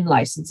was in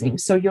licensing.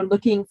 So you're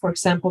looking, for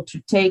example, to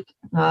take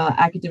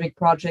academic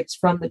projects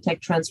from the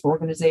tech transfer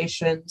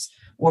organizations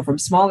or from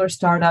smaller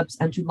startups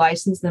and to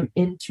license them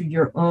into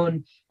your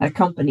own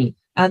company.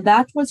 And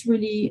that was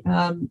really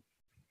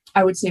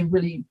I would say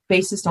really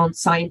based on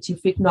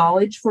scientific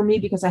knowledge for me,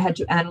 because I had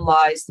to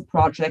analyze the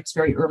projects,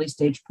 very early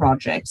stage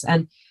projects,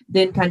 and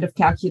then kind of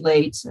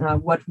calculate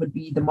what would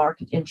be the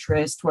market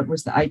interest, what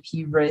was the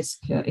IP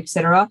risk,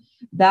 etc.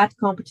 That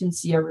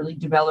competency I really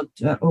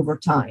developed over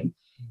time.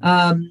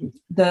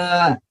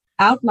 The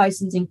out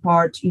licensing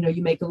part,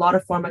 you make a lot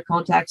of pharma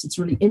contacts. It's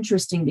really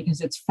interesting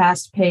because it's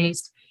fast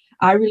paced.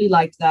 I really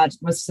liked that. It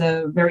was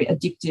very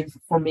addictive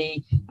for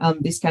me,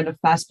 this kind of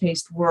fast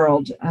paced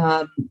world.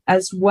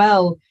 As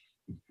well,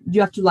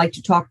 you have to like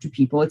to talk to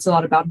people. It's a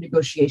lot about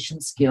negotiation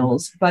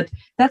skills, but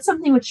that's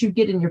something which you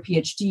get in your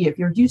PhD. If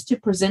you're used to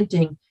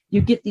presenting,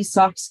 you get these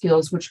soft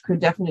skills, which could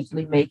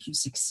definitely make you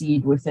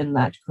succeed within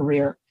that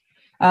career.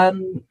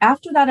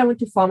 After that, I went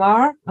to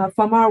Pharma.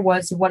 Pharma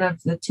was one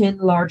of the 10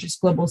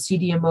 largest global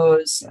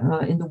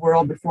CDMOs in the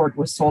world before it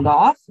was sold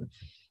off.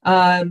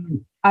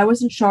 I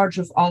was in charge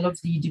of all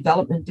of the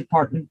development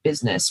department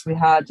business. We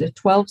had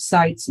 12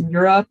 sites in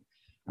Europe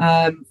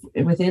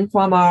within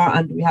Pharma,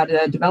 and we had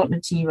a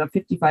development team of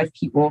 55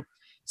 people.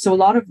 So a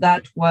lot of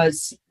that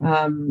was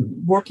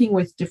working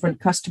with different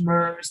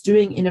customers,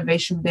 doing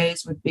innovation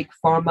days with big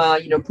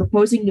pharma,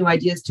 proposing new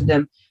ideas to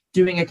them,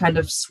 doing a kind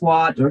of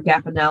SWOT or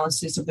gap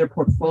analysis of their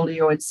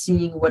portfolio and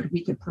seeing what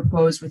we could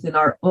propose within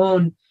our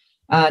own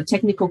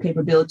technical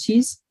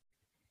capabilities.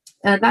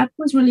 And that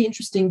was really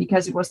interesting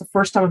because it was the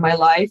first time in my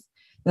life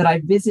that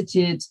I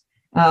visited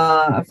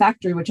a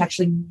factory which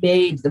actually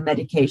made the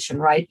medication,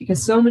 right?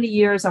 Because so many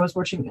years I was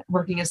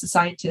working as a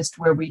scientist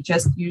where we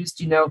just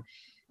used,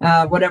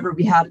 whatever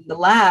we had in the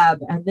lab,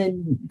 and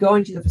then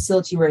going to the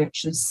facility where you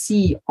actually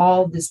see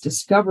all this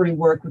discovery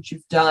work which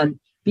you've done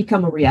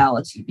become a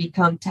reality,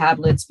 become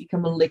tablets,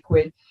 become a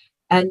liquid.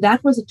 And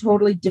that was a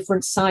totally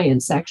different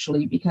science,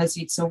 actually, because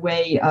it's a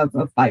way of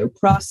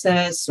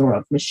bioprocess or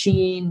of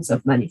machines,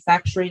 of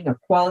manufacturing,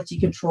 of quality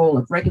control,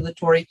 of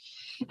regulatory.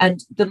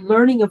 And the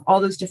learning of all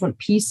those different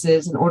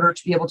pieces in order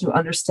to be able to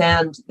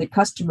understand the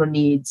customer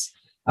needs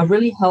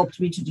really helped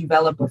me to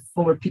develop a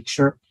fuller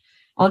picture.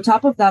 On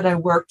top of that, I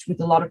worked with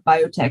a lot of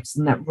biotechs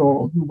in that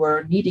role who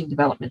were needing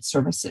development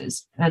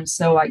services. And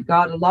so I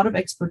got a lot of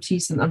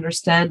expertise in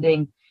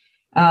understanding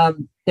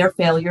their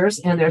failures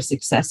and their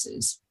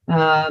successes.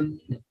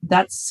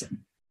 That's,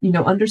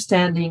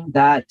 understanding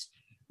that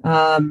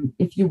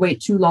if you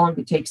wait too long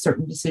to take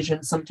certain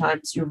decisions,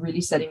 sometimes you're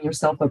really setting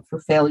yourself up for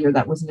failure.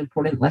 That was an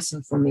important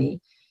lesson for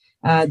me.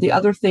 The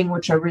other thing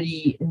which I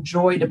really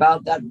enjoyed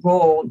about that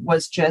role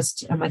was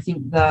just, I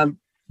think the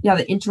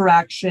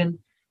interaction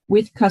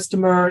with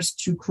customers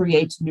to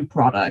create new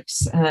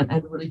products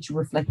and really to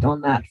reflect on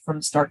that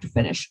from start to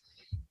finish.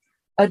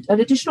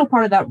 An additional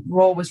part of that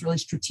role was really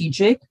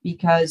strategic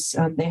because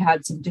they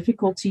had some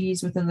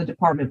difficulties within the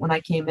department when I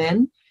came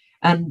in.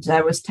 And I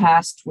was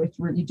tasked with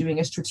really doing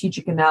a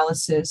strategic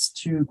analysis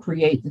to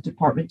create the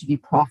department to be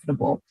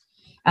profitable.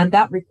 And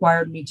that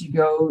required me to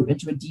go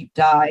into a deep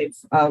dive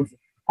of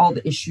all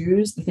the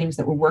issues, the things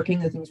that were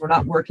working, the things were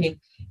not working.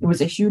 It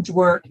was a huge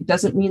work. It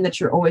doesn't mean that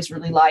you're always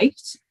really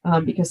liked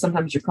because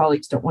sometimes your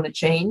colleagues don't want to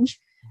change.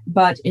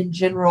 But in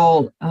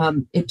general,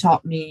 it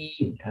taught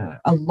me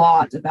a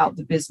lot about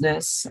the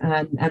business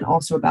and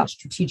also about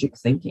strategic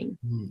thinking.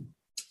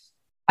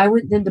 I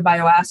went then to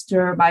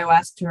BioAster.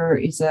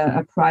 BioAster is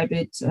a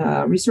private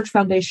research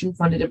foundation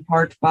funded in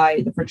part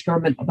by the French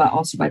government, but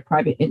also by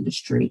private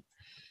industry.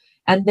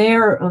 And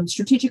their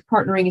strategic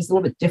partnering is a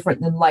little bit different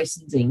than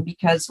licensing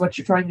because what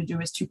you're trying to do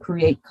is to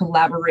create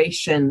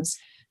collaborations,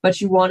 but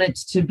you want it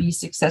to be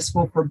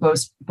successful for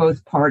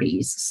both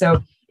parties.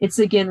 So it's,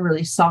 again,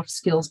 really soft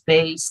skills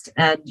based,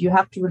 and you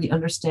have to really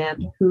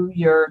understand who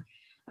your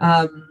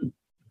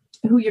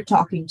who you're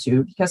talking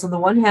to, because on the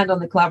one hand, on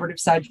the collaborative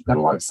side, you've got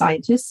a lot of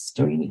scientists,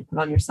 so you need to put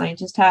on your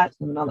scientist hat.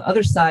 And then on the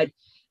other side,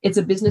 it's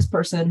a business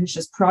person who's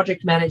just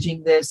project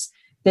managing this.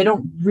 They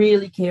don't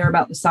really care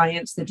about the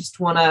science. They just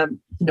want to,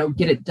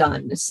 get it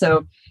done.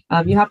 So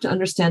you have to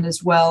understand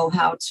as well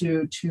how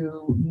to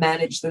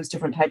manage those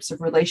different types of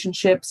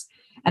relationships.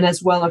 And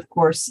as well, of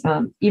course,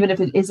 even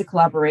if it is a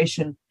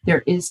collaboration,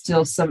 there is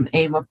still some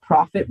aim of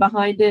profit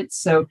behind it.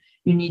 So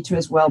you need to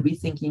as well be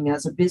thinking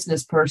as a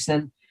business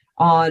person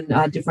on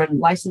different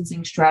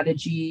licensing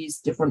strategies,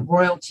 different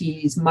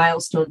royalties,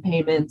 milestone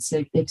payments,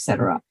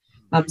 etc.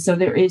 So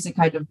there is a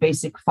kind of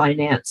basic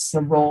finance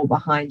role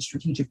behind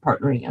strategic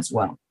partnering as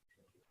well.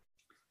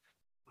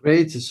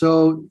 Great.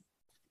 So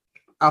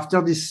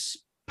after these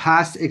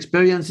past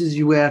experiences,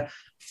 you were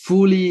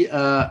fully,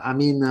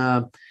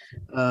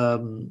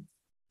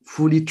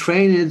 fully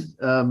trained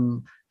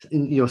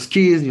in your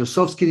skills, in your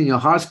soft skills, in your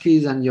hard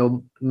skills, and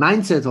your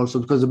mindset also,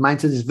 because the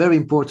mindset is very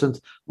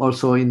important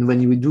also when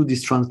you do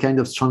this kind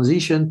of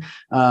transition.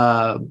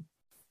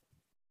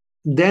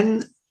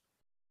 Then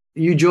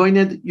you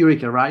joined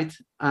eureKARE, right?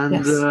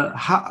 And yes.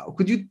 How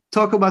could you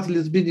talk about a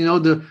little bit,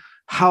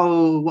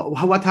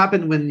 what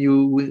happened when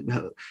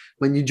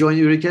you joined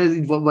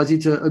eureKARE? Was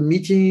it a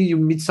meeting? You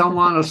meet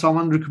someone, or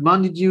someone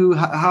recommended you?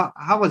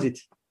 How was it?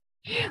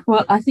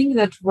 Well, I think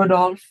that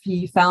Rodolphe,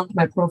 he found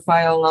my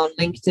profile on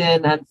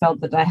LinkedIn and felt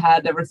that I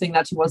had everything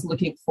that he was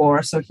looking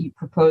for. So he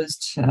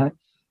proposed to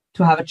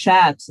have a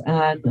chat,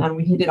 and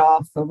we hit it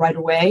off right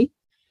away.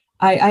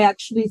 I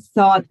actually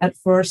thought at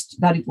first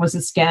that it was a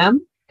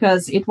scam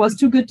because it was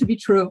too good to be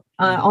true.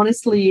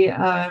 Honestly,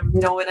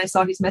 when I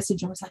saw his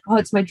message, I was like, oh,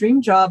 it's my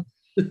dream job.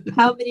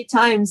 How many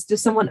times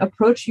does someone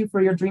approach you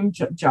for your dream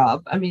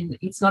job? I mean,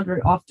 it's not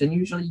very often.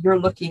 Usually you're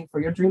looking for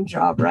your dream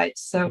job, right?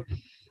 So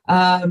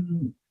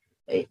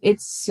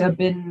it's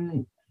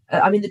been,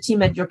 the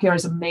team at eureKARE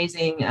is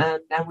amazing,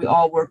 and we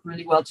all work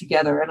really well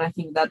together. And I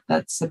think that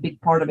that's a big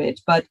part of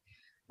it. But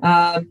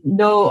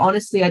no,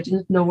 honestly, I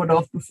didn't know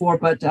Rodolphe before,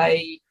 but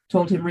I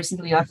told him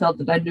recently I felt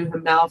that I knew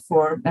him now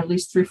for at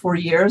least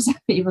 3-4 years,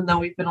 even though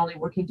we've been only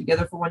working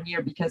together for 1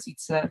 year, because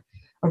it's a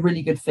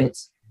really good fit.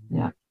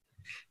 Yeah.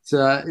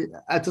 So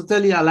I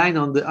totally align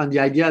on the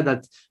idea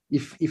that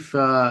if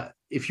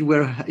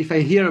I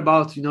hear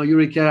about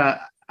eureKARE,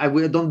 I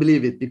don't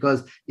believe it,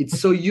 because it's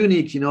so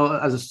unique,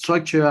 as a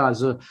structure,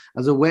 as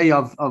a way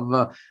of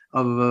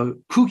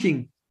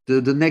cooking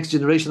the next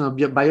generation of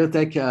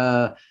biotech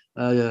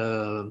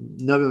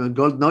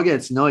gold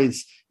nuggets.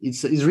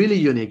 It's really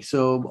unique.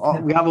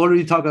 So we have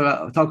already talked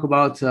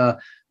about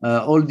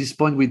all this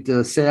point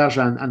with Serge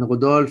and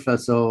Rodolphe.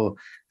 So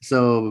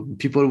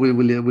people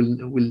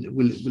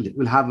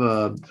will have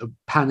a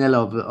panel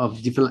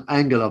of different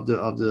angle of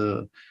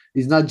the.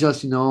 It's not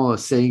just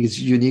saying it's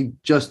unique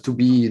just to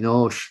be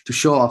to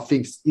show off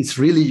things. It's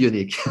really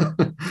unique.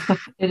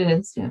 It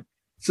is, yeah.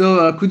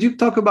 So could you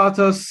talk about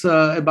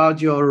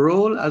about your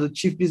role as a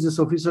chief business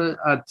officer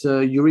at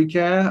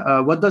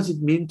eureKARE? What does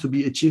it mean to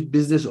be a chief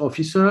business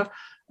officer?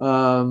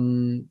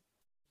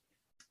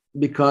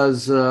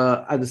 Because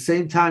at the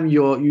same time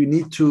you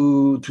need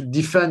to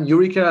defend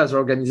eureKARE as an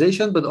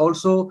organization, but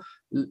also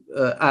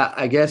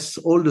I guess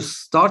all the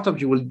startup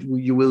you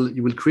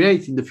will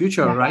create in the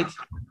future, yeah. Right?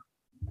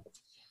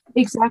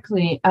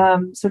 Exactly.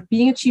 So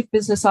being a chief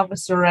business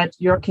officer at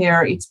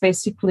eureKARE, it's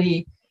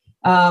basically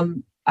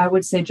I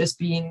would say just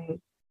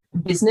being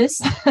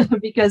business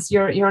because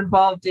you're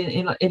involved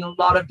in a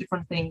lot of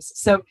different things.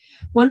 So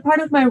one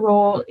part of my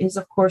role is,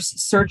 of course,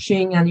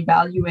 searching and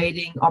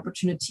evaluating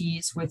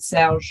opportunities with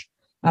Serge,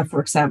 for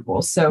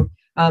example. So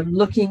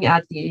looking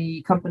at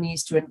the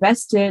companies to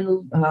invest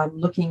in,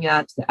 looking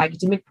at the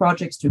academic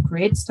projects to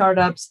create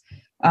startups,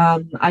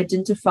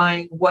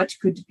 identifying what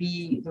could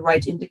be the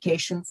right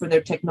indication for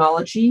their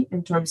technology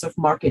in terms of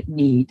market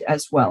need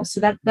as well.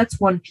 So that's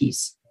one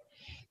piece.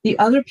 The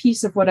other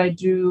piece of what I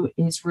do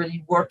is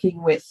really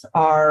working with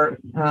our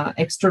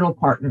external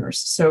partners.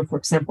 So, for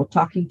example,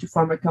 talking to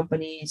pharma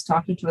companies,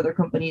 talking to other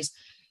companies,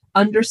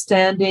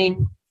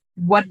 understanding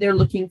what they're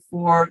looking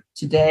for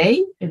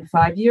today, in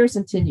 5 years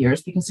and 10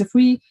 years. Because if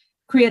we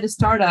create a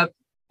startup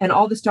and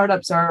all the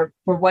startups are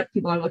for what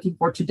people are looking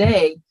for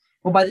today,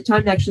 well, by the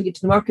time they actually get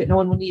to the market, no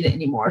one will need it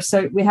anymore.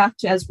 So we have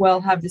to as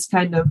well have this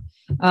kind of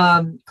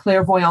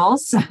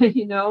clairvoyance,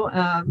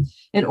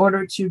 in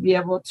order to be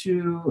able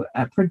to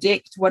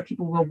predict what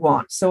people will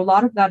want. So a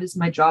lot of that is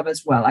my job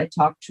as well. I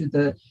talk to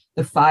the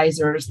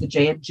Pfizers, the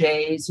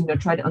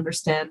J&Js, try to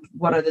understand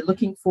what are they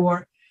looking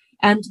for.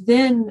 And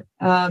then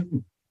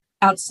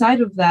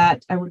outside of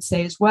that, I would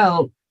say as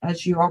well,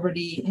 as you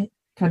already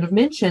kind of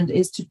mentioned,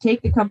 is to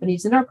take the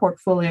companies in our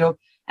portfolio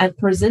and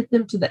present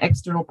them to the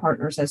external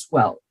partners as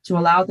well, to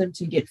allow them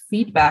to get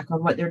feedback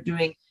on what they're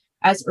doing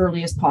as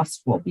early as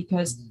possible,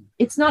 because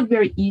it's not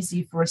very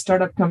easy for a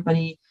startup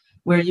company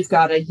where you've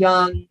got a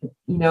young,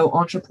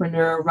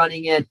 entrepreneur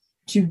running it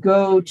to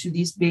go to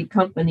these big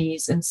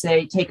companies and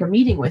say, take a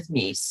meeting with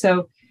me.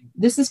 So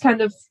this is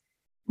kind of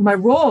my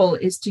role,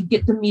 is to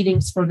get the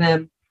meetings for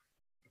them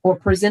or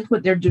present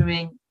what they're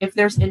doing. If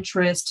there's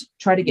interest,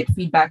 try to get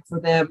feedback for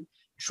them,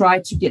 try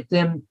to get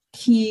them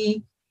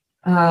key,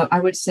 I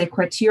would say,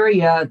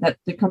 criteria that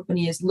the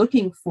company is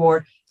looking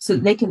for so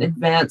that they can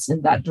advance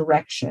in that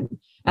direction.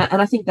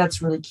 And I think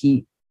that's really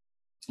key.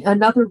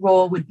 Another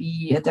role would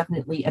be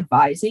definitely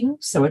advising.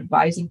 So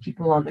advising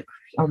people on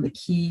the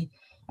key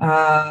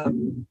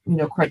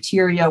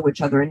criteria,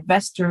 which other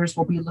investors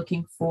will be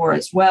looking for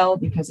as well,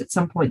 because at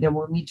some point they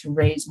will need to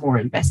raise more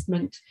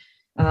investment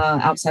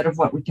outside of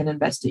what we can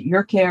invest at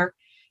eureKARE.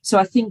 So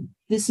I think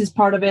this is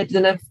part of it.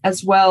 And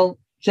as well,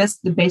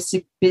 just the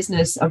basic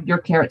business of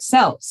eureKARE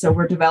itself. So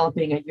we're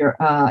developing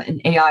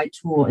an AI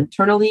tool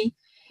internally,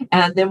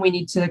 and then we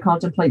need to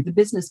contemplate the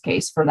business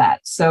case for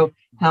that. So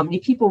how many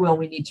people will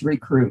we need to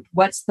recruit?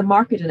 What's the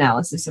market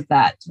analysis of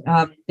that?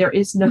 There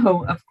is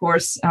no, of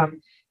course,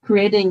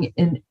 creating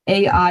an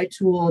AI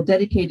tool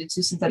dedicated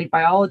to synthetic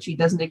biology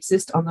doesn't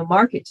exist on the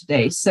market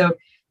today. So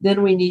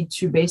then we need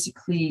to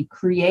basically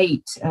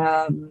create,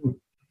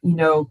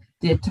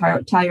 the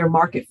entire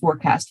market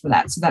forecast for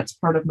that. So that's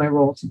part of my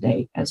role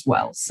today as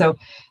well. So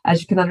as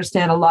you can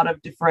understand, a lot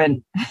of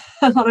different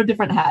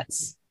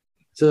hats.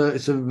 So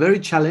it's a very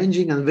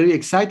challenging and very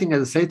exciting at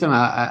the same time.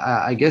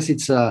 I guess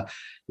it's an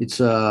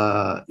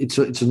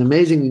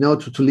amazing,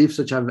 to live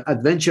such an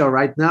adventure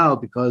right now,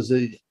 because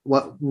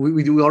what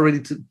we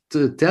already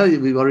to tell you,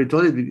 we already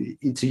told you,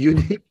 it's a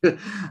unique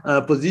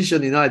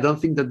position. I don't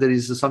think that there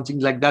is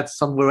something like that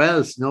somewhere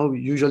else.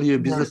 Usually a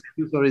business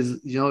is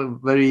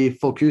very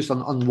focused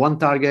on one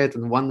target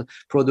and one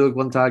product,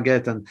 one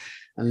target, and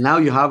now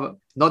you have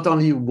not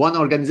only one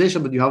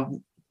organization, but you have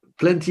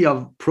plenty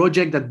of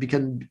projects that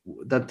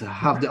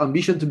have the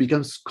ambition to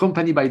become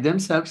company by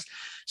themselves.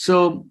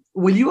 So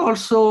will you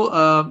also,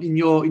 in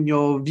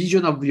your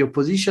vision of your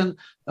position,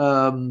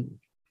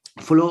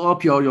 follow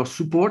up your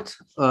support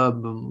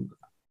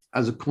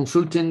as a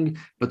consulting,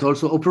 but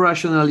also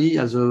operationally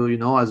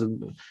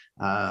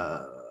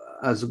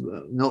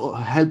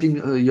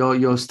helping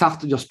your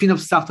spin-off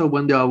starter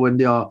when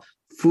they are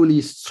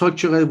fully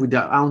structured with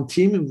their own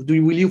team?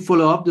 Will you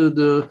follow up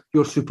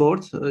your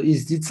support?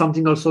 Is it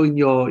something also in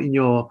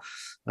your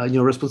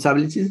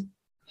responsibilities?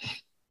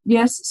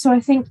 Yes. So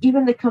I think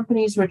even the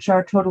companies which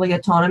are totally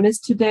autonomous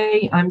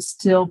today, I'm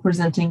still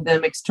presenting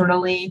them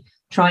externally,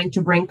 trying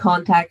to bring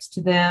contacts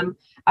to them.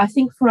 I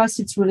think for us,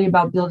 it's really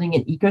about building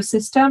an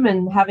ecosystem,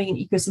 and having an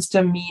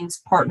ecosystem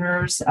means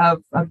partners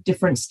of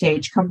different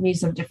stage,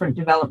 companies of different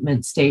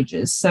development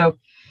stages. So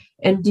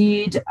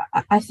indeed,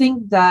 I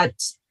think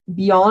that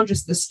beyond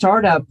just the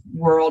startup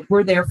world,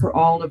 we're there for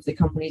all of the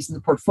companies in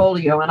the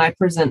portfolio, and I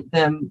present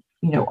them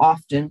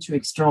often to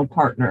external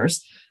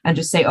partners and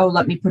just say, oh,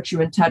 let me put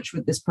you in touch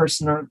with this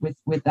person or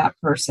with that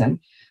person.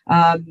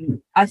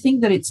 I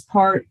think that it's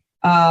part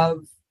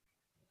of,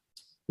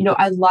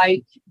 I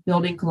like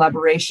building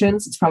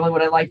collaborations. It's probably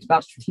what I liked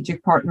about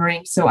strategic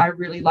partnering. So I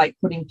really like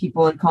putting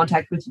people in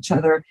contact with each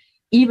other,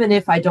 even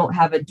if I don't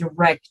have a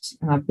direct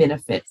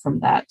benefit from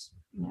that.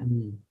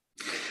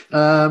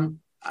 Yeah.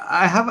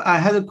 I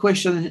had a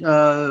question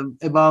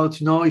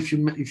about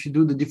if you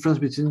do the difference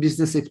between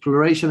business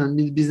exploration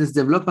and business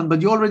development,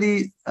 but you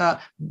already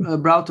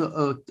brought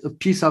a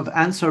piece of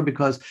answer,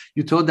 because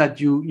you told that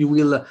you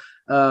will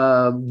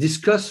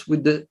discuss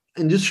with the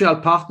industrial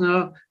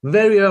partner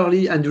very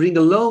early and during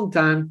a long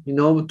time,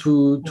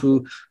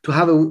 to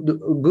have a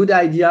good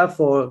idea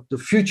for the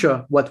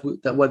future, what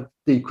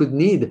they could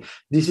need.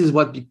 This is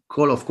what we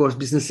call, of course,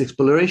 business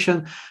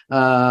exploration.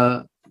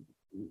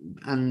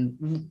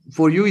 And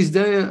for you, is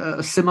there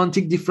a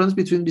semantic difference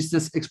between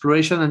business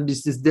exploration and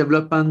business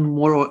development,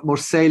 more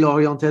sale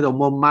oriented or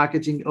more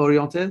marketing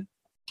oriented?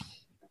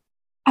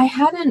 I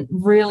hadn't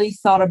really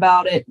thought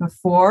about it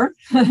before,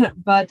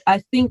 but I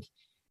think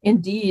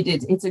indeed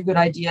it's a good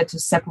idea to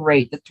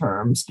separate the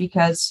terms,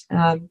 because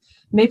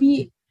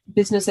maybe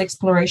business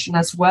exploration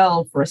as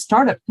well for a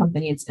startup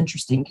company, it's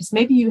interesting because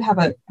maybe you have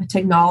a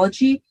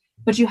technology,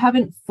 but you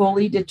haven't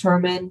fully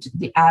determined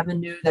the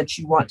avenue that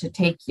you want to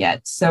take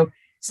yet. So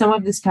some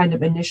of this kind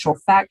of initial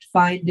fact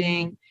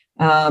finding,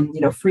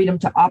 freedom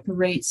to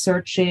operate,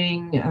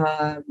 searching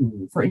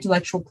for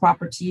intellectual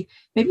property,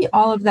 maybe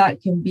all of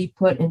that can be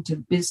put into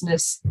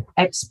business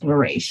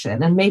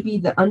exploration. And maybe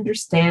the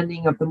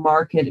understanding of the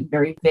market in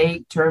very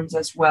vague terms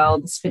as well,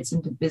 this fits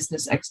into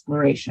business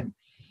exploration.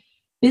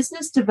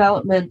 Business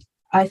development,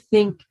 I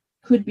think,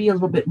 could be a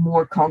little bit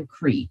more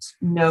concrete,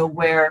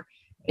 where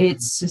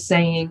it's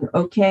saying,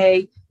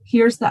 okay,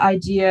 here's the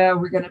idea.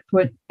 We're going to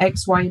put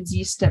X, Y, and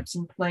Z steps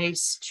in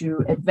place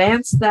to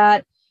advance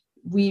that.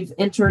 We've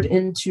entered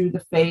into the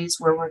phase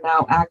where we're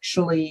now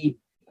actually,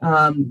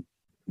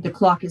 the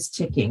clock is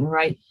ticking,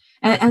 right?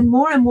 And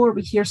more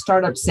we hear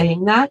startups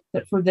saying that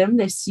for them,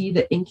 they see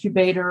the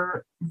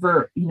incubator,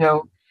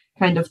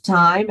 kind of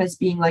time as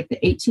being like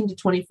the 18 to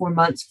 24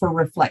 months for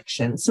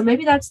reflection. So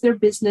maybe that's their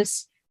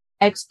business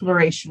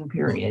exploration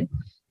period.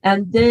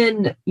 And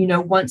then,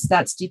 once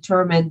that's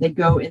determined, they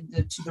go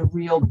into the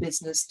real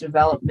business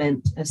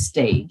development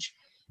stage.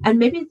 And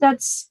maybe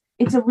it's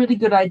a really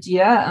good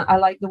idea. I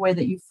like the way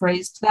that you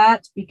phrased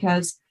that,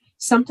 because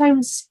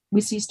sometimes we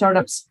see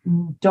startups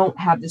don't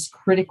have this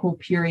critical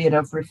period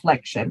of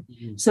reflection.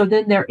 So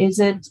then there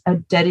isn't a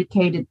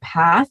dedicated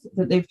path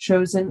that they've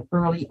chosen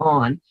early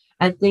on,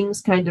 and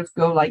things kind of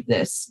go like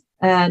this.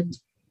 And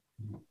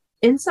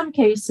in some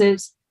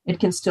cases, it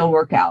can still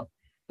work out.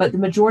 But the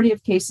majority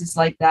of cases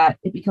like that,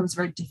 it becomes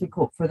very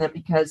difficult for them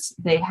because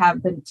they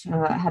haven't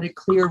had a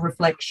clear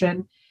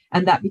reflection,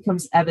 and that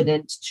becomes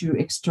evident to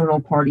external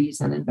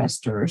parties and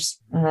investors.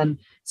 And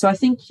so I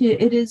think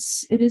it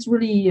is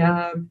really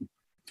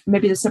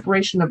maybe the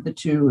separation of the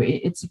two.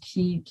 It's a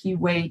key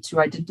way to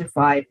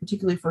identify,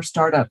 particularly for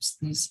startups,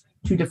 these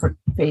two different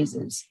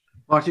phases.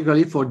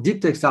 Particularly for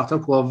deep tech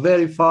startups who are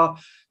very far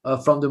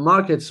from the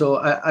market. So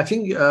I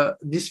think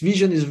this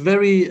vision is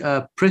very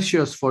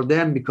precious for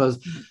them, because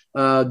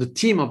the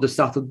team of the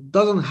startup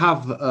doesn't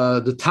have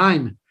the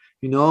time,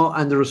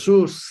 and the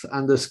resource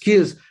and the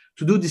skills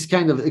to do this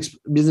kind of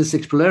business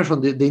exploration.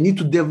 They need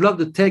to develop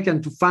the tech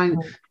and to find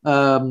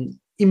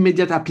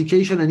immediate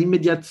application and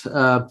immediate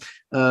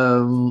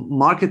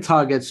market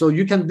target. So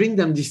you can bring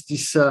them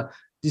this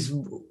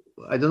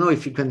I don't know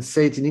if you can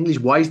say it in English,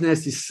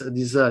 wiseness,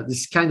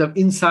 this kind of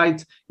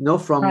insight,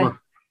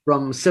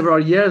 from several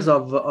years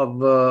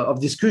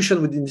of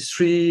discussion with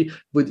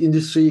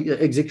industry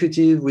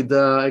executive, with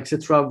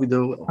etc., with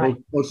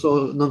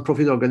also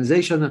non-profit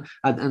organization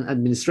and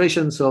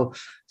administration. So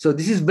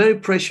this is very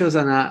precious,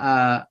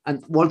 and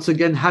once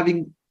again,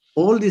 having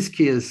all these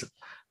skills,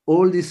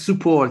 all this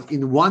support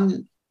in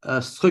one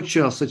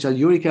structure such as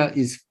eureKARE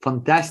is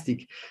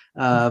fantastic,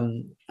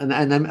 and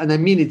I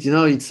mean it.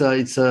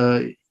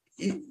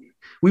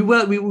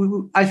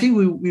 I think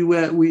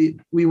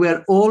we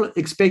were all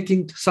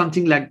expecting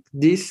something like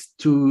this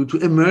to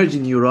emerge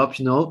in Europe,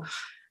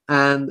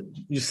 and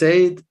you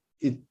say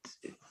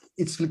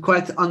it's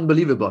quite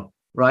unbelievable,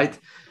 right?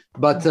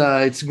 But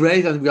it's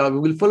great, and we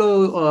will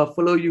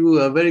follow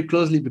you very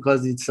closely,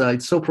 because it's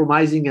so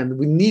promising, and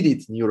we need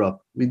it in Europe.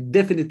 We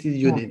definitely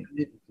need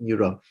it in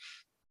Europe.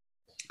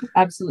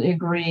 Absolutely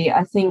agree.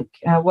 I think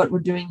what we're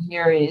doing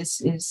here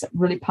is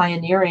really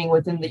pioneering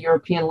within the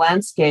European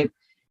landscape,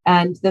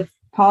 and the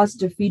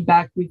positive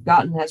feedback we've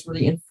gotten has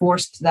really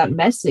enforced that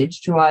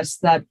message to us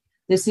that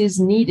this is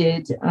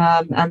needed,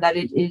 and that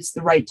it is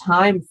the right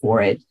time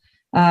for it.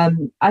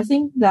 I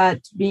think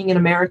that being an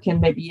American,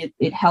 maybe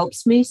it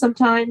helps me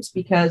sometimes,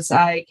 because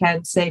I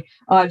can say,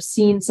 I've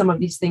seen some of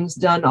these things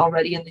done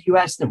already in the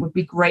US, and it would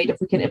be great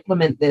if we can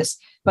implement this.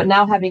 But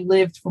now, having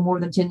lived for more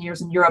than 10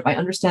 years in Europe, I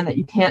understand that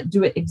you can't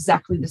do it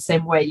exactly the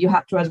same way. You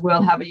have to as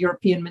well have a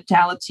European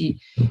mentality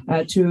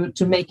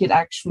to make it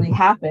actually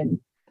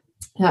happen.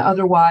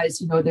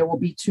 Otherwise, there will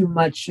be too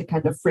much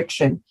kind of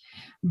friction.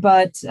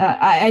 But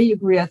I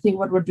agree. I think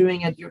what we're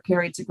doing at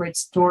eureKARE, it's a great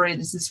story.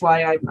 This is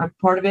why I'm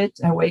part of it.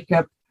 I wake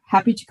up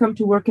happy to come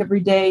to work every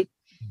day,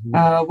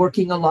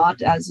 working a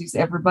lot, as is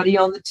everybody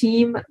on the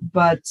team.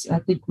 But I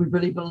think we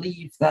really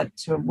believe that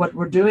what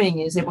we're doing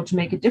is able to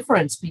make a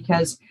difference,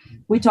 because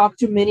we talk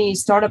to many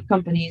startup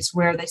companies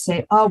where they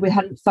say, we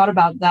hadn't thought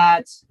about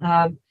that.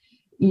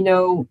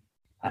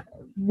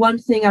 One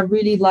thing I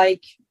really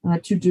like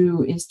to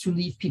do is to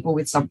leave people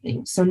with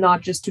something. So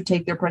not just to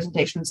take their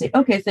presentation and say,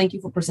 okay, thank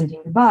you for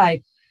presenting,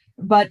 goodbye,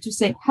 but to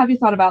say, have you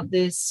thought about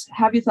this?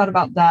 Have you thought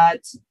about that?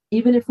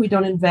 Even if we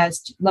don't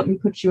invest, let me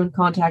put you in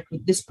contact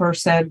with this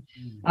person.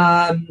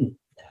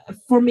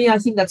 For me, I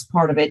think that's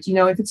part of it.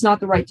 If it's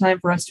not the right time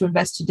for us to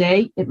invest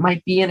today, it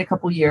might be in a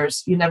couple of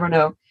years. You never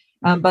know.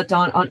 But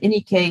on any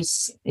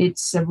case,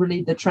 it's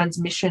really the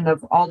transmission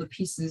of all the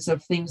pieces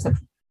of things that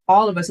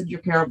all of us at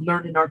eureKARE have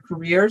learned in our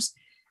careers.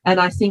 And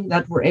I think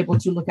that we're able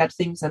to look at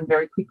things and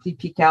very quickly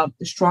pick out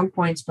the strong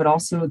points, but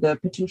also the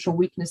potential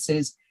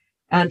weaknesses,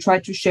 and try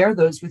to share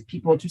those with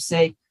people to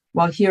say,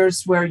 well,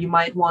 here's where you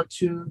might want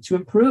to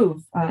improve.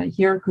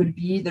 Here could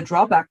be the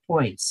drawback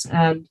points.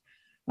 And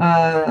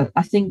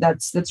I think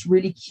that's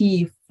really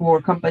key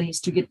for companies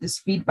to get this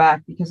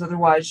feedback, because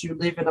otherwise you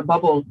live in a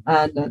bubble,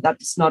 and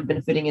that's not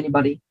benefiting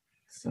anybody.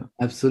 So.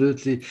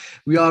 Absolutely.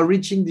 We are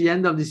reaching the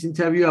end of this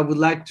interview. I would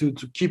like to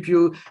keep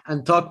you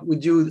and talk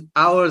with you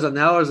hours and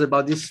hours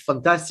about this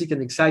fantastic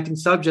and exciting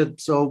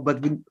subject.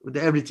 But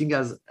everything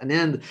has an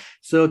end.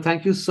 So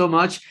thank you so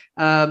much.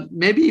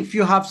 Maybe if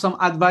you have some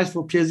advice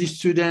for PhD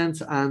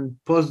students and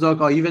postdoc,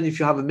 or even if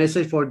you have a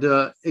message for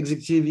the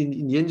executive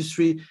in the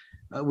industry,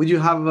 would you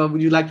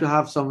like to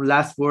have some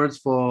last words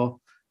to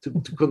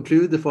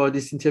conclude for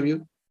this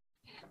interview?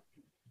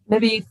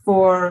 Maybe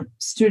for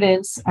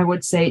students, I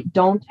would say,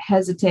 don't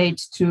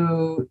hesitate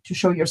to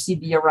show your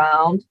CV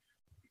around.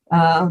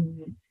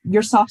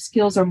 Your soft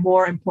skills are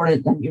more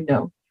important than you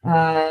know.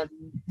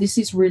 This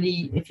is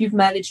really, if you've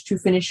managed to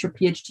finish your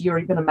PhD or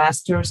even a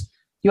master's,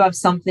 you have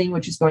something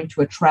which is going to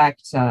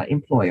attract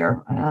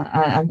employer,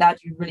 and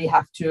that you really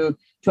have to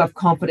have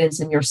confidence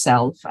in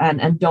yourself,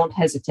 and don't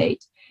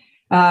hesitate.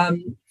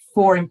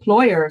 For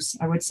employers,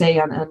 I would say,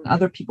 and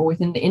other people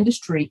within the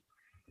industry,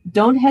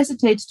 don't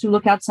hesitate to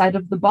look outside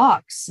of the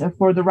box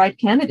for the right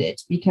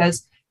candidate,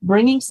 because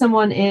bringing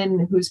someone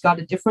in who's got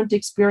a different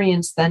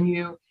experience than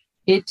you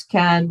it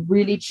can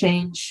really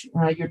change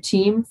your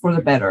team for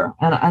the better.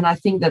 And I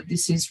think that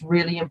this is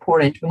really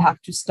important. We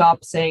have to stop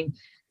saying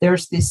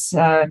there's this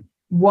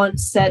one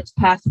set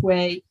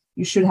pathway.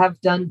 You should have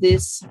done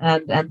this,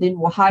 and then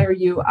we'll hire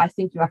you. I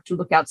think you have to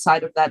look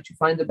outside of that to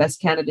find the best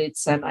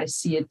candidates, and I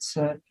see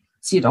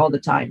it all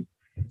the time.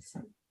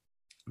 So.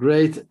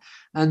 Great.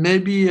 And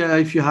maybe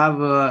if you have,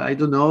 I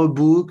don't know, a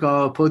book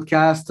or a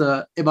podcast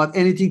about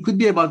anything, could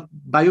be about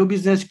bio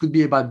business, could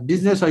be about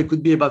business, or it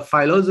could be about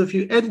philosophy,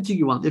 anything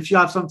you want. If you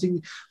have something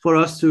for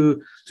us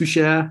to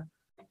share.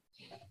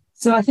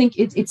 So I think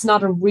it's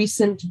not a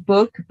recent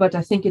book, but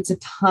I think it's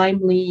a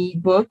timely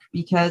book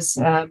because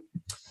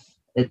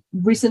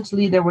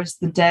recently there was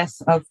the death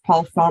of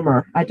Paul Farmer.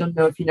 I don't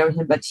know if you know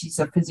him, but he's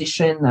a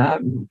physician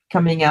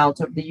coming out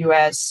of the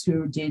US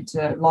who did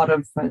a lot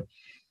of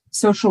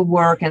social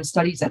work and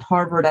studies at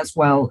Harvard as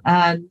well.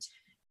 And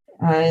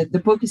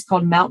the book is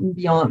called Mountains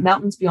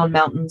Beyond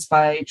Mountains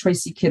by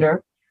Tracy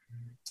Kidder.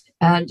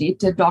 And it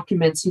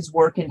documents his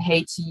work in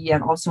Haiti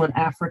and also in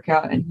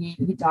Africa. And he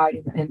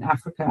died in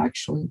Africa,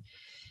 actually.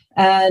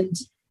 And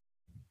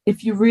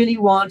if you really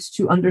want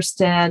to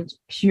understand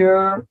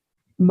pure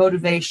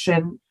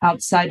motivation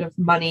outside of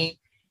money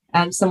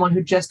and someone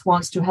who just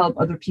wants to help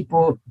other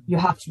people, you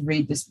have to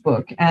read this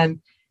book.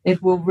 And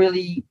it will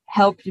really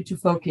help you to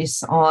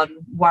focus on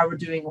why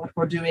we're doing what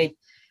we're doing.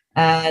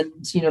 And,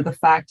 the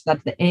fact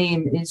that the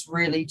aim is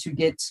really to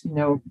get,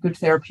 good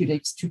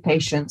therapeutics to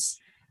patients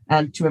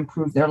and to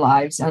improve their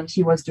lives. And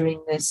he was doing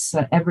this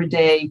every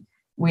day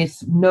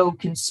with no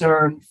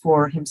concern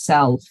for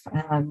himself,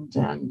 and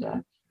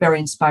very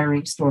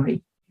inspiring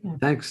story.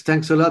 Yeah.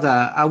 Thanks a lot.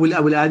 I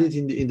will add it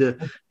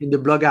in the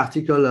blog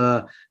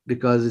article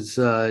because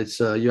it's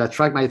you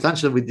attract my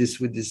attention with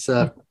this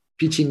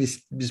pitching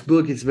this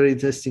book. It's very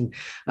interesting.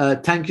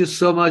 Thank you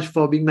so much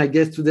for being my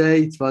guest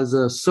today. It was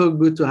so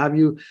good to have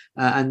you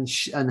and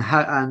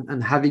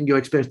having your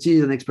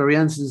expertise and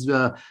experiences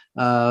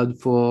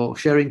for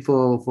sharing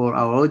for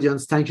our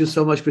audience. Thank you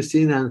so much,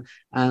 Christine,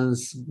 and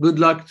good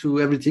luck to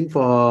everything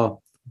for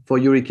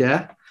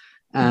eureKARE.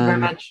 Thank you very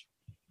much.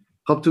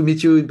 Hope to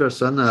meet you in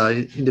person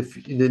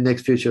in the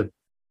next future.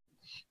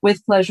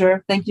 With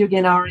pleasure. Thank you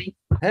again, Ari.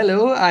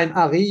 Hello, I'm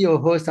Ari, your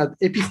host at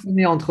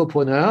Episteme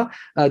Entrepreneur,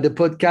 the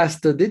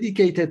podcast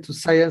dedicated to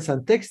science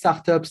and tech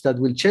startups that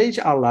will change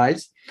our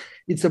lives.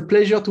 It's a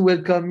pleasure to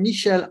welcome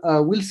Michelle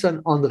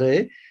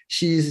Wilson-André.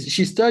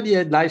 She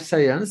studied life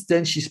science,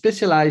 then she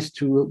specialized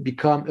to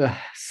become a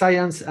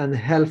science and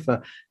health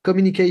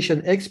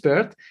communication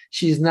expert.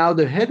 She is now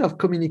the head of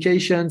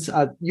communications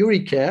at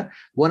eureKARE,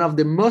 one of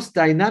the most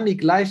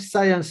dynamic life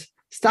science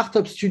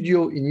startup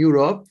studio in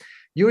Europe.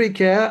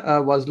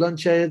 eureKARE was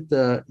launched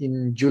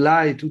in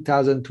July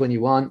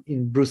 2021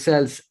 in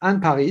Brussels and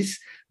Paris,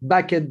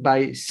 backed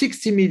by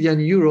 60 million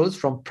euros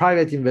from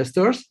private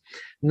investors.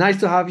 Nice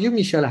to have you,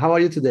 Michelle. How are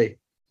you today?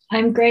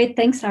 I'm great.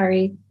 Thanks,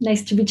 Ari.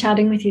 Nice to be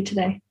chatting with you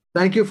today.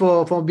 Thank you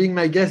for being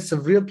my guest. It's a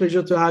real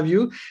pleasure to have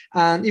you.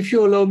 And if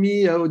you allow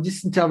me,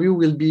 this interview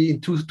will be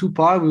in two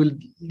parts. We will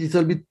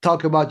little bit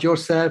talk about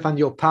yourself and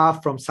your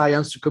path from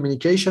science to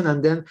communication,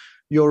 and then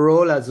your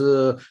role as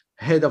a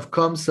head of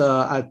comms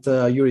at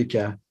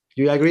eureKARE.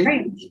 Do you agree?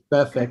 Great.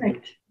 Perfect.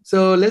 Perfect.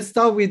 So let's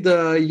start with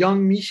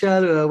young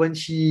Michelle when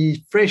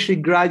she freshly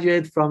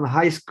graduated from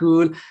high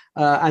school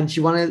and she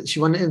wanted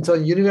to enter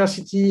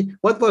university.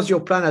 What was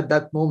your plan at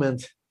that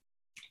moment?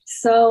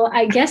 So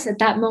I guess at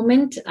that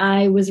moment,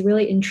 I was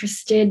really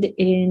interested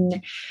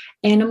in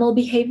animal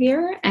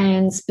behavior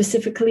and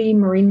specifically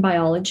marine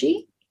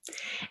biology.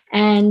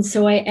 And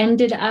so I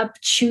ended up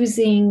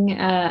choosing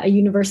a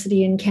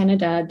university in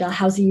Canada,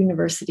 Dalhousie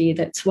University,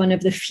 that's one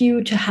of the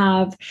few to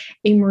have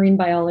a marine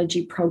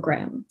biology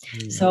program.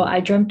 Mm-hmm. So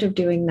I dreamt of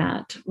doing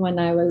that when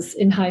I was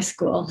in high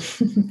school.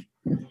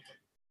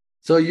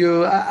 So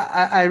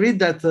I read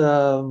that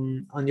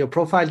on your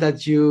profile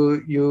that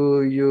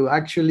you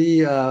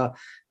actually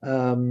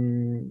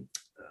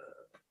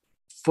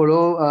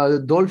follow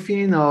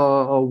dolphin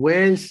or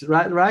whales,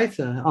 right?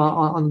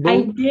 On boat?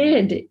 I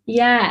did,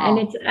 yeah. And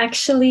it's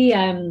actually,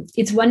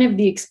 it's one of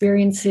the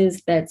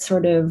experiences that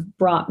sort of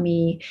brought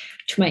me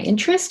to my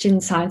interest in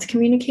science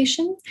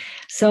communication.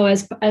 So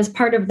as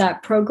part of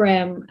that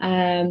program,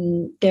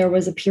 there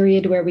was a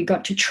period where we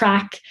got to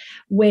track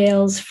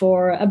whales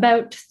for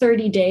about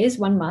 30 days,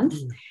 1 month.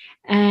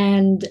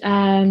 And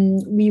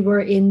we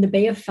were in the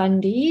Bay of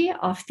Fundy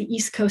off the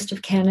east coast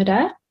of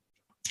Canada.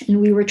 And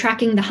we were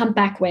tracking the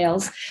humpback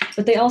whales,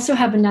 but they also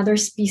have another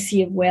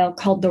species of whale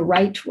called the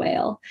right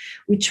whale,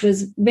 which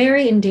was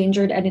very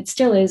endangered, and it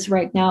still is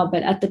right now.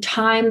 But at the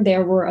time,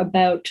 there were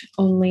about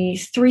only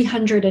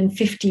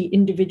 350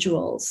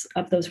 individuals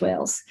of those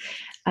whales.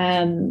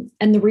 And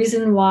the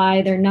reason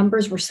why their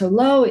numbers were so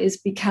low is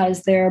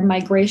because their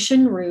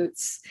migration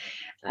routes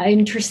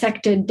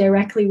intersected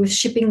directly with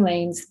shipping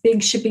lanes,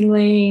 big shipping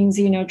lanes,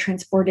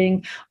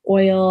 transporting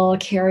oil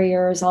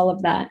carriers, all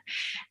of that.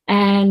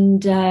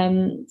 And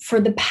for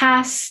the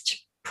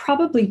past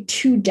probably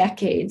 2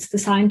 decades, the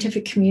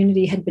scientific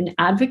community had been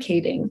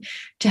advocating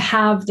to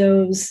have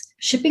those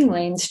shipping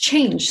lanes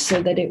changed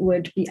so that it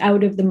would be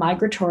out of the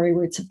migratory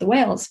routes of the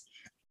whales.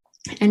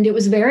 And it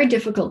was very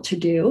difficult to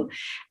do.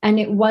 And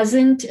it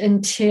wasn't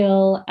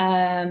until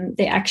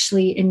they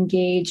actually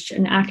engaged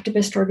an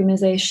activist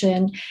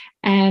organization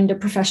and a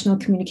professional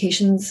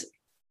communications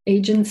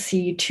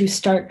agency to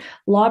start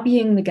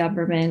lobbying the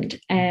government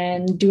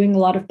and doing a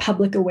lot of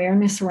public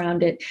awareness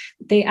around it.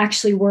 They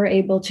actually were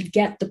able to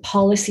get the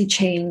policy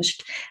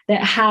changed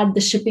that had the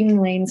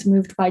shipping lanes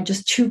moved by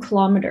just 2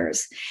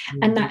 kilometers. Mm-hmm.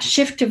 And that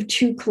shift of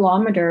 2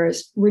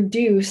 kilometers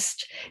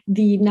reduced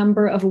the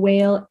number of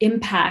whale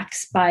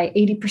impacts by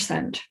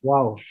 80%.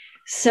 Wow.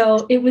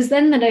 So it was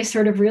then that I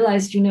sort of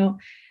realized,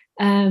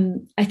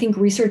 I think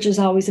research is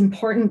always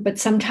important, but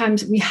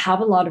sometimes we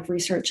have a lot of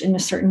research in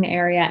a certain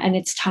area and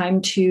it's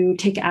time to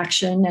take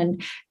action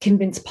and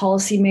convince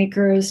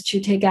policymakers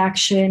to take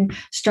action,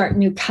 start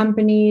new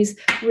companies,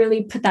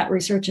 really put that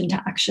research into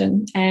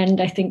action. And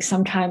I think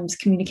sometimes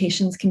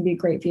communications can be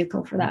a great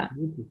vehicle for that.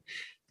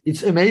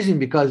 It's amazing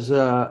because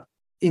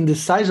in the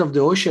size of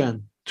the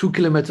ocean, 2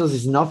 kilometers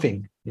is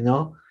nothing,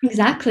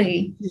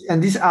 Exactly.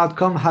 And this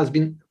outcome has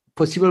been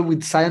possible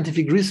with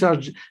scientific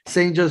research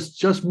saying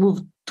just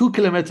move 2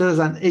 kilometers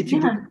and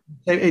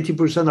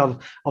 80%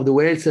 of the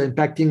whales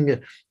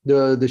impacting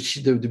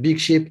the big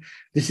ship.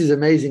 This is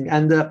amazing.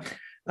 And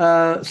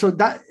so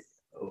that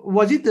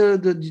was it.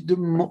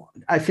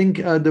 I think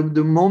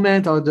the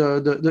moment or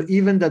the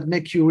event that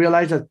make you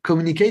realize that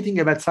communicating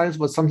about science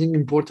was something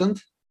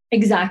important.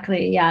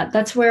 Exactly. Yeah,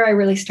 that's where I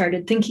really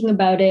started thinking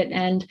about it.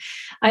 And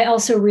I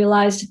also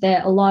realized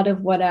that a lot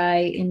of what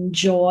I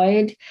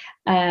enjoyed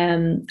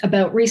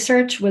about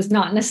research was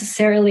not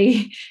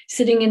necessarily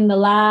sitting in the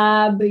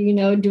lab,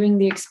 doing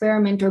the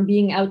experiment or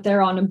being out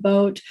there on a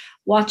boat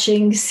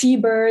watching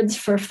seabirds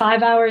for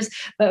 5 hours,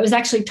 but it was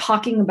actually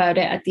talking about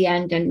it at the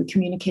end and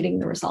communicating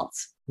the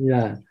results.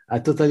 Yeah, I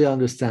totally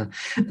understand.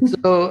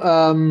 So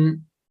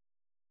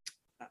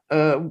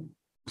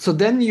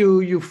then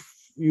you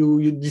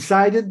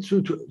decided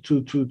to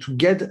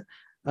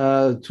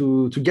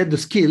get the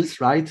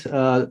skills, right?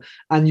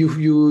 And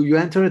you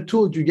entered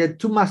to get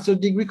 2 master's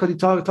degree. Could you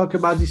talk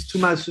about these 2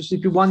 master's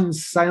degree? One in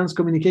science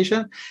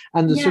communication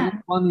and the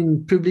second one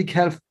in public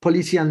health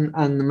policy and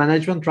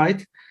management,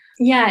 right?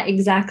 Yeah,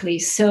 exactly.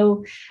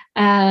 So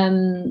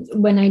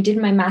when I did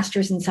my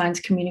master's in science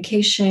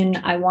communication,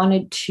 I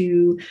wanted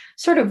to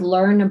sort of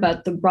learn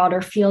about the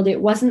broader field.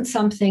 It wasn't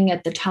something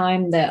at the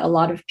time that a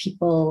lot of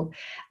people,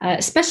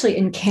 especially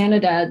in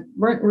Canada,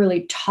 weren't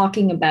really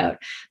talking about.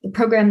 The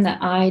program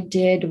that I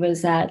did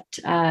was at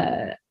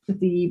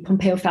the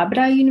Pompeu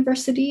Fabra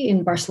University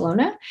in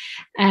Barcelona.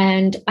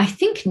 And I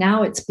think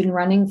now it's been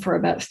running for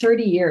about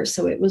 30 years.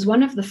 So it was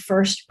one of the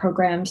first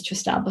programs to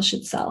establish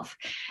itself.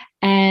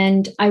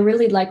 And I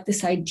really like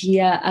this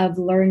idea of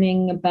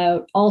learning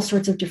about all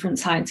sorts of different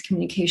science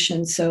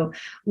communications. So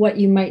what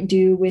you might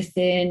do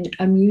within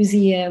a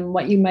museum,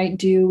 what you might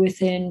do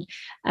within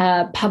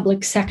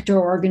public sector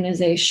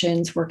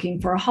organizations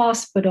working for a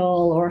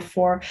hospital or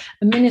for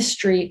a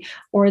ministry,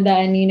 or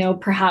then,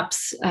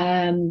 perhaps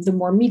the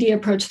more media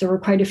approach. There were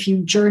quite a few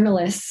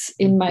journalists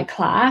in my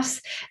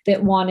class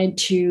that wanted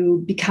to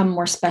become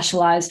more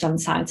specialized on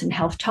science and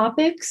health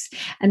topics.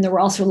 And there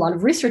were also a lot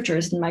of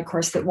researchers in my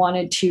course that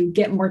wanted to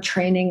get more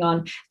training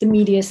on the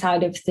media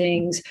side of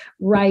things,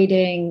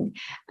 writing,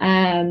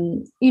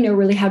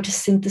 really how to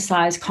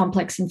synthesize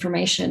complex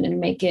information and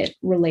make it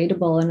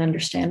relatable and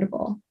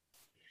understandable.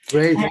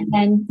 Great.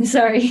 And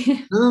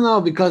sorry.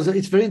 No, because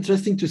it's very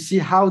interesting to see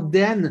how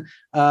then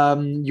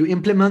you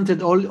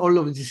implemented all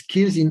of these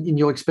skills in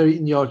your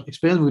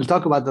experience. We'll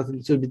talk about that a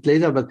little bit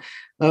later, but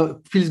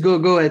please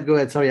go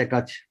ahead. Sorry, I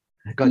got you.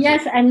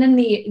 Yes, and then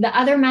the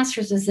other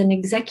master's is an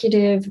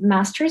executive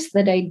master's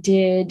that I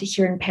did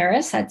here in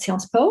Paris at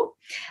Sciences Po,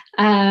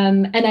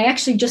 and I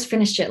actually just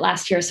finished it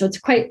last year, so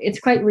it's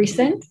quite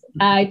recent.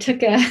 I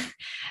took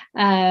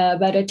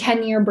about a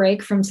 10-year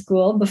break from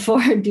school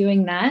before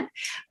doing that,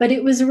 but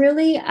it was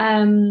really,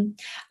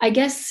 I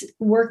guess,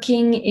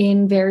 working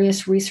in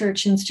various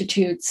research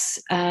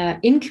institutes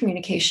in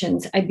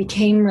communications. I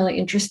became really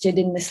interested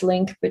in this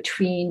link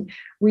between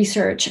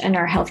research and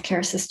our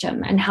healthcare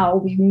system, and how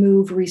we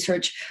move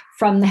research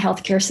from the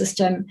healthcare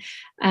system,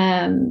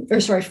 from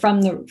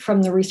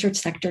the research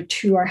sector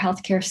to our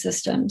healthcare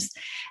systems.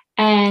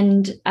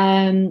 And,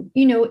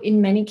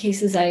 in many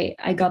cases,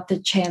 I got the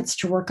chance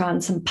to work on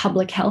some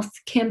public health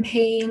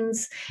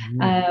campaigns,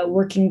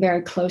 working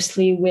very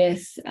closely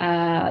with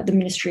the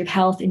Ministry of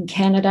Health in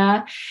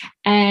Canada.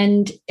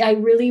 And I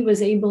really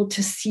was able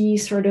to see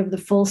sort of the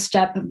full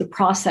step of the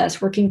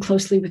process, working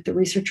closely with the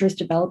researchers,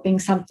 developing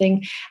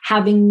something,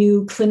 having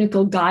new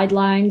clinical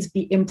guidelines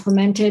be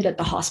implemented at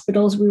the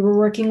hospitals we were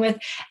working with,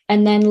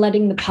 and then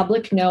letting the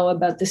public know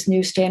about this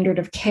new standard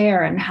of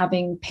care and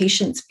having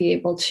patients be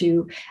able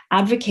to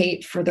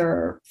advocate for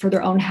their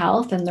own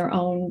health and their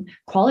own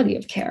quality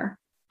of care.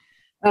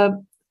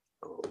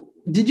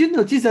 did you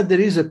notice that there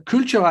is a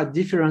cultural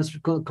difference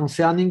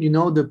concerning,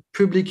 the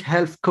public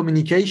health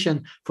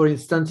communication, for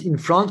instance, in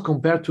France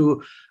compared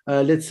to,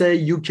 let's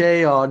say,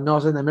 UK or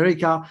Northern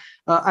America?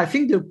 I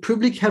think the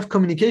public health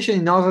communication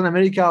in Northern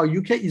America or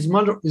UK is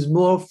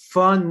more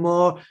fun,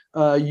 more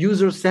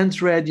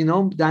user-centered,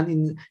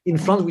 than in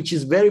France, which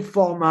is very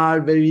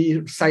formal,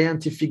 very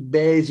scientific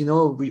based, even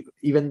a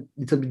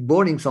little bit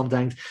boring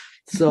sometimes.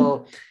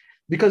 So,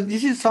 because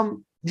this is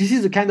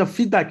the kind of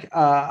feedback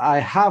I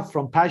have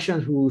from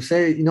patients who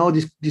say,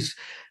 this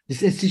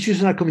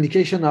institutional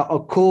communication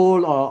are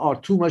cold or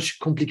too much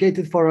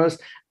complicated for us.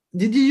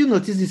 Did you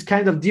notice this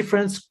kind of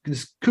difference,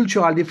 this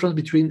cultural difference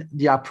between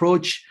the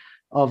approach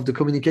of the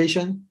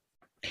communication?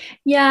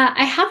 Yeah,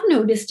 I have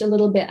noticed a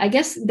little bit. I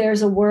guess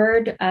there's a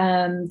word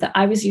that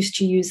I was used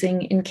to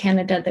using in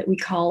Canada that we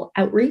call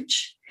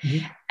outreach.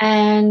 Mm-hmm.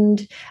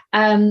 And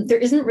there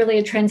isn't really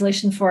a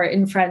translation for it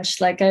in French.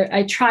 Like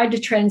I tried to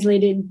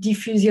translate it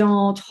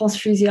diffusion,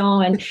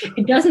 transfusion, and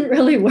it doesn't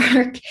really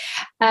work.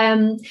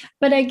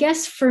 But I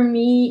guess for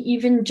me,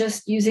 even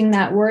just using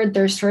that word,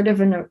 there's sort of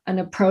an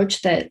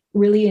approach that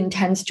really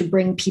intends to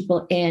bring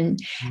people in.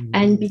 Mm-hmm.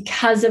 And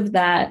because of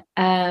that,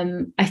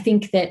 I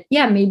think that,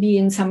 maybe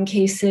in some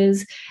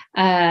cases,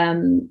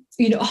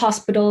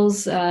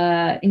 hospitals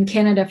in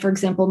Canada, for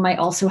example, might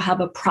also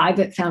have a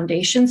private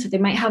foundation. So they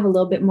might have a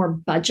little bit more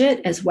budget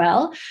as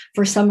well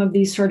for some of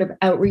these sort of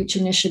outreach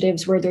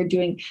initiatives where they're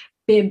doing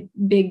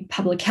big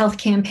public health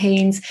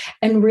campaigns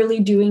and really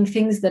doing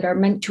things that are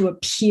meant to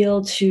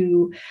appeal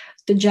to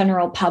the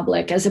general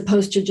public, as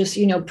opposed to just,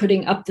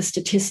 putting up the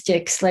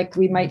statistics like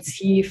we might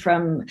see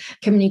from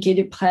Communiqué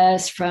de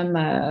Presse, from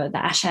the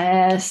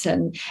HAS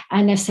and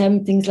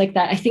NSM, things like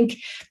that. I think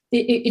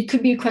it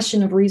could be a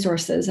question of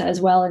resources as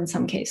well in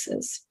some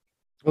cases.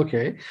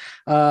 Okay,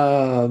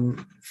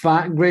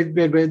 fine,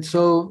 great.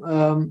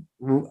 So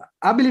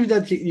I believe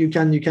that you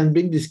can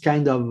bring this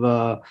kind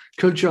of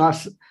cultural,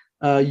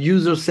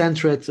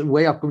 user-centered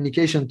way of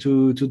communication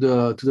to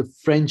the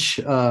French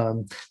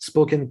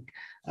spoken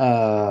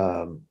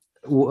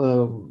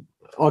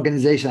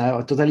organization.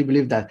 I totally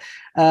believe that.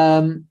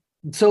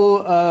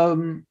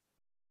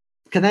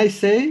 Can I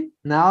say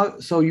now?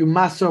 So you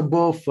master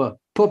both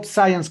pop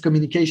science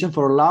communication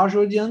for a large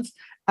audience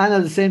and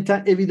at the same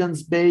time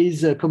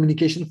evidence-based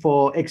communication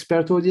for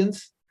expert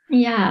audience?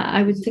 Yeah,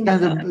 I would think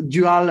kind of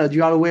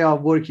dual way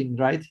of working,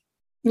 right?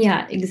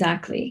 Yeah,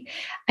 exactly.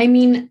 I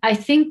mean, I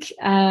think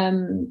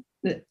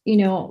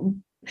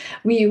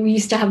we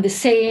used to have the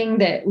saying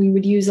that we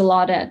would use a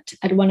lot at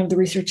one of the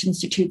research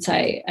institutes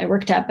I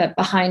worked at, but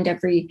behind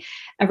every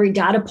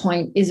data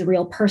point is a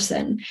real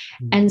person.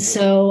 Mm-hmm. And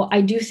so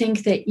I do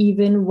think that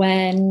even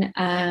when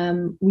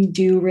we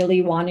do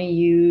really want to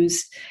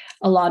use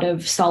a lot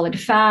of solid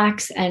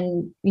facts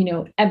and,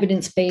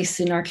 evidence-based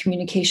in our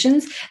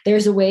communications,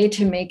 there's a way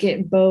to make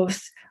it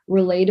both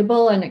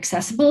relatable and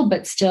accessible,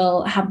 but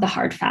still have the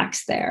hard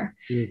facts there.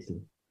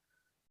 Absolutely.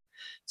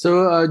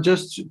 So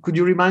just could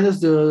you remind us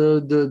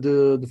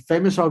the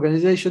famous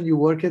organization you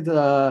worked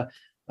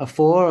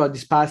for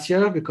this past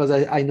year? Because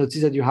I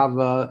noticed that you have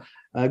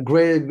a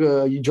great,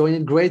 you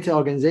joined great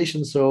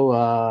organization.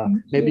 So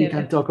maybe you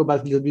can talk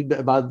about a little bit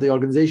about the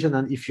organization,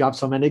 and if you have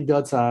some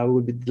anecdotes, I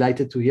would be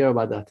delighted to hear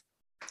about that.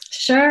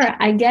 Sure.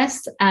 I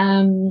guess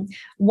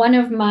one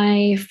of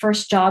my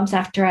first jobs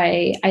after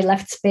I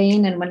left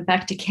Spain and went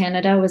back to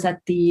Canada was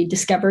at the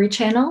Discovery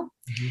Channel.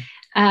 Mm-hmm.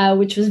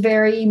 Which was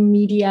very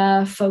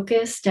media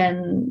focused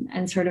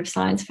and sort of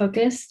science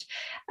focused.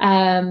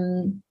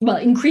 Well,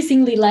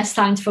 increasingly less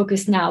science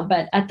focused now,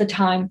 but at the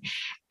time.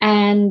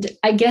 And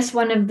I guess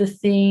one of the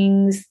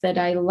things that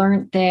I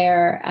learned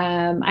there,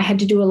 I had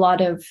to do a lot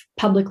of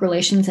public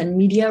relations and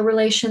media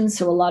relations.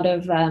 So a lot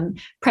of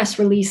press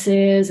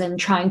releases and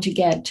trying to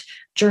get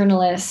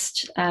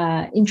journalists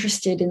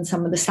interested in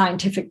some of the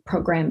scientific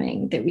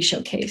programming that we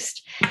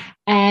showcased.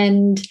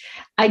 And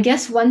I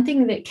guess one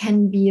thing that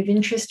can be of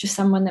interest to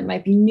someone that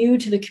might be new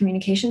to the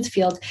communications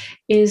field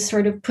is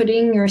sort of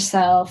putting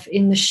yourself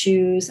in the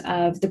shoes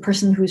of the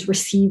person who's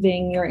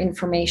receiving your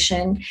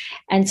information.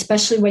 And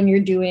especially when you're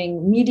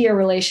doing media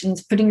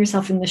relations, putting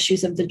yourself in the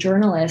shoes of the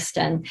journalist.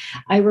 And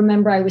I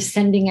remember I was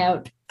sending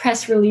out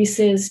press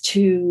releases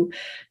to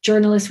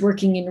journalists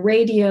working in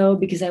radio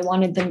because I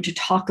wanted them to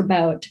talk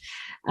about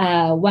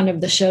one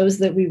of the shows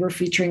that we were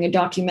featuring, a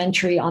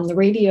documentary on the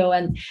radio.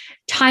 And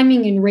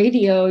timing in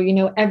radio,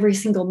 every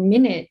single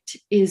minute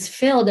is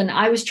filled. And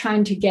I was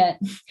trying to get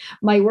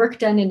my work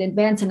done in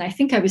advance. And I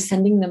think I was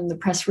sending them the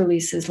press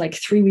releases like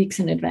 3 weeks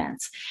in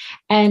advance.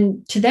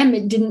 And to them,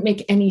 it didn't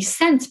make any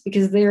sense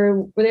because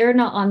they're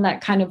not on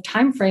that kind of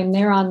time frame.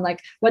 They're on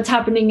like what's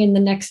happening in the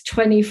next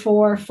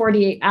 24,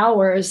 48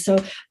 hours. So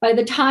by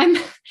the time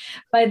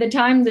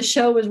the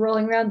show was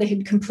rolling around, they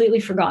had completely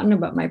forgotten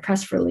about my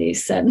press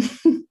release. And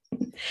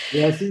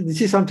yes, this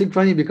is something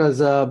funny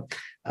because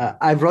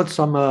I wrote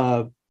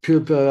some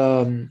peers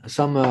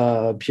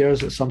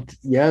some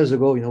years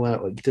ago, when I was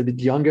a little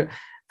bit younger,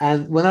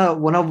 and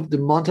one of the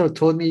mentors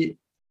told me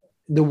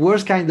the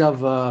worst kind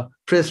of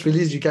press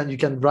release you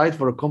can write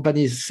for a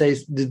company says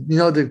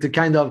the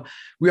kind of,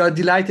 we are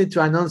delighted to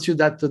announce you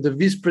that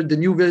the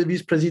new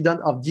vice president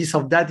of this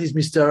of that is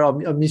Mr. or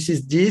Mrs.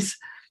 this,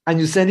 and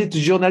you send it to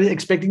journalists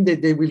expecting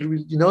that they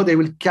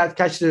will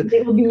catch the,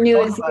 it will be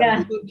news.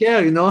 They don't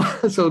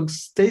care, so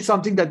say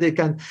something that they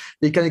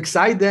can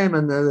excite them,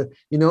 and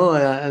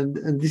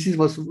and this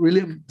was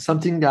really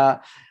something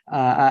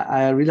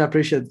I really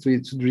appreciate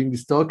during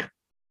this talk.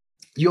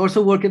 You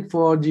also worked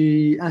for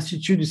the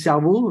Institut du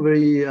Cerveau,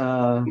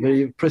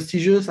 very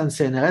prestigious, and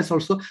CNRS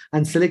also,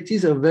 and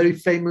Selectis, a very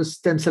famous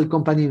stem cell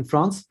company in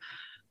France.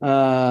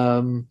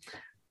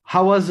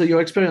 How was your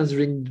experience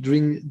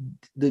during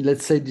the,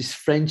 let's say, this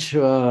French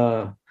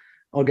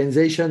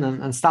organization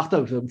and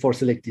startup for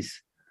Selectis?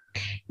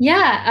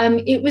 Yeah,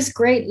 it was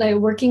great. Like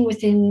working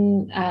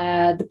within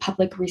the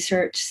public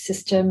research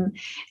system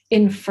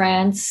in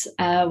France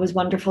was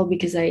wonderful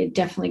because I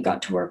definitely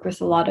got to work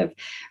with a lot of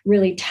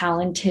really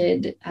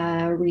talented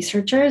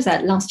researchers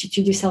at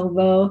l'Institut du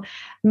Cerveau.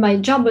 My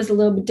job was a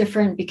little bit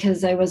different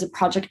because I was a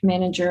project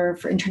manager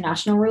for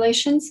international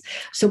relations.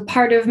 So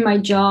part of my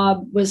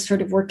job was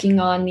sort of working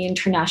on the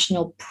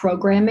international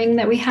programming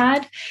that we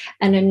had.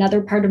 And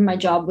another part of my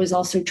job was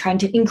also trying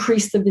to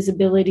increase the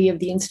visibility of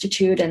the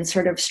Institute and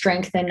sort of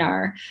strengthen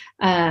our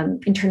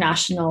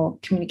international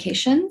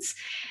communications.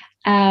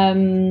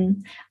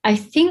 I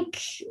think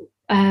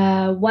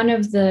one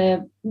of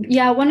the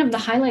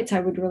highlights I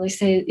would really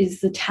say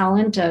is the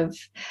talent of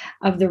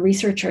the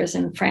researchers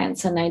in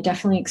France, and I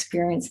definitely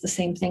experienced the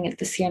same thing at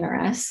the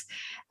CNRS.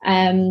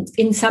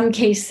 In some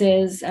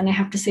cases, and I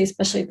have to say,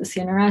 especially at the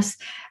CNRS,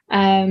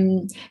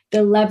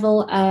 the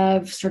level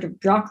of sort of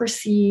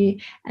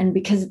bureaucracy, and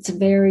because it's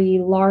a very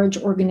large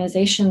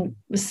organization,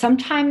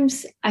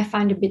 sometimes I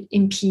find a bit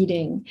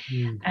impeding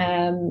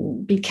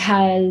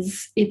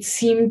because it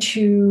seemed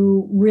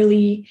to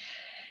really,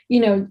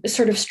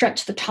 sort of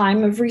stretch the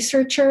time of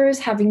researchers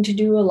having to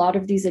do a lot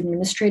of these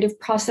administrative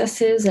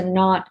processes and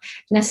not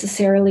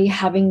necessarily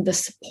having the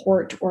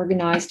support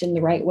organized in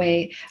the right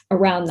way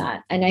around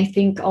that. And I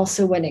think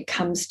also when it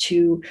comes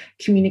to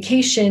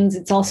communications,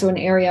 it's also an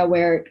area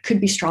where it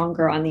could be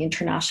stronger on the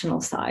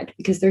international side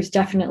because there's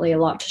definitely a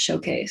lot to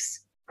showcase.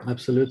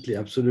 Absolutely,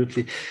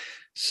 absolutely.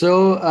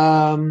 So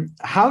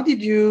how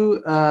did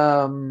you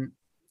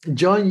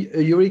join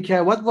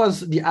eureKARE? What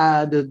was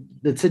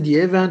let's say the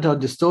event or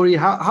the story?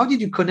 How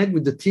did you connect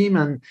with the team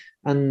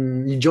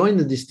and you joined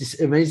this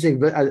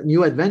amazing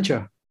new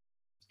adventure?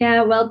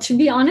 Yeah, well, to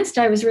be honest,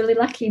 I was really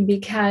lucky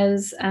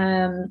because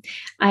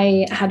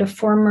I had a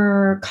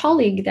former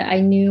colleague that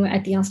I knew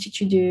at the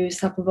Institut du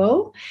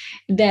Cerveau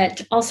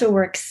that also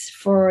works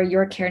for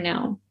eureKARE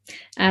now.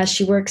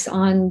 She works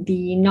on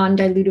the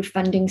non-dilutive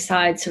funding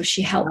side, so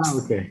she helps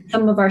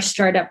some of our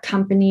startup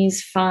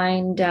companies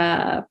find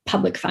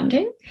public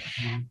funding.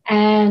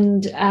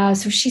 And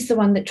so she's the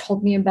one that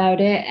told me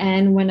about it.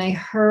 And when I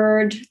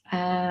heard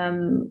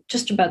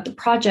just about the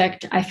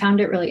project, I found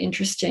it really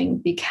interesting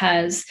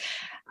because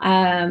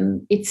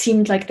it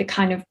seemed like the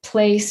kind of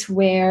place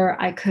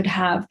where I could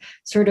have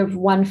sort of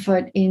one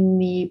foot in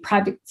the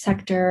private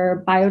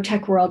sector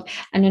biotech world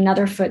and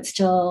another foot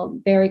still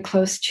very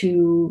close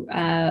to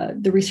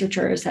the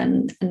researchers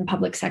and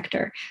public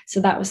sector.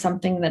 So that was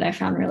something that I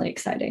found really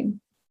exciting.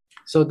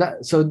 So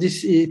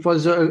it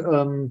was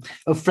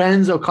a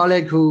friend or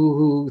colleague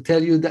who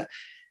tell you that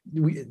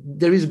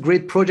there is a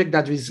great project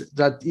that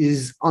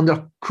is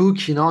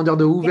undercooked, under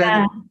the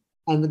oven,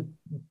 and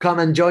come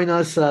and join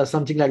us,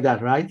 something like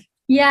that, right?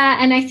 Yeah,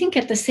 and I think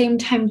at the same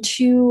time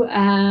too,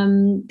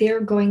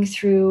 they're going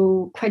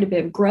through quite a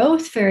bit of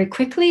growth very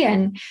quickly,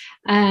 and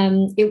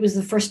it was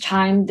the first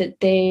time that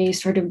they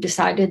sort of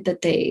decided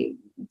that they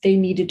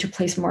needed to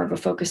place more of a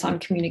focus on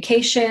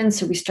communication.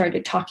 So we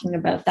started talking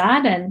about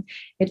that, and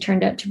it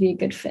turned out to be a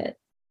good fit.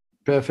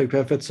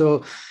 Perfect.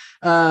 So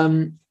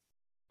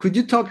could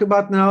you talk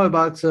about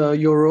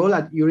your role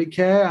at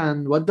eureKARE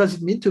and what does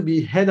it mean to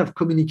be head of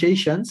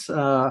communications?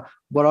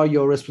 What are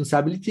your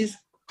responsibilities?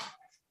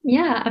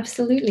 Yeah,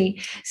 absolutely.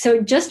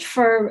 So just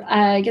for,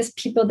 I guess,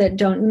 people that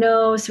don't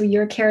know, so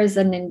eureKARE is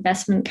an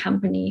investment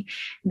company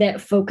that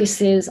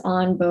focuses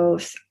on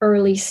both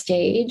early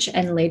stage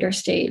and later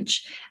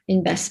stage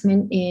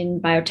investment in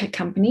biotech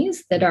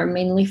companies that are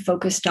mainly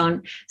focused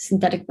on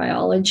synthetic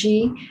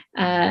biology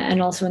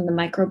and also in the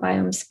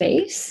microbiome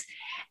space.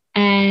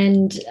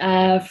 And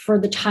for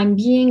the time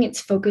being, it's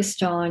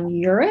focused on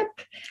Europe,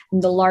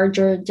 and the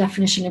larger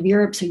definition of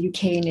Europe, so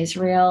UK and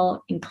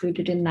Israel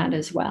included in that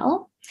as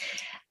well.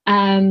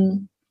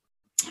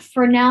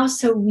 For now,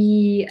 so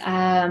we're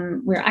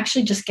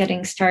actually just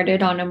getting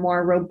started on a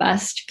more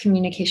robust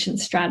communication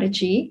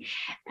strategy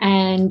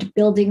and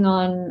building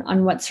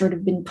on what's sort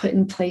of been put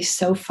in place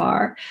so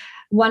far.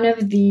 One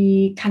of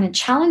the kind of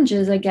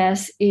challenges, I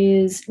guess,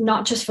 is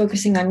not just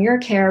focusing on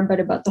eureKARE, but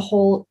about the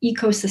whole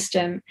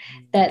ecosystem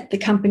that the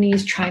company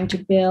is trying to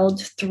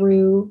build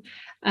through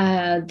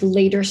the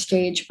later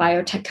stage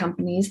biotech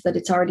companies that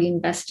it's already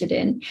invested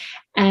in,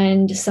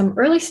 and some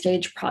early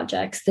stage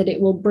projects that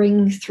it will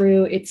bring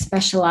through its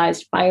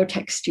specialized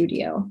biotech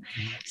studio.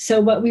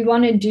 So what we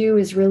want to do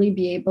is really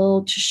be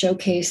able to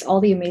showcase all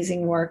the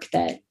amazing work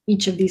that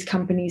each of these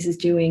companies is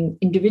doing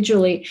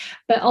individually,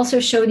 but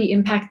also show the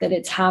impact that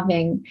it's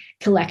having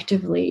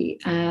collectively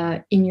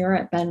in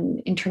Europe and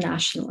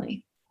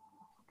internationally.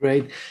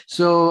 Great.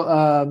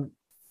 So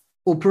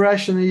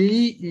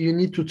operationally, you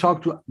need to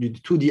talk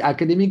to the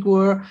academic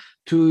world,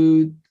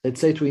 to, let's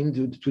say, to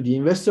the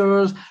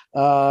investors,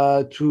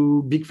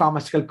 to big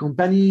pharmaceutical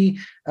company,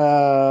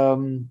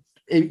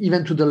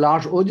 even to the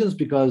large audience,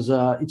 because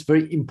it's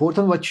very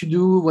important what you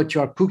do, what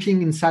you are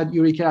cooking inside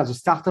eureKARE as a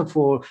startup,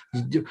 for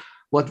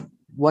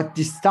what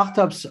these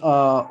startups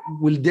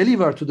will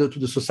deliver to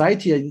the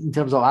society in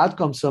terms of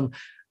outcomes.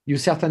 You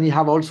certainly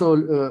have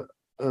also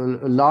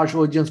a large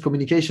audience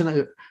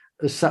communication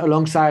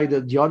alongside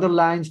the other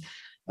lines.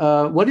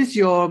 What is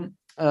your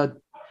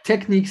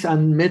techniques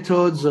and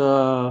methods,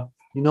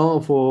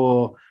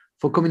 for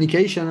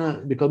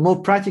communication? Because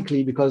more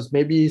practically, because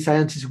maybe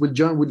scientists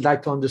would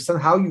like to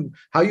understand how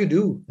you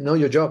do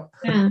your job.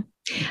 Yeah.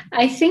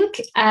 I think,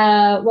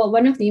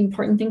 one of the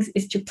important things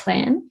is to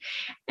plan.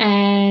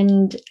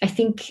 And I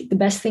think the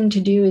best thing to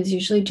do is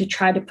usually to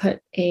try to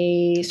put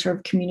a sort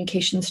of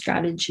communication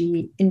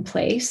strategy in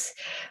place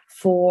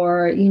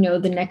for,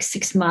 the next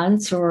 6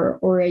 months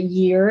or a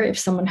year, if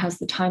someone has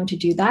the time to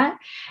do that.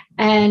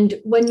 And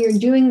when you're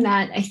doing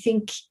that, I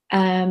think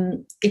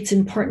it's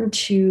important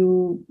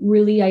to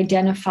really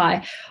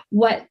identify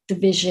what the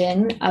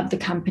vision of the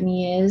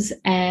company is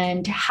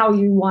and how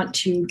you want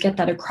to get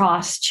that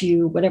across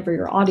to whatever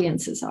your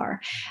audiences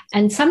are.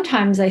 And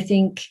sometimes I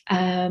think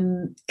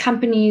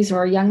companies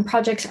or young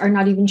projects are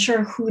not even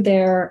sure who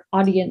their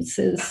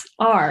audiences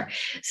are.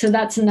 So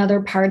that's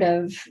another part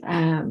of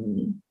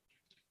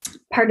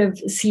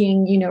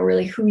seeing,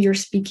 really who you're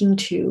speaking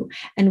to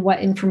and what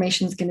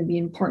information is going to be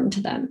important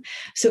to them.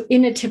 So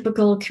in a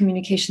typical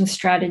communication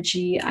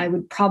strategy, I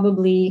would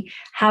probably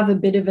have a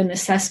bit of an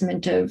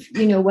assessment of,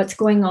 what's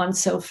going on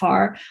so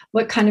far.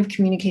 What kind of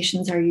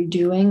communications are you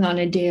doing on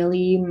a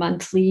daily,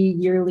 monthly,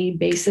 yearly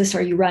basis?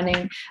 Are you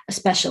running a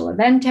special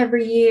event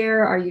every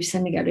year? Are you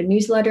sending out a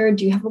newsletter?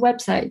 Do you have a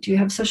website? Do you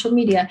have social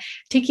media?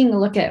 Taking a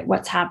look at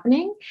what's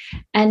happening.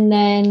 And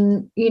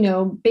then,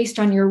 based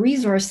on your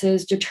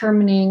resources,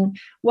 determining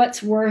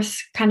what's worth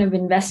kind of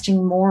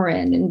investing more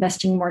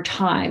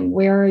time.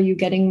 Where are you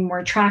getting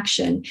more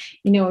traction?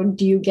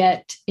 Do you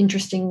get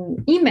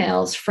interesting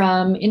emails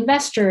from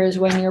investors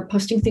when you're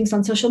posting things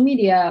on social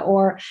media?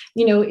 Or,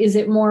 is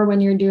it more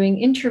when you're doing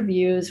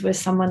interviews with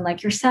someone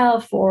like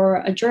yourself or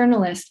a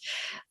journalist?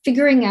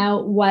 Figuring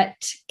out what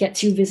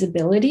gets you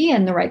visibility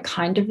and the right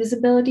kind of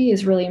visibility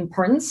is really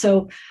important.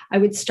 So I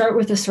would start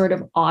with a sort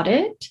of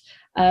audit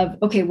of,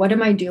 okay, what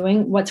am I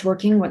doing? What's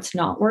working? What's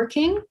not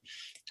working?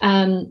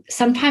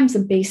 Sometimes a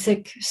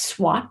basic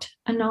SWOT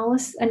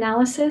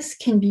analysis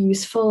can be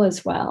useful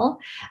as well,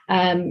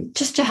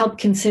 just to help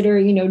consider,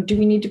 do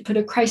we need to put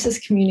a crisis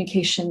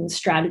communication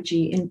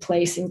strategy in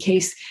place in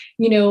case,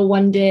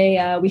 one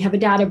day we have a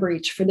data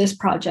breach for this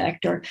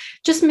project, or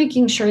just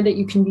making sure that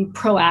you can be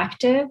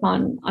proactive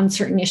on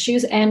certain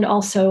issues, and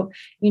also,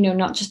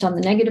 not just on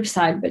the negative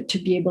side, but to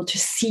be able to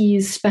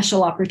seize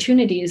special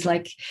opportunities.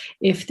 Like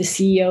if the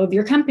CEO of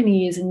your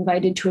company is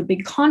invited to a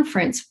big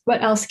conference,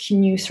 what else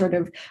can you sort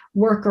of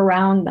work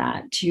around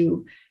that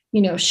to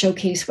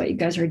showcase what you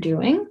guys are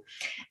doing?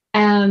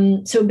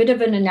 So a bit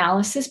of an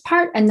analysis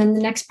part. And then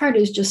the next part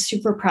is just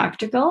super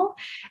practical.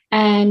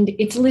 And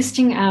it's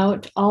listing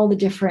out all the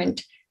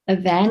different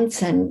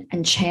events and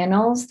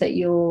channels that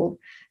you'll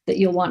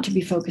want to be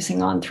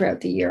focusing on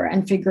throughout the year,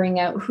 and figuring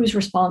out who's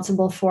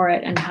responsible for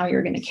it and how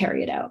you're going to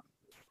carry it out.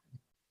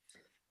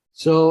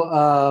 So,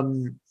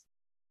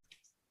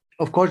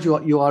 of course,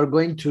 you are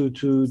going to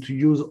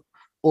use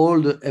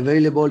all the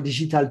available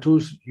digital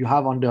tools you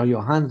have under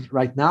your hands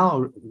right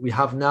now. We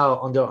have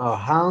now under our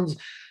hands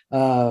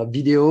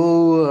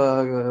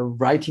video,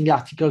 writing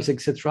articles,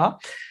 etc.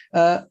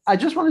 I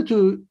just wanted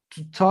to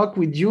talk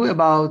with you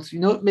about,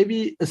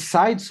 maybe a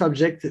side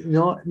subject.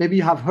 Maybe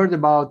you have heard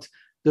about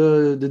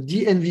the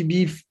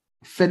DNVB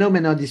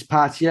phenomenon this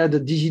past year,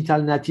 the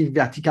digital native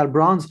vertical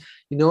brands.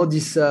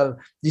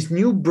 These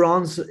new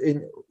brands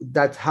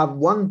that have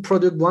one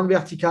product, one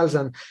verticals,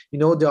 and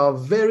they are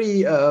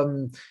very.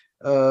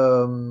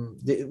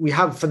 We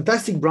have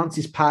fantastic brands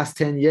this past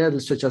 10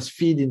 years, such as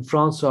Feed in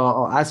France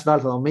or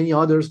Asphalt or many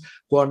others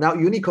who are now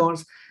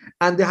unicorns.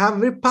 And they have a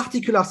very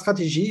particular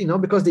strategy,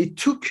 because they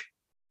took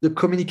the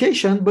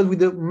communication, but with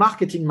the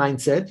marketing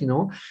mindset,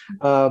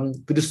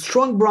 with the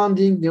strong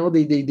branding,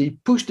 they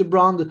push the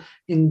brand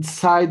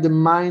inside the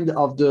mind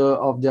of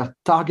their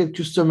target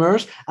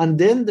customers. And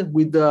then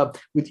with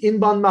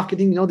inbound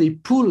marketing, they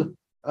pull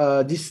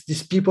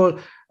these people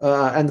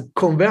and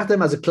convert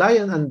them as a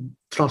client and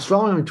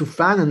transform them into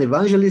fan and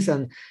evangelist.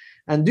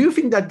 And do you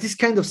think that this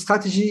kind of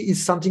strategy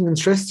is something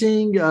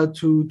interesting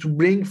to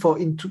bring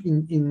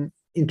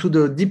into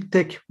the deep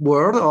tech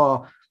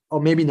world, or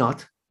maybe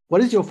not? What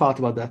is your thought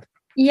about that?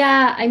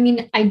 Yeah, I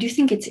mean, I do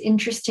think it's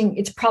interesting.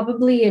 It's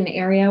probably an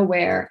area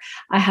where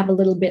I have a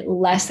little bit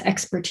less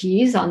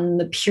expertise on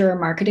the pure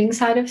marketing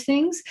side of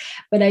things,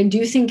 but I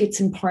do think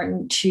it's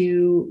important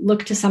to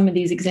look to some of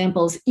these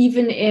examples,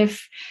 even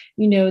if,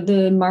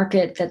 the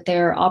market that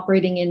they're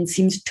operating in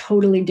seems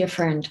totally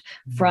different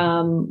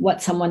from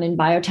what someone in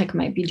biotech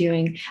might be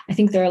doing. I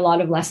think there are a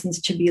lot of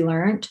lessons to be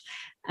learned.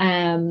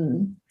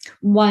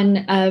 One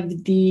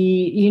of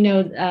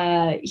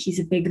the, he's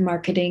a big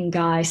marketing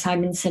guy,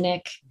 Simon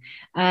Sinek,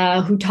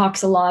 who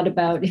talks a lot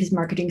about his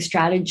marketing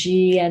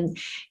strategy. And,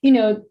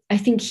 I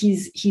think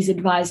he's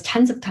advised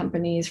tons of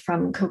companies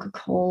from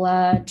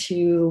Coca-Cola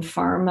to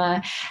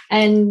pharma.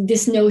 And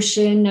this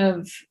notion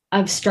of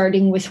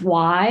starting with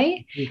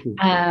why,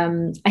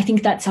 I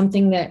think that's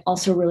something that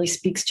also really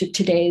speaks to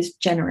today's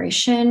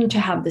generation, to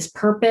have this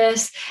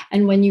purpose.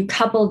 And when you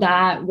couple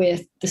that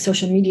with the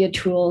social media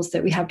tools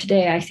that we have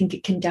today, I think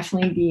it can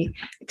definitely be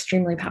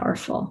extremely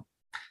powerful.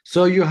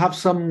 So you have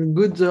some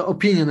good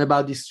opinion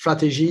about this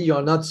strategy.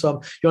 You're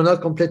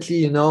not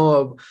completely,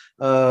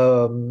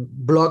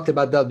 blocked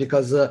about that,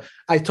 because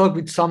I talked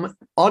with some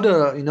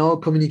other,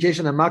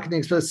 communication and marketing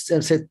experts,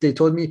 and they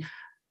told me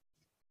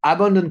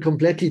abandon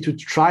completely to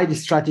try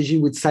this strategy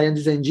with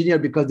scientists and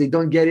engineers because they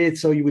don't get it.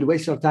 So you will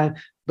waste your time.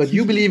 But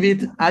you believe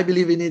it, I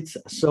believe in it.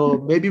 So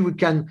maybe we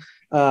can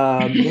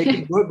make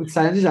it work with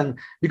scientists, and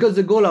because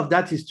the goal of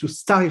that is to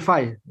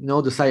starify,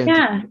 the science.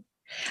 Yeah.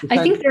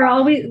 I think there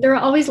are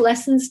always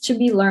lessons to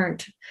be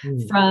learned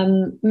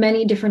from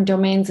many different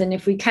domains. And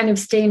if we kind of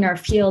stay in our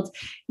field,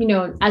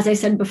 as I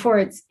said before,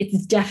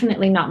 it's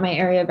definitely not my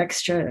area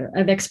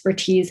of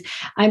expertise.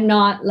 I'm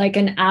not like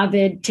an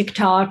avid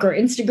TikTok or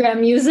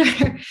Instagram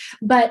user,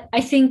 but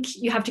I think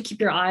you have to keep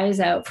your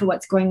eyes out for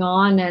what's going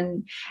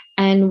on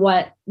and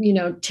what,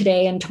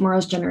 today and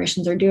tomorrow's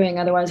generations are doing.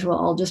 Otherwise, we'll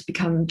all just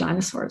become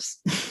dinosaurs.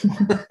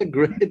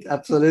 Great.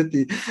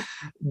 Absolutely.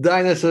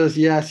 Dinosaurs.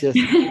 Yes.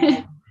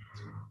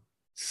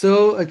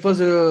 So it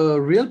was a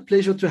real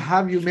pleasure to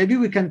have you. Maybe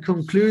we can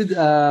conclude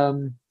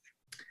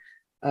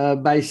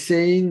by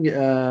saying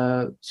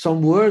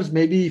some words.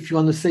 Maybe if you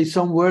want to say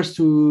some words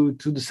to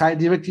the side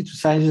directly to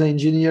scientists and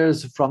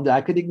engineers from the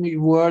academic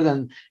world,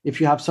 and if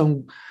you have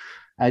some,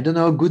 I don't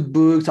know, good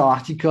books or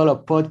article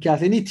or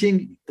podcast,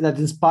 anything that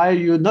inspire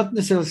you, not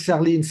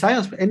necessarily in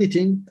science, but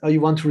anything you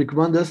want to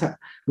recommend us,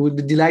 we would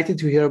be delighted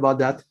to hear about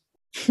that.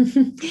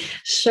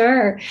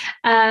 Sure.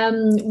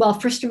 Well,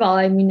 first of all,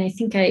 I mean, I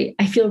think I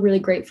feel really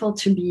grateful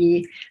to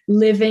be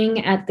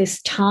living at this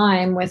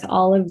time with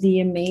all of the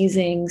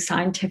amazing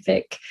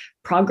scientific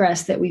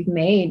progress that we've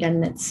made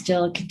and that's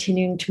still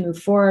continuing to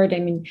move forward. I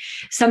mean,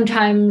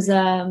 sometimes,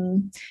 at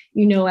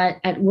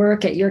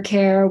work at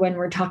eureKARE, when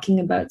we're talking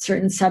about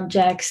certain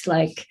subjects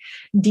like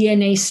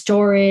DNA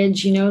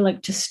storage,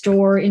 like to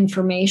store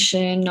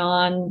information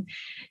on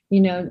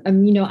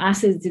amino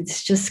acids,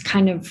 it's just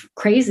kind of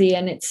crazy.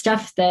 And it's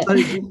stuff that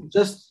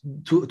just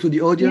to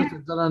the audience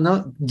that don't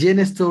know,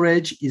 DNA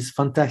storage is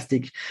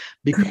fantastic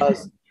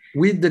because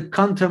with the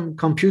quantum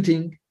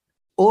computing,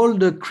 all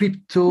the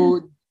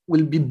crypto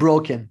will be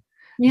broken.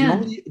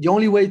 Yeah. The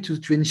only way to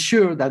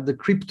ensure that the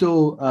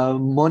crypto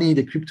money,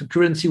 the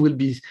cryptocurrency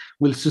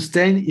will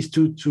sustain is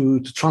to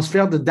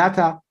transfer the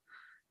data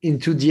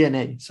into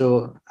DNA.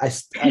 So I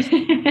start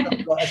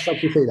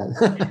to say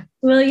that.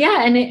 Well,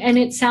 yeah, and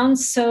it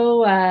sounds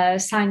so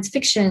science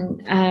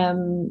fiction,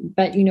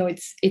 but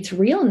it's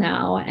real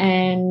now,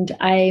 and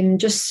I'm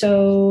just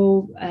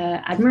so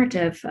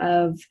admirative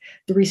of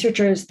the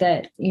researchers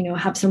that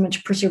have so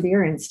much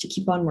perseverance to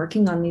keep on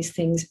working on these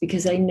things,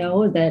 because I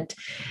know that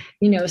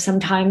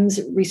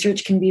sometimes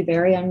research can be a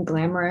very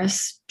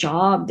unglamorous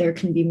job. There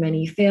can be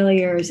many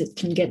failures. It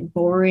can get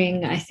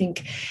boring. I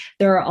think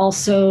there are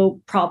also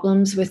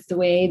problems with the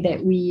way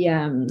that we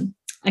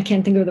I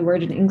can't think of the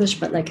word in English,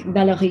 but like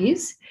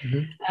valorise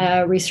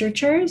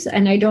researchers.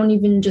 And I don't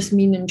even just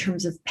mean in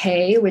terms of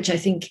pay, which I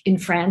think in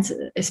France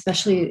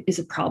especially is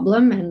a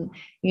problem. And,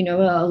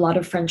 a lot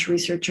of French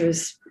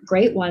researchers,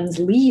 great ones,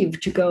 leave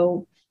to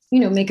go,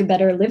 make a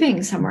better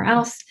living somewhere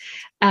else.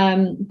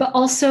 But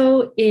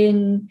also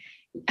in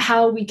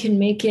how we can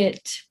make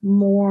it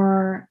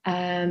more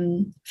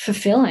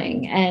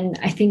fulfilling. And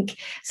I think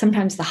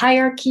sometimes the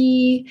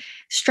hierarchy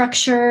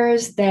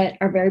structures that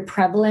are very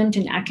prevalent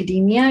in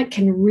academia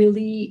can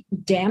really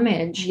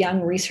damage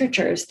young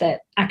researchers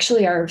that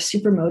actually are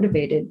super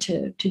motivated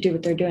to do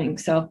what they're doing.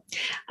 So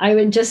I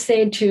would just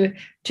say to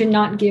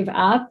not give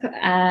up,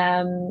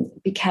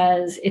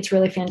 because it's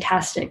really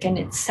fantastic and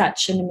it's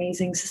such an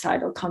amazing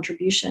societal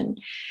contribution.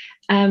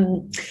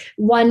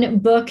 One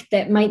book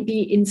that might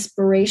be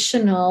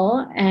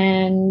inspirational,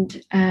 and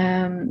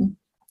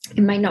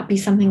it might not be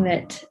something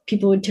that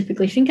people would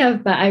typically think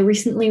of, but I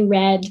recently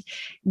read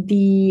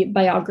the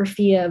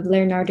biography of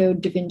Leonardo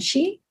da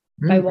Vinci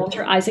by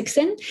Walter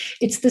Isaacson.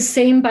 It's the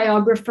same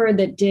biographer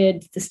that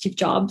did the Steve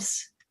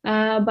Jobs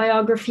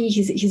biography.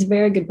 He's a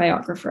very good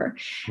biographer.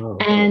 Oh.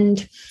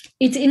 And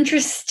it's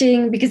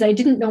interesting because I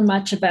didn't know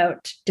much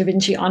about Da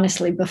Vinci,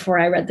 honestly, before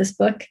I read this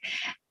book.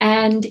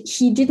 And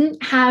he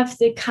didn't have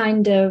the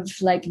kind of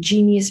like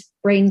genius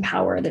brain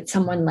power that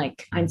someone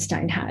like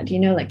Einstein had. You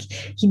know, like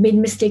he made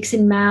mistakes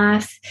in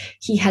math.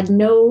 He had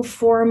no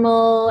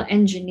formal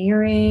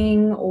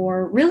engineering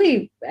or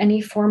really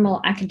any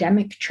formal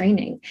academic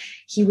training.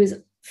 He was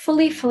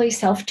fully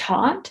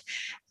self-taught.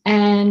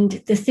 And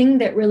the thing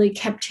that really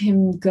kept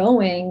him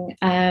going,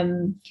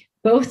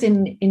 both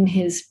in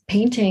his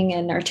painting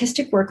and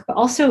artistic work, but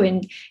also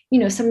in, you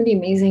know, some of the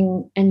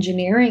amazing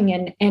engineering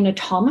and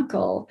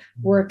anatomical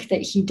work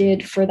that he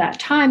did for that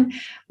time,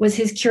 was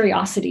his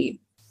curiosity.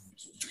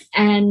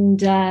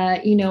 And,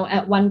 you know,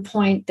 at one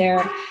point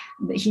there,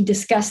 he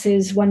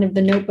discusses one of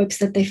the notebooks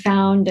that they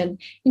found, and,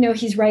 you know,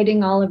 he's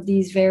writing all of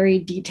these very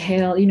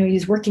detailed, you know,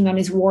 he's working on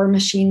his war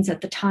machines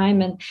at the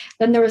time. And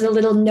then there was a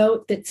little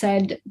note that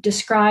said,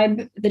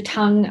 describe the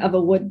tongue of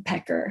a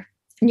woodpecker.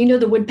 And, you know,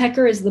 the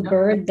woodpecker is the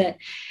bird that,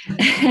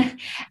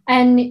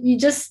 and it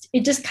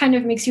just kind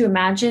of makes you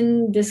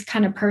imagine this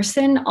kind of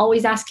person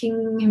always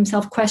asking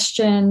himself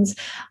questions,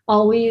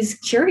 always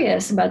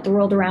curious about the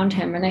world around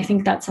him. And I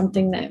think that's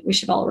something that we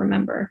should all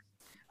remember.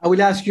 I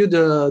will ask you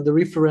the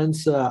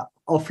reference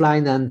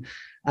offline,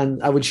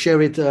 and I will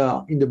share it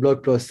in the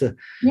blog post.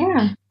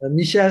 Yeah.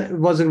 Michelle, it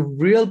was a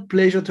real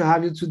pleasure to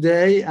have you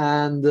today,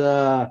 and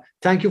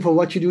thank you for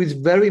what you do. It's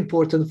very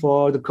important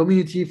for the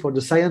community, for the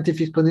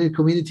scientific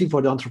community,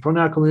 for the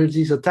entrepreneur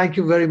community. So thank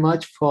you very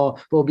much for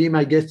being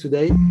my guest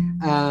today,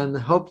 and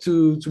hope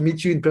to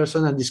meet you in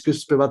person and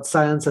discuss about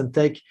science and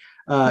tech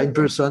in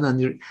person and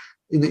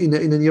in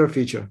the near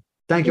future.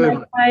 Thank you very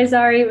much. Likewise,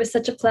 Ari, it was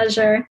such a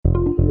pleasure.